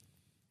mean,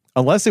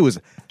 unless it was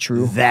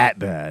that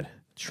bad.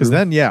 Because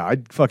then, yeah,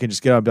 I'd fucking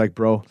just get out and be like,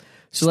 bro.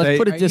 So stay. let's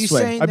put it Are this you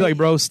way. saying I'd be like,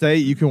 bro, stay.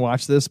 You can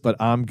watch this, but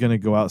I'm going to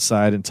go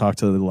outside and talk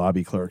to the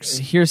lobby clerks.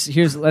 Here's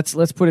let's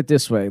put it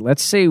this way.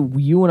 Let's say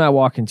you and I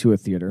walk into a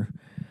theater.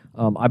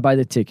 I buy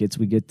the tickets.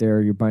 We get there.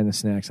 You're buying the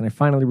snacks, and I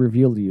finally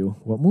reveal to you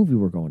what movie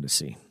we're going to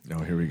see.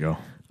 Oh, here we go.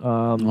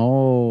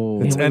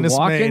 Oh. It's And we Ennis,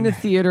 walk Maine. in the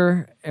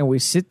theater and we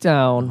sit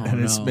down,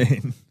 And it's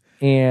Maine.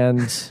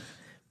 and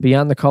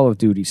Beyond the Call of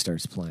Duty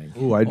starts playing.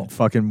 Ooh, I'd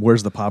fucking,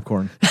 where's the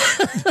popcorn?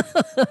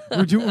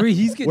 We're doing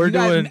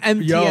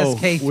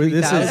MTSK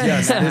this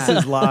is 3000. this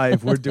is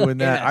live. We're doing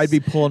that. Yes. I'd be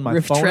pulling my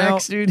Riff phone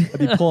tracks, out. dude. I'd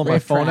be pulling my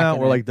Riff phone out. tracking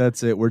We're it. like,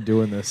 that's it. We're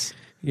doing this.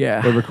 We're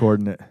Yeah,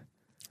 recording it.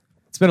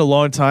 It's been a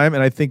long time,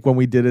 and I think when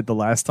we did it the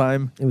last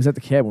time, it was at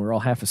the cabin. We were all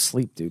half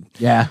asleep, dude.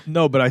 Yeah.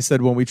 no, but I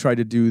said when we tried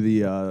to do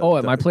the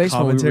At my place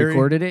when we commentary,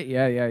 recorded it.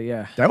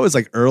 Yeah. that was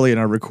like early in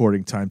our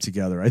recording time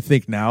together. I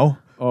think now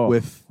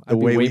with the I'd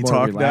be way way we more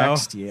talk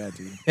relaxed. Yeah,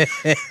 dude.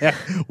 now,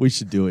 we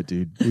should do it,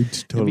 dude. We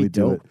should totally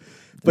do dope. it.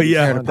 But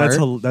yeah, Tear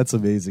it that's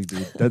amazing,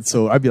 dude. That's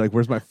so. I'd be like,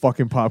 "Where's my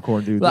fucking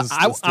popcorn, dude?" Look,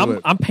 Let's do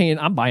it.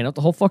 I'm buying out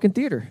the whole fucking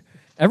theater.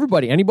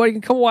 Anybody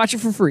can come watch it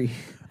for free.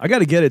 I got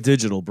to get it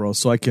digital, bro,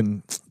 so I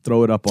can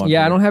throw it up on.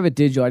 Yeah, I here. don't have it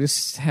digital. I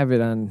just have it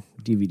on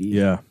DVD.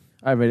 Yeah,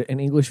 I have an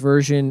English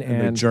version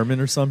and and German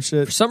or some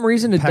shit. for some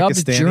reason the dubbed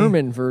Pakistani?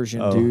 German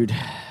version, Oh. dude.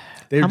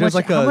 There's much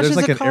like does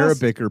it an cost?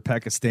 Arabic or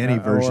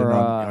Pakistani version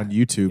on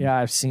YouTube. Yeah,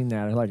 I've seen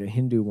that. I like a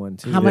Hindu one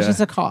too. How much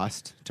does it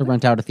cost to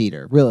rent out a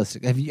theater?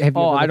 Realistic? Have you? Oh, ever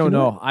I don't looked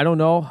into know. I don't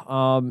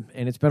know.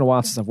 And it's been a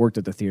while since I've worked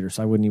at the theater,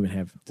 so I wouldn't even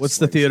have. What's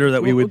the theater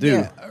that we would do?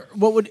 Yeah.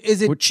 What would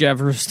is it?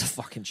 Whichever's the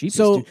fucking cheapest.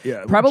 So, dude.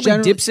 yeah, probably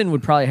generally- Dipson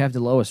would probably have the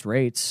lowest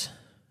rates.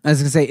 I was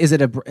gonna say, is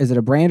it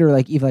a brand or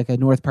like even like a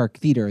North Park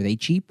theater? Are they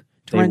cheap?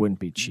 to They rent? wouldn't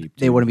be cheap.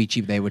 They dude. wouldn't be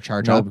cheap. They would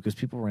charge No, up. because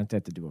people rent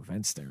that to do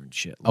events there and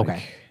shit. Like,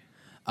 Okay.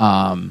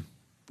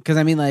 Because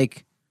I mean,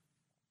 like,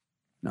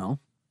 no.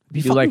 It'd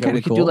be do like fucking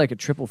we kinda could do like a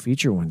triple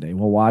feature one day.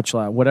 We'll watch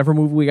whatever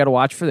movie we got to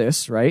watch for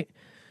this. Right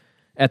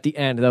at the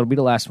end, that'll be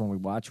the last one we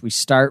watch. We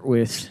start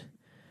with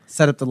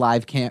set up the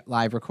live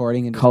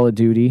recording and Call of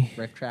Duty.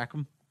 riff track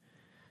them.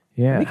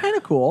 Yeah, It'd be kind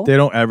of cool. They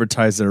don't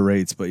advertise their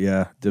rates, but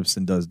yeah,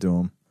 Dipson does do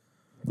them.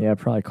 yeah.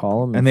 Probably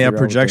call them. And they have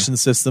projection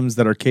systems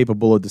that are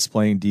capable of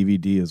displaying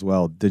DVD as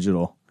well,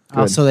 digital.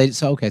 Oh, so they do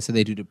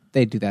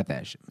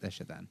that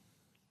shit then.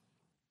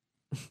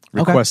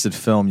 Requested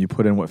film, you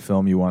put in what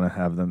film you want to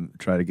have them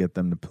try to get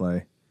them to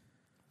play.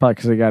 Probably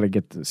because they got to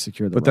get to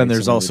secure the. But then rights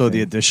there's and also the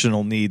everything.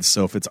 additional needs.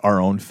 So if it's our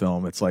own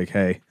film, it's like,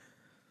 hey,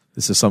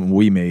 this is something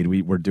we made.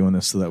 We're doing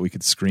this so that we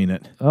could screen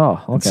it.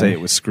 Oh, And okay. say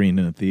it was screened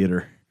in a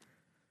theater.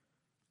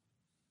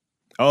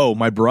 Oh,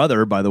 my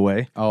brother, by the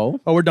way. Oh,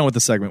 we're done with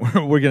the segment.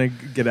 We're going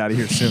to get out of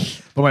here soon.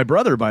 But my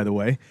brother, by the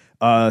way,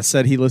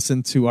 said he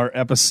listened to our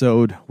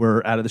episode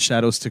where Out of the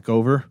Shadows took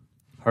over.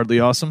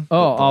 Hardly Awesome. The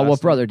Oh, last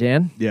what brother,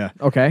 Dan? one. Yeah.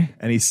 Okay.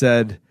 And he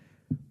said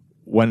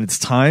when it's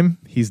time,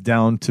 he's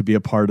down to be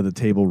a part of the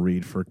table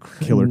read for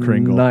Killer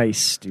Kringle.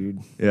 Nice, dude.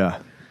 Yeah.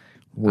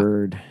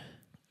 Word.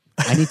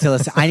 I need to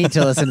listen. I need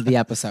to listen to the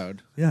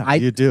episode. Yeah,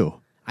 you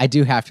do. I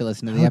do have to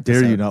listen to the How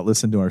episode. dare you not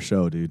listen to our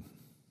show, dude?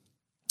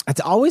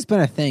 It's always been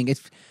a thing.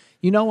 It's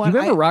you know what? You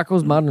remember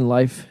Rocco's Modern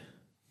Life?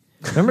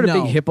 Remember the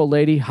No. big hippo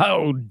lady?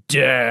 How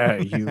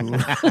dare you?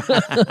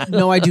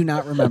 No, I do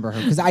not remember her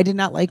because I did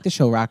not like the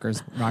show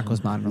Rocco's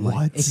Modern Life.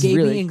 What? It gave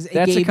Really, me it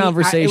that's gave a me-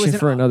 conversation it was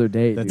for another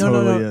day. That dude. No,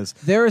 totally no. is.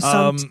 There is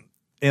some.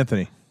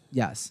 Anthony,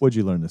 Yes. what'd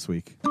you learn this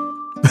week?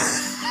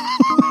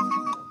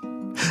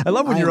 I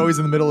love when you're always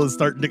in the middle of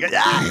starting to get.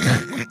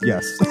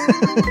 Yes.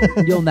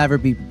 You'll never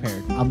be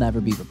prepared. I'll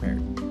never be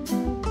prepared.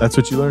 That's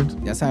what you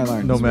learned? Yes, I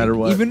learned. No this matter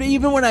week. what.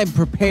 Even when I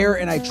prepare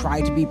and I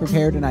try to be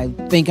prepared and I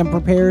think I'm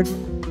prepared,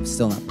 I'm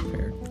still not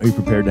prepared. Are you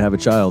prepared to have a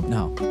child?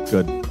 No.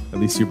 Good. At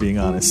least you're being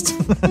honest.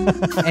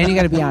 And you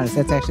got to be honest.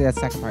 That's the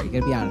second part. You got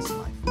to be honest in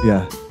life.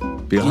 Yeah.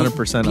 Be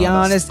 100% Be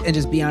honest and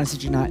just be honest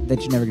that you're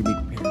never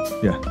gonna be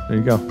prepared. Yeah. There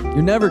you go.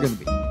 You're never gonna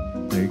be.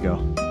 There you go.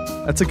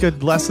 That's a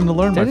good lesson to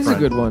learn, That my is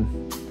friend. a good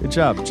one. Good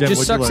job, Jim. Just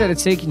what'd sucks you that learn?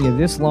 it's taking you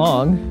this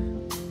long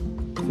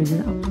to figure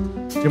it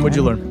out. Jim, what'd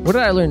you learn? What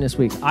did I learn this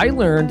week? I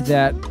learned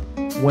that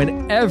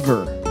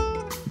whenever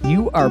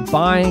you are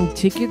buying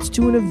tickets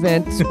to an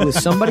event with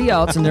somebody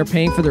else and they're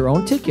paying for their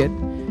own ticket,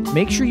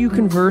 make sure you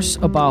converse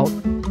about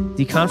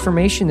the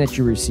confirmation that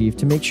you received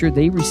to make sure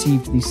they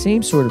received the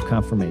same sort of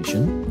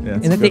confirmation Yeah,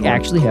 and that's a that they good one.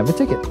 actually have a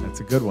ticket. That's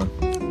a good one.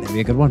 That'd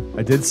be a good one.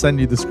 I did send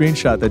you the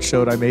screenshot that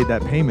showed I made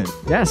that payment.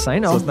 Yes, I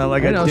know. So it's not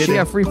like I know. did She it.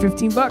 got free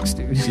 $15,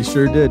 dude. She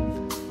sure did.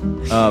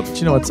 But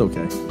you know, it's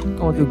okay.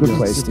 Going to a good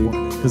place, dude.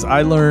 Because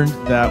I learned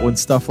that when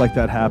stuff like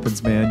that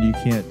happens, man, you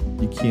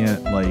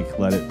can't like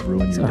let it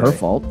ruin It's your not day. her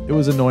fault. It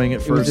was annoying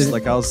at It was first. a-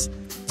 Like I was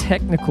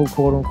Technical,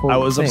 quote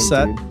unquote. thing,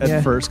 upset dude. at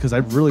Yeah. first because I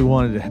really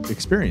wanted to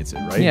experience it,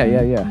 right?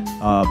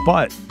 Yeah.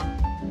 But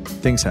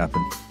things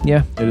happen.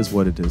 Yeah. It is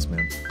what it is,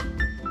 man.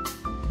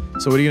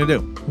 So what are you gonna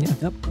do? Yeah.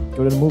 Yep.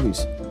 Go to the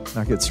movies.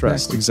 Not get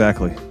stressed.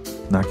 Exactly.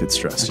 Not get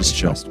stressed. Just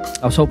chill.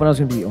 I was hoping I was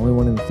going to be the only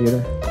one in the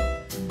theater.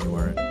 You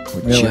weren't.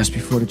 But Really? just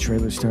before the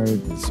trailer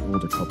started, this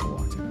older couple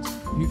walked in.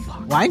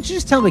 Why didn't you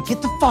just tell me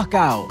get the fuck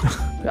out?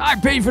 I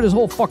paid for this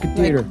whole fucking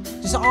theater.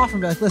 Like, just offer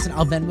me like, listen,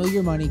 I'll Venmo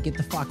your money. Get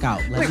the fuck out.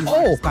 Let Like, me watch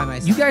oh, this by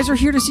myself. you guys are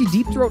here to see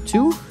Deep Throat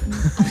too?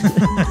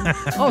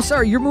 Oh,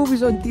 sorry, your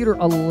movie's on theater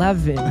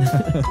 11.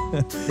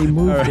 They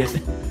moved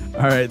it.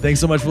 All right. Thanks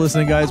so much for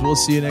listening, guys. We'll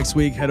see you next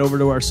week. Head over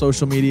to our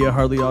social media,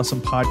 Hardly Awesome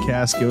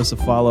Podcast. Give us a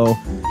follow.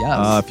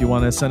 Yes. If you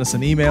want to send us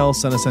an email,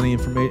 send us any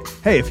information.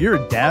 Hey, if you're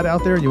a dad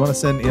out there and you want to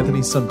send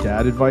Anthony some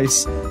dad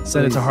advice,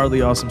 send it to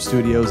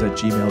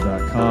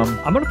hardlyawesomestudios@gmail.com.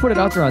 I'm going to put it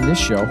out there on this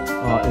show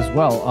as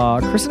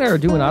well. Chris and I are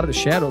doing Out of the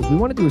Shadows. We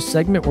want to do a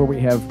segment where we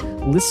have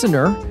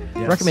listener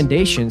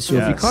recommendations. So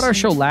if you Yes. caught our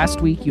show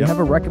last week, you Yep. have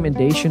a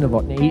recommendation of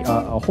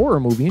a horror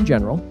movie in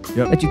general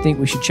Yep. that you think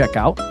we should check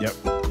out. Yep.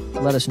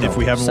 Let us know. If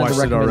we haven't Send a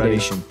watched it already,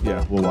 recommendation.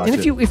 yeah, we'll watch And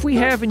it. if we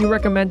have and you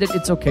recommend it,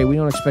 it's okay. We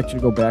don't expect you to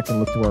go back and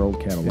look through our old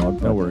catalog. No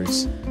but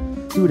worries.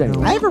 Do it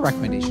anyway. I have a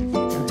recommendation for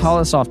you guys. Tell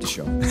us off the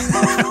show.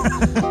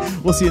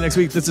 We'll see you next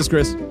week. This is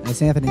Chris. That's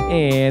Anthony.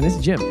 And this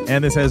is Jim.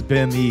 And this has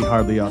been the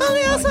Hardly Awesome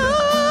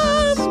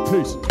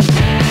Podcast. Peace.